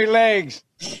got hairy legs.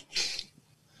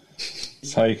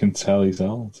 That's how you can tell he's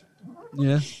old.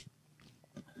 Yeah.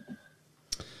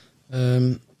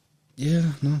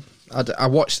 Yeah, no. I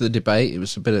watched the debate. It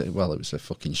was it was a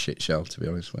fucking shit show, to be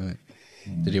honest with you.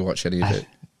 Did you watch any of it?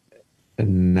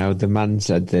 No, the man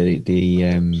said the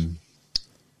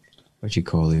what do you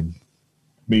call him?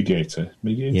 Mediator.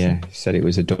 Yeah, said it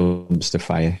was a dumpster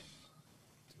fire.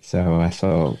 So I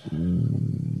thought,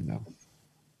 no.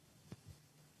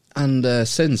 And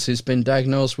since he's been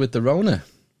diagnosed with the Rona.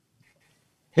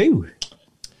 Who?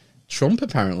 Trump,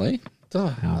 apparently.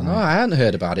 Oh, no, I hadn't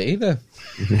heard about it either.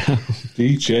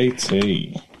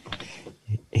 DJT.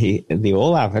 They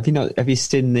all have. Have you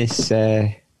seen this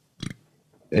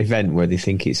event where they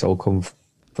think it's all come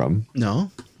from? No.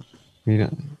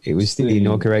 It was the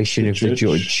inauguration of the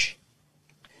judge.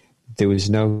 There was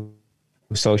no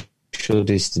social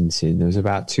distancing. There was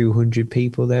about 200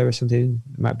 people there or something.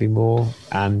 It might be more.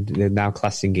 And they're now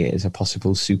classing it as a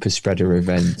possible super spreader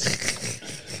event.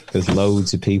 Because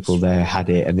loads of people there had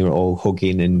it and they were all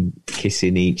hugging and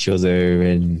kissing each other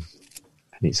and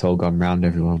it's all gone round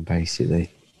everyone,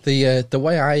 basically. The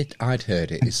way I'd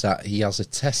heard it is that he has a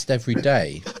test every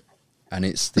day, and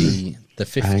it's the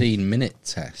 15-minute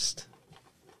test,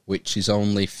 which is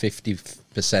only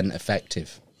 50%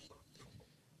 effective.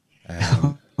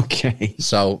 Okay.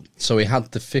 So he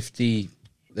had the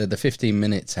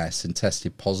 15-minute test and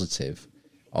tested positive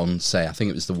on, say, I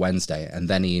think it was the Wednesday, and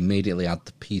then he immediately had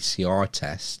the PCR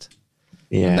test,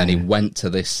 and then he went to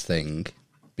this thing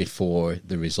before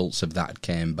the results of that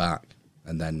came back,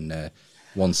 and then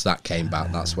once that came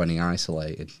back, that's when he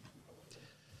isolated.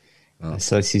 Well,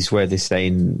 so this is where they're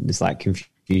saying there's like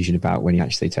confusion about when he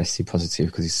actually tested positive,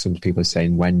 because some people are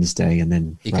saying Wednesday and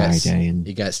then Friday.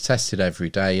 He gets tested every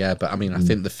day, yeah, but I mean, I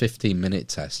think the 15-minute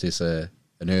test is an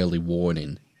early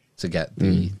warning to get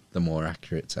the more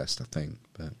accurate test, I think,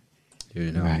 but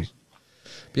who knows? Right.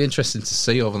 Be interesting to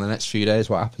see over the next few days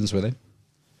what happens with him.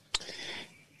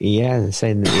 Yeah, they're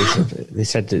saying that they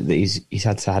said that he's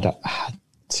had to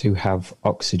have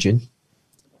oxygen.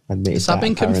 Has that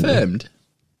been apparently confirmed?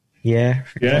 Yeah,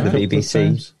 the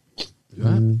BBC.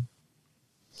 Right.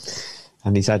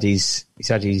 And he's had his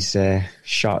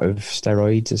shot of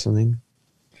steroids or something.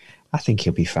 I think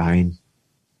he'll be fine.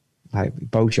 Like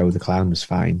Bojo the Clown was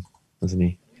fine, wasn't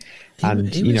he?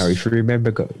 And he you know, if you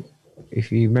remember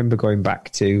going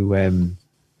back to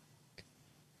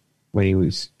when he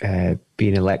was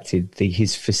being elected,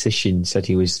 his physician said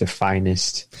he was the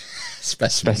finest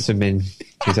specimen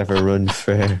who's ever run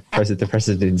for the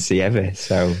presidency ever.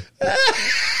 So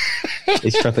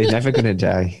he's probably never going to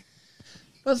die.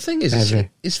 Well, the thing is,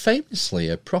 he's famously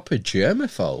a proper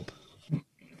germaphobe.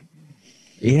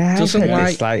 Yeah, doesn't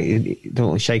it's like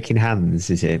don't shaking hands,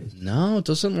 is it? No,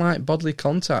 doesn't like bodily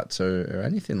contact or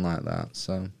anything like that.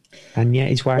 So, and yet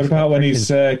his wife. What about when he's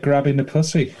grabbing the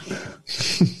pussy?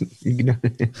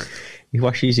 He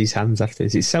washes his hands after.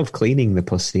 It's self-cleaning the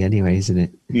pussy anyway, isn't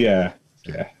it? Yeah.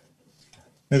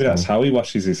 Maybe that's how he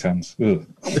washes his hands. He's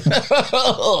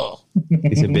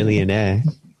a billionaire.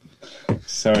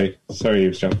 Sorry,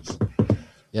 you jokes.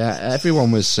 Yeah,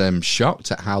 everyone was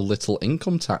shocked at how little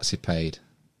income tax he paid.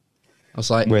 I was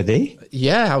like, were they?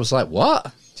 Yeah, I was like,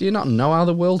 what? Do you not know how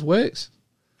the world works?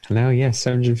 No, yeah,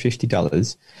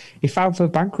 $750. He filed for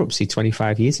bankruptcy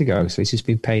 25 years ago, so he's just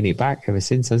been paying it back ever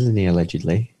since, hasn't he,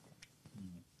 allegedly?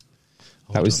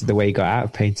 That was the way he got out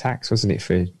of paying tax, wasn't it,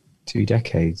 for 2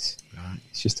 decades? Right.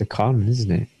 It's just a con,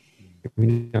 isn't it? I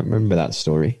mean, I don't remember that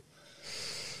story.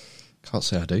 Can't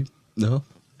say I do. No.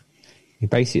 He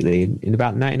basically, in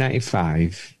about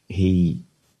 1995, he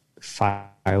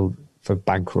filed for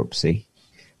bankruptcy,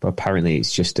 but apparently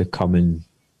it's just a common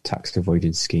tax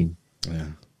avoidance scheme. Yeah.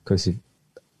 Because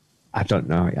I don't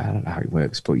know how it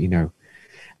works, but I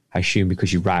assume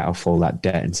because you write off all that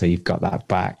debt and so you've got that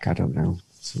back. I don't know.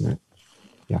 So you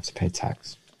have to pay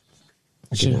tax.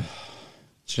 Do you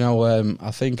know?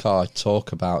 I think our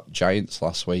talk about giants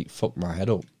last week fucked my head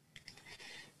up.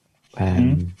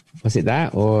 Was it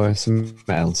that or something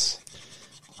else?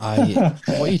 What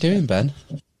are you doing, Ben?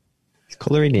 He's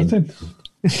colouring in. Can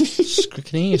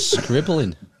you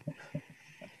scribbling?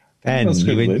 Ben,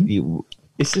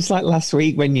 it's just like last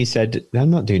week when you said,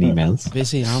 "I'm not doing emails."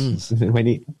 Busy hands. when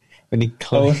he I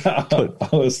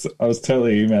was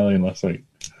totally emailing last week.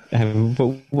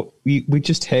 But we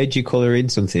just heard you colour in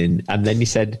something, and then you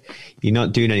said you're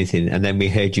not doing anything, and then we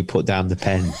heard you put down the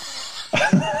pen.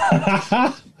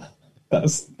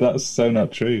 That's so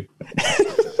not true.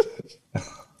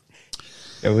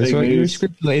 It was what you were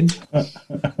scribbling. Not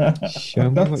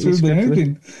scribbling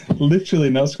anything. Literally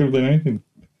not scribbling anything.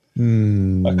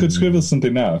 I could scribble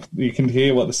something now. You can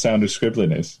hear what the sound of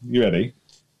scribbling is. You ready?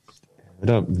 I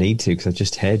don't need to because I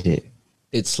just heard it.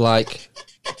 It's like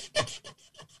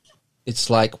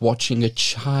watching a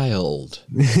child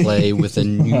play with a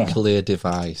nuclear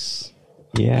device.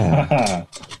 Yeah.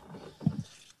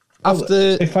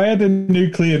 If I had a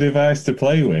nuclear device to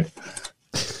play with,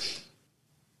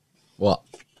 what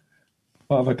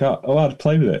have I got? Oh, I'd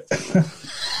play with it.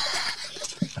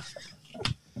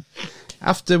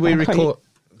 After we record,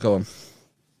 go on.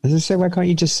 As I say, why can't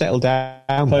you just settle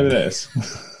down? Play with this.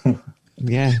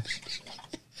 Yeah.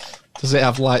 Does it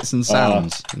have lights and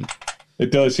sounds?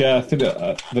 It does, yeah. I think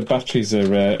the batteries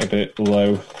are a bit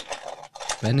low.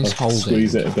 Ben is holding.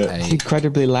 Squeeze it a bit. It's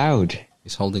incredibly loud.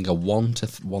 He's holding a 1 to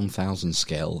 1,000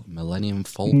 scale Millennium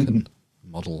Falcon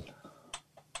model.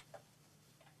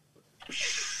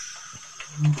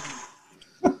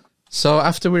 So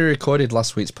after we recorded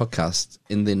last week's podcast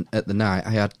at the night,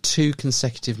 I had 2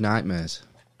 consecutive nightmares.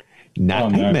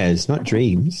 Nightmares, not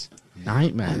dreams.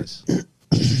 Nightmares.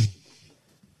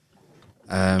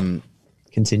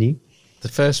 Continue. The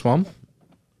first one,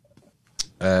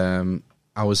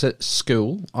 I was at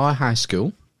school, our high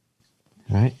school,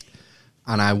 Right.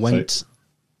 And I went...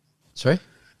 Sorry?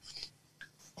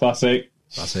 Classic.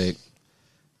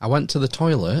 I went to the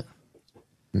toilet,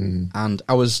 and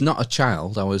I was not a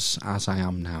child. I was as I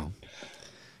am now.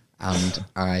 And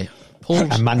I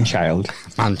pulled... A man-child.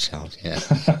 Man-child, yeah.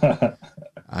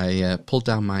 I pulled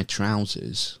down my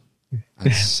trousers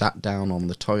and sat down on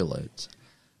the toilet.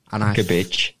 And like a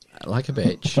bitch. Like a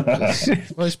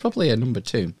bitch. Well, it's probably a number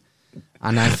 2.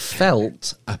 And I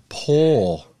felt a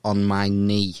paw on my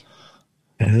knee.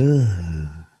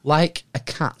 Like a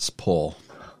cat's paw.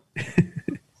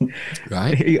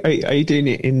 Right? Are you doing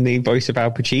it in the voice of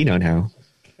Al Pacino now?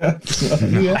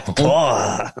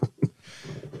 Paw.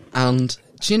 And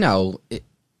do you know,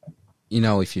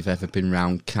 if you've ever been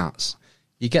around cats,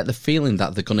 you get the feeling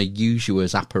that they're going to use you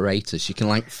as apparatus. You can,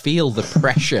 like, feel the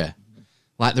pressure,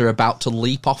 like they're about to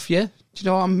leap off you. Do you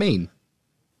know what I mean?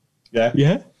 Yeah.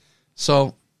 Yeah.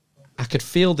 So I could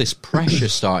feel this pressure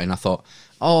starting. I thought,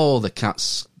 oh, the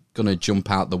cat's going to jump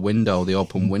out the window, the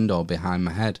open window behind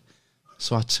my head.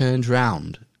 So I turned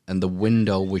round and the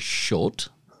window was shut.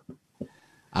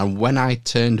 And when I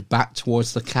turned back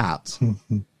towards the cat,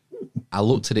 I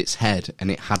looked at its head and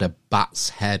it had a bat's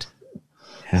head.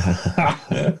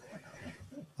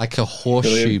 Like a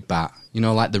horseshoe bat. You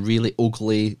know, like the really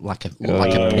ugly, like a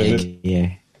pig.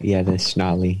 Yeah, they're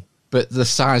snarly. But the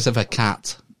size of a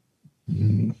cat.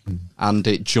 And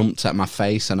it jumped at my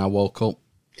face and I woke up.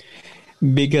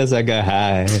 Because I got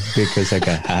high. Because I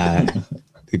got high.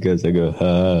 Because I got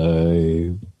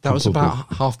high. That was about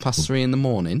 3:30 in the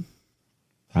morning.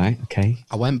 Right, okay.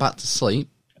 I went back to sleep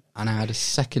and I had a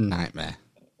second nightmare.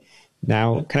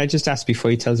 Now, can I just ask before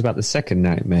you tell us about the second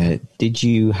nightmare, did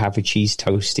you have a cheese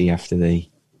toastie after the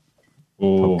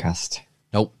podcast?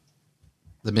 Nope.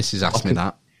 The missus asked me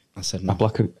that. I said no. A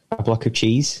block of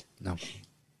cheese? No.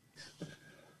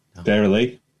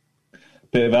 Dairy.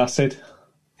 Bit of acid?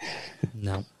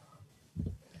 No.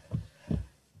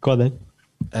 Go on then.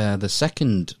 The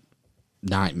second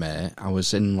nightmare, I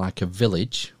was in like a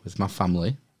village with my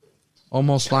family.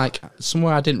 Almost like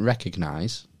somewhere I didn't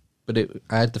recognise. But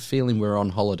I had the feeling we were on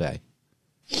holiday.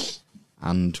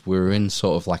 And we were in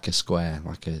sort of like a square,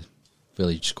 like a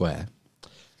village square.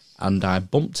 And I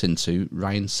bumped into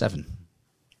Ryan 7.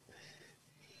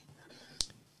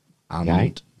 And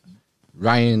right.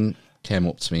 Ryan came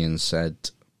up to me and said,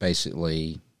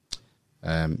 basically,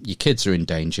 your kids are in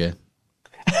danger.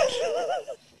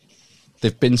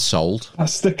 They've been sold.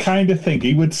 That's the kind of thing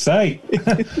he would say.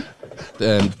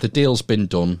 The deal's been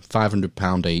done,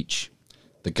 £500 each.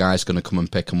 The guy's going to come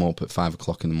and pick them up at 5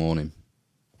 o'clock in the morning.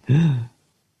 And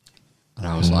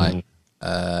I was like,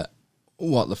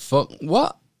 what the fuck?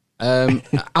 What?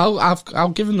 I'll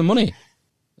give him the money.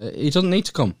 He doesn't need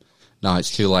to come. No,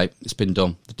 it's too late. It's been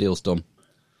done. The deal's done.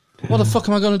 What the fuck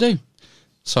am I going to do?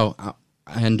 So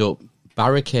I end up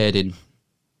barricading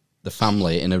the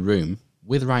family in a room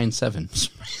with Ryan 7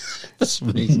 for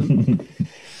some reason.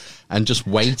 And just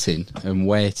waiting and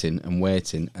waiting and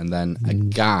waiting. And then a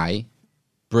guy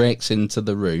breaks into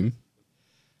the room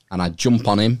and I jump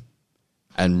on him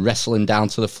and wrestle him down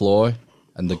to the floor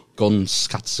and the gun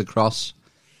scatters across.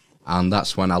 And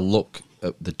that's when I look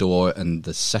at the door and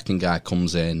the second guy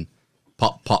comes in.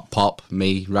 Pop, pop, pop.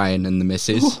 Me, Ryan and the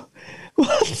missus.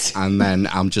 What? And then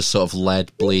I'm just sort of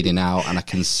led, bleeding out, and I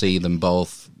can see them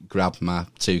both grab my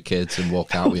 2 kids and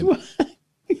walk out with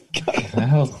them.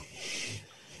 Hell.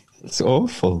 That's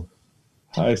awful.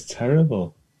 That is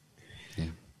terrible. Yeah.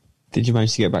 Did you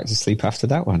manage to get back to sleep after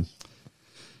that one?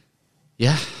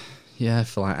 Yeah,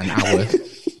 for like an hour.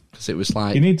 Because it was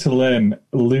like... You need to learn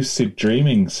lucid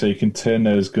dreaming so you can turn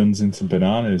those guns into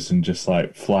bananas and just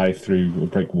like fly through a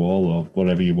brick wall or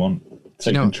whatever you want.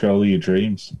 Take control of your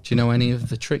dreams. Do you know any of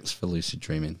the tricks for lucid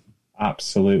dreaming?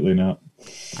 Absolutely not.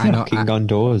 Knocking on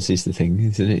doors is the thing,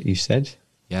 isn't it, you said?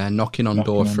 Yeah, knocking on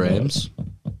door frames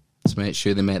to make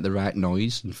sure they make the right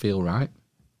noise and feel right.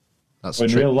 That's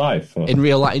in real life? Or? In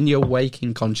real life, in your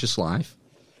waking conscious life.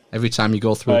 Every time you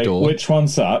go through a door. Which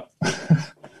one's that?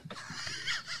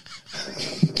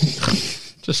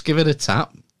 Just give it a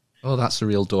tap. Oh, that's a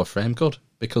real door frame. Good.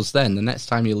 Because then the next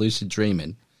time you're lucid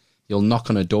dreaming, you'll knock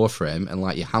on a door frame and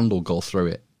like your hand will go through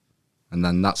it. And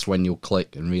then that's when you'll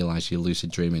click and realise you're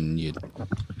lucid dreaming and you'd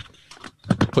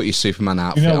put your Superman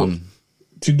outfit on.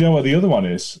 Do you know what the other one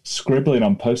is? Scribbling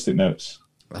on Post-it notes.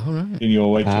 Oh, right. In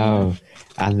your waking life.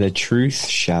 And the truth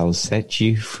shall set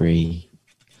you free.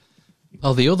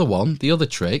 Oh, the other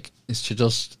trick is to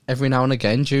just, every now and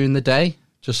again during the day,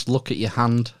 just look at your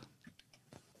hand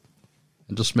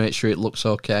and just make sure it looks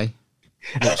okay.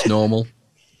 Looks normal.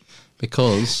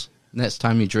 Because next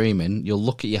time you're dreaming, you'll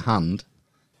look at your hand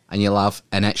and you'll have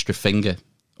an extra finger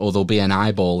or there'll be an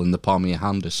eyeball in the palm of your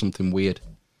hand or something weird,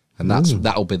 and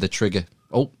that'll be the trigger.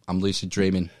 Oh, I'm lucid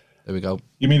dreaming. There we go.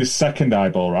 You mean the second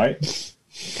eyeball, right?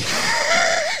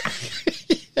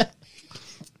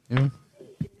 Yeah.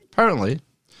 Apparently,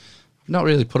 not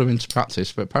really put them into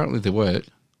practice, but apparently they work.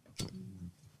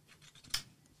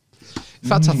 In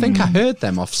fact, I think I heard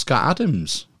them off Scott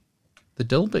Adams, the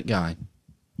Dilbert guy.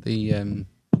 The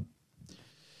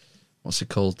what's it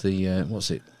called? The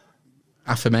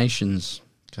Affirmations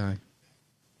guy.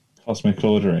 Cosmic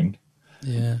Ordering.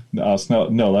 Yeah. No, it's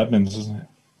not Noel Edmonds, isn't it?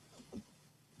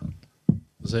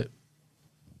 Was it?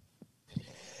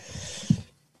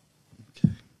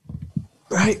 Okay.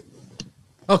 Right.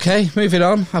 Okay, moving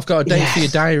on. I've got a date for your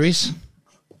diaries.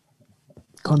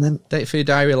 Go on then. Date for your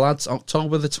diary, lads.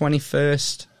 October the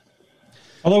 21st.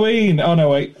 Halloween. Oh, no,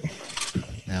 wait.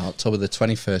 Now, October the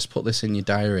 21st. Put this in your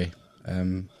diary.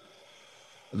 The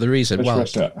reason,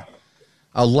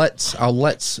 I'll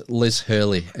let Liz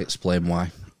Hurley explain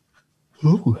why.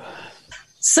 Ooh.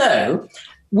 So,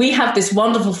 we have this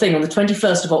wonderful thing on the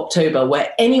 21st of October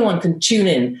where anyone can tune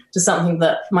in to something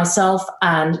that myself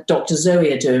and Dr.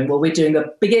 Zoe are doing, where we're doing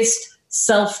the biggest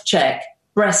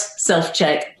breast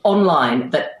self-check online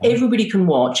that everybody can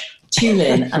watch, tune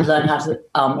in and learn how to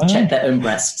check their own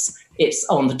breasts. It's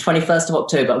on the 21st of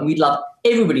October, and we'd love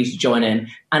everybody to join in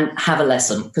and have a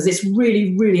lesson, because it's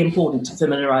really, really important to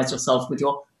familiarise yourself with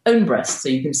your own breasts so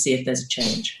you can see if there's a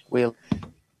change.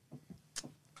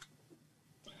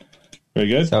 Very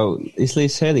good. So is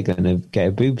Liz Hurley going to get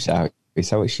her boobs out? Is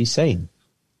that what she's saying?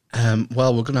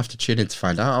 Well, we're going to have to tune in to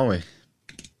find out, aren't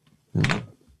we?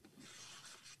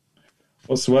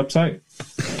 What's the website?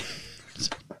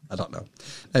 I don't know.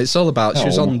 It's all about... She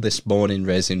was on this morning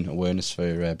raising awareness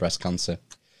for breast cancer.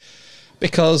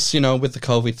 Because, with the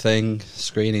COVID thing,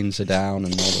 screenings are down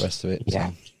and all the rest of it.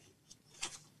 Yeah. So.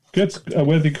 Good. A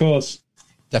worthy cause.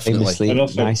 Definitely.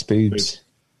 Famously, nice boobs.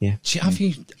 Yeah. Have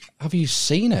you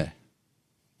seen her?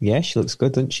 Yeah, she looks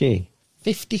good, doesn't she?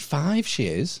 55 she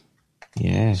is.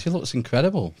 Yeah. She looks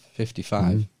incredible.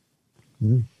 55.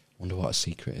 Wonder what her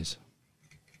secret is.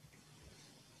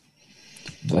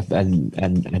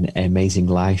 An amazing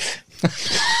life.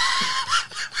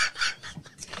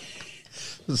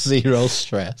 Zero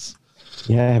stress.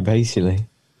 Yeah, basically.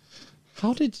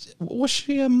 Was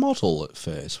she a model at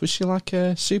first? Was she like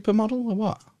a supermodel or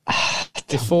what?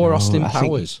 Before Austin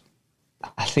Powers?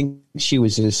 I think she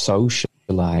was a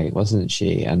socialite, wasn't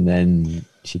she? And then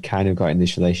she kind of got in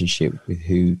this relationship with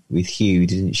Hugh,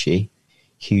 didn't she?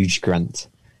 Hugh Grant.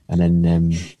 And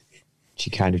then she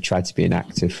kind of tried to be an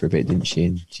actor for a bit, didn't she?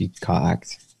 And she can't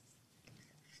act.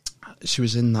 She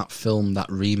was in that film, that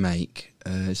remake.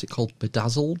 Is it called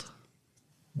Bedazzled?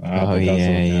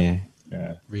 Bedazzled,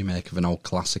 yeah. Remake of an old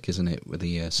classic, isn't it? With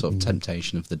the sort of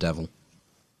temptation of the devil.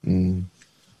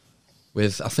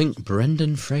 With, I think,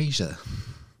 Brendan Fraser.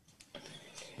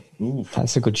 Ooh.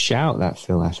 That's a good shout, that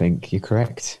Phil, I think. You're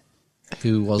correct.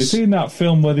 Who was... Is he in that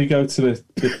film where they go to the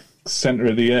centre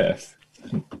of the earth?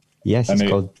 Yes, it's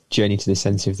called Journey to the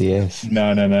Centre of the Earth.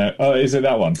 No. Oh, is it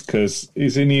that one? Because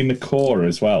isn't he in the core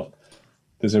as well?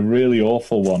 There's a really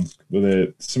awful one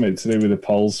with something to do with the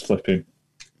poles flipping.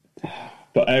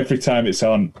 But every time it's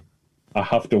on, I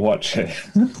have to watch it.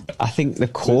 I think the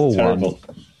core one,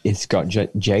 it's got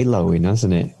J-Lo in,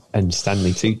 hasn't it? And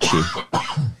Stanley Tucci.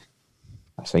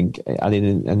 I think.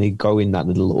 And they go in that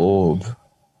little orb.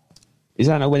 Is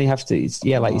that when they have to...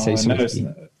 yeah, like you say...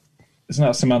 Isn't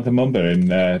that Samantha Mumba in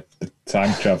the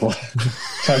time travel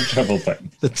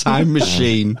thing? The time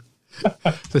machine.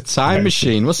 The time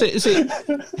machine. What's it? Is it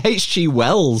H.G.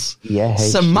 Wells? Yeah,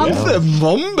 Samantha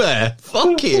Mumba.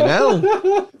 Fucking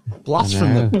hell. Blast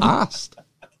from the past.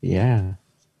 Yeah.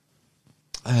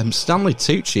 Stanley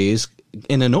Tucci is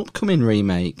in an upcoming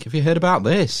remake. Have you heard about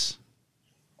this?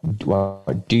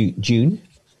 What, June?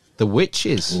 The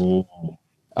Witches. Ooh.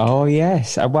 Oh,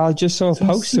 yes. Well, I just saw a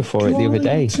poster for it the other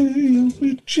day.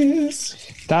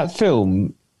 That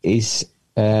film is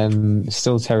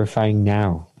still terrifying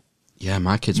now. Yeah,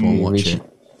 my kids won't watch it.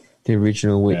 The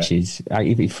original Witches. Yeah.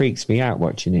 It freaks me out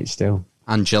watching it still.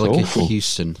 Angelica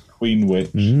Houston. Queen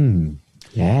Witch.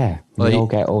 Yeah. They all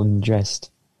get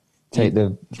undressed. Take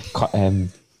the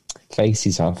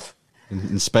faces off.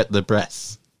 Inspect the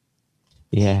breasts.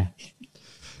 Yeah.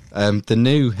 The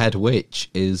new head witch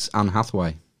is Anne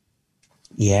Hathaway.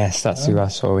 Yes, that's who I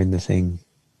saw in the thing.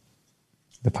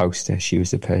 The poster. She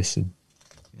was the person.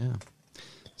 Yeah.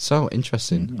 So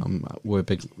interesting. We're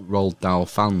big Roald Dahl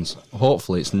fans.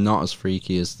 Hopefully it's not as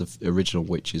freaky as the original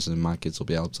Witches and my kids will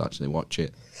be able to actually watch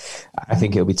it. I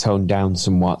think it'll be toned down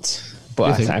somewhat.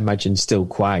 But I imagine still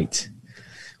quite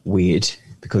weird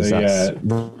because that's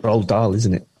Roald Dahl,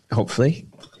 isn't it? Hopefully.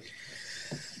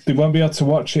 They won't be able to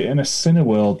watch it in a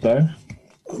Cineworld, though.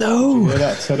 No. Did you hear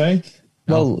that today?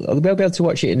 Well, they'll be able to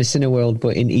watch it in a Cineworld,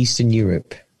 but in Eastern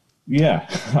Europe. Yeah,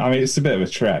 I mean, it's a bit of a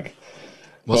trek.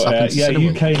 What's happened to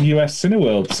Cineworld? UK and US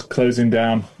Cineworld's closing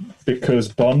down because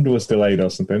Bond was delayed or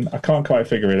something. I can't quite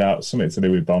figure it out. Something to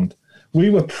do with Bond. We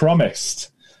were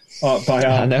promised by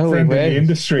our friend in the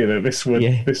industry that this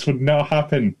would not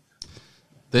happen.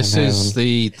 This is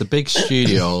the big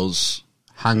studios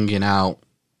hanging out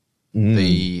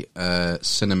the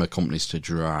cinema companies to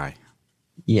dry.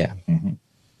 Yeah. Mm-hmm.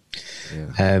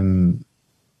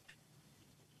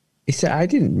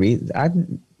 I'd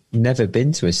never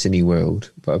been to a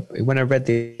Cineworld, but when I read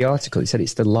the article, it said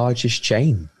it's the largest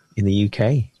chain in the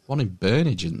UK. One in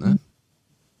Burnage, isn't there?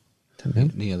 Don't know.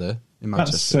 Near there, in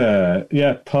Manchester.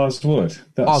 That's, Parswood.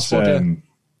 Parswood, yeah.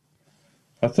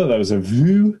 I thought that was a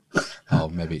View. Oh,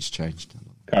 maybe it's changed.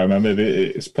 Can't remember.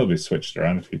 It's probably switched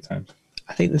around a few times.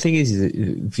 I think the thing is that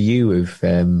View have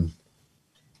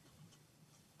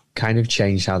kind of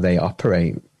changed how they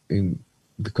operate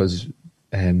because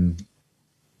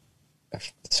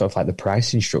sort of like the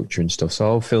pricing structure and stuff. So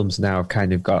all films now have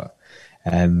kind of got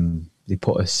they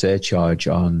put a surcharge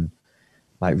on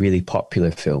like really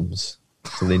popular films,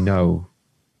 so they know.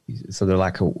 So they're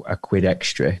like a quid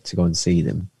extra to go and see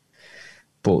them.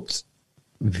 But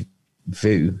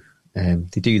View,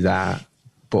 they do that,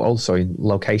 but also in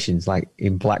locations like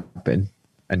in Blackburn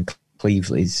and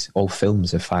Cleveland's, all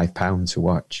films are £5 to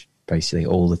watch, basically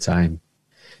all the time.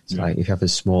 So like if you have a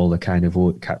smaller kind of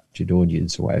captured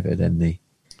audience or whatever, then they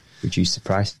reduce the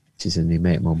prices and they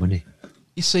make more money.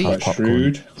 You see,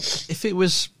 if it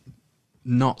was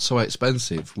not so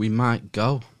expensive, we might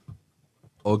go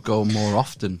or go more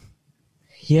often.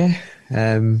 Yeah,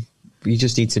 you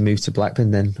just need to move to Blackburn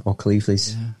then, or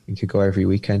Cleveland's. Yeah. You could go every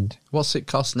weekend. What's it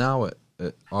cost now at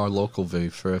our local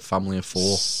View for a family of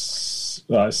four? It's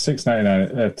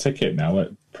 $6.99 a ticket now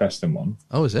at Preston one.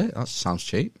 Oh, is it? That sounds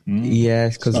cheap. Yeah,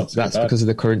 because because of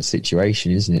the current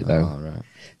situation, isn't it? Though. Oh, right.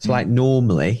 So, like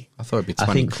normally, I thought it'd be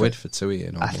 20 quid for 2 a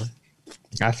year. Normally,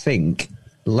 I think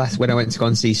when I went to go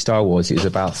and see Star Wars, it was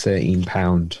about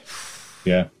 £13.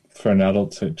 Yeah. For an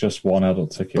adult, just one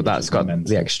adult ticket. But that's got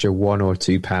the extra £1 or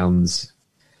 £2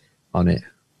 on it.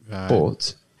 Right.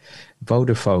 But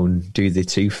Vodafone do the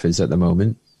twofers at the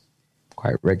moment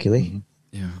quite regularly.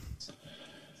 Yeah.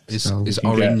 Is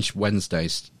Orange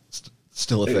Wednesdays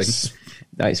still a thing? It's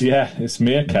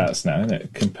Meerkats now, isn't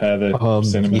it? Compare the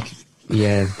cinema.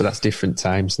 Yeah, but that's different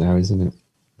times now, isn't it?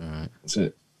 Right. That's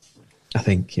it. I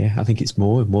think it's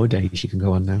more days you can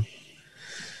go on now.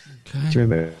 Okay. Do you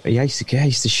remember? I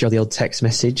used to show the old text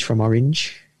message from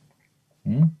Orange.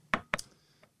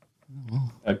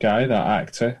 A guy, that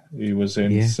actor, he was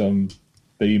in some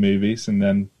B movies and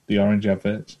then the Orange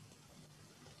adverts.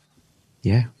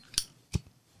 Yeah.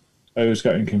 I always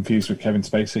got him confused with Kevin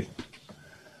Spacey.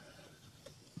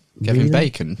 Kevin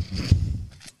Bacon?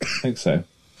 I think so.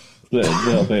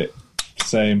 Little bit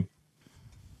same.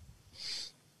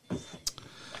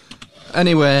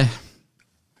 Anyway,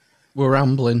 we're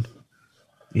rambling.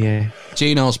 Yeah.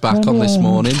 Gino's back on this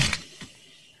morning,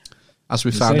 as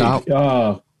we found out.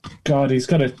 Oh, God, he's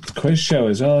got a quiz show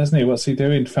as well, hasn't he? What's he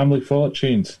doing? Family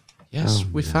Fortunes. Yes,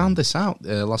 we found this out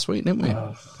last week, didn't we?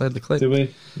 Played the clip. Did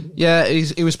we? Yeah,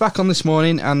 he was back on this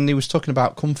morning, and he was talking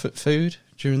about comfort food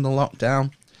during the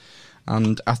lockdown.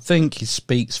 And I think he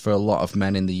speaks for a lot of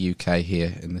men in the UK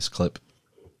here in this clip.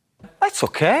 That's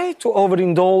okay to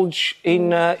overindulge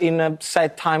in a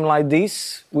sad time like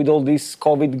this with all this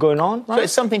COVID going on. Right? So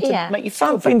it's something to make you feel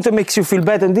something better. that makes you feel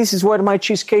better, and this is where my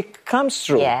cheesecake comes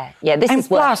through. Yeah, this and is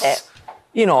plus, worth it.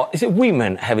 you know,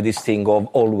 women have this thing of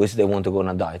always they want to go on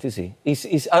a diet. You see,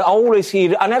 I always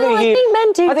hear. I never hear. I think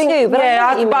men do too.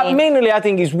 But but mainly I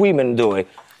think it's women do it.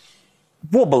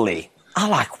 Wobbly. I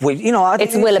like,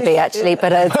 it's Willoughby actually,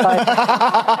 but it's fine.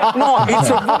 No,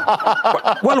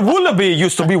 well, Willoughby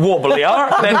used to be wobbly,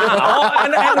 and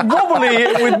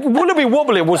Willoughby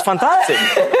wobbly was fantastic.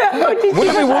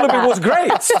 Willoughby was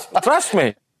great. Trust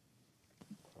me.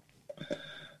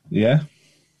 Yeah.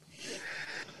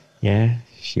 Yeah,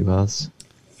 she was.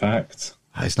 Fact.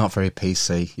 It's not very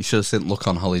PC. You should have seen the look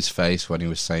on Holly's face when he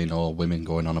was saying, women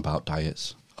going on about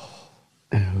diets.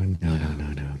 Oh, no.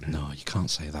 No, you can't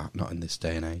say that. Not in this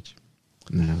day and age.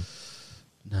 No.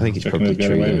 I think it's probably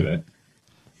get away with it.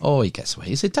 Oh, he gets away.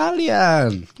 He's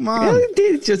Italian. Come on.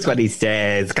 It's just what he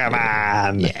says. Come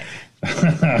on. Yeah.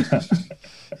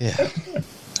 Yeah.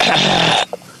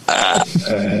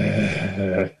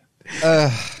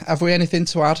 Have we anything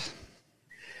to add?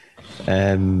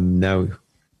 No.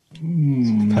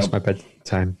 Past my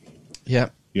bedtime. Yeah.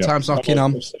 Yeah. Time's knocking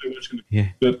on. Yeah.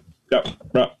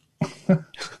 Right.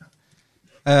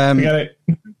 Forget it.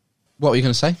 What were you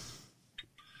going to say?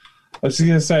 I was just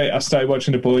going to say I started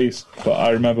watching The Boys, but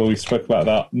I remember we spoke about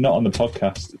that not on the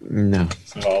podcast. No.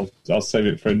 So I'll save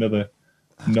it for another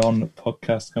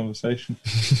non-podcast conversation.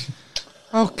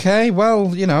 Okay,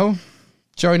 well,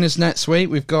 join us next week.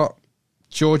 We've got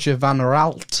Georgia Van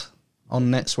Ralt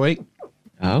on next week.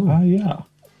 Oh, yeah.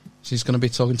 She's going to be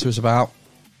talking to us about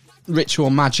ritual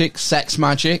magic, sex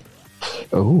magic.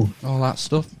 Oh. All that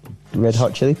stuff. Red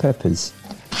Hot Chili Peppers.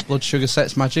 Blood sugar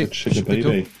sex magic. Blood sugar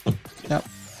baby. Yep.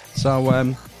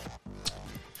 So,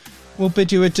 we'll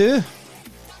bid you adieu.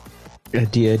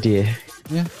 Adieu.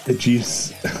 Yeah.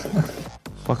 Adieus.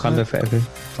 Wakanda forever.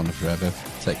 Wakanda forever.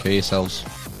 Take care of yourselves.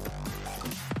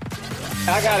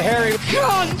 I got Harry.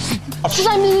 Cunt! Because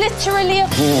I'm literally a...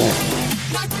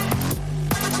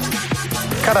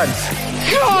 Cunt!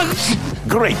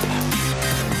 Great.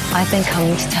 I've been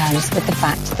coming to terms with the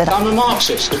fact that I'm a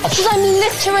Marxist. Because I'm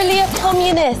literally a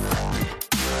communist.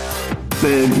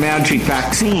 The magic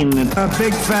vaccine. A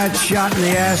big fat shot in the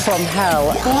ass. From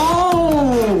hell.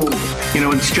 Oh!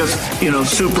 It's just,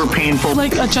 super painful.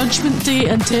 Like a Judgment Day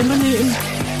and Terminating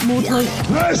mode, like.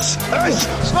 Yes!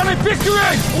 Sonny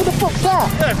Pickering! Who the fuck's that?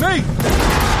 Yeah, me!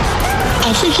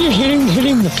 I think you're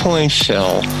hitting the point,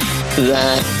 Phil,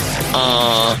 that,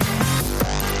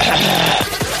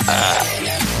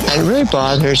 and it really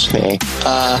bothers me,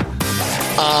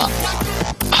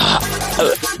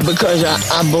 because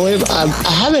I believe I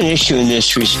have an issue in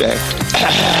this respect.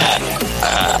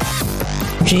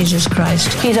 Jesus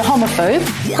Christ. He's a homophobe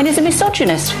and he's a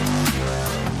misogynist.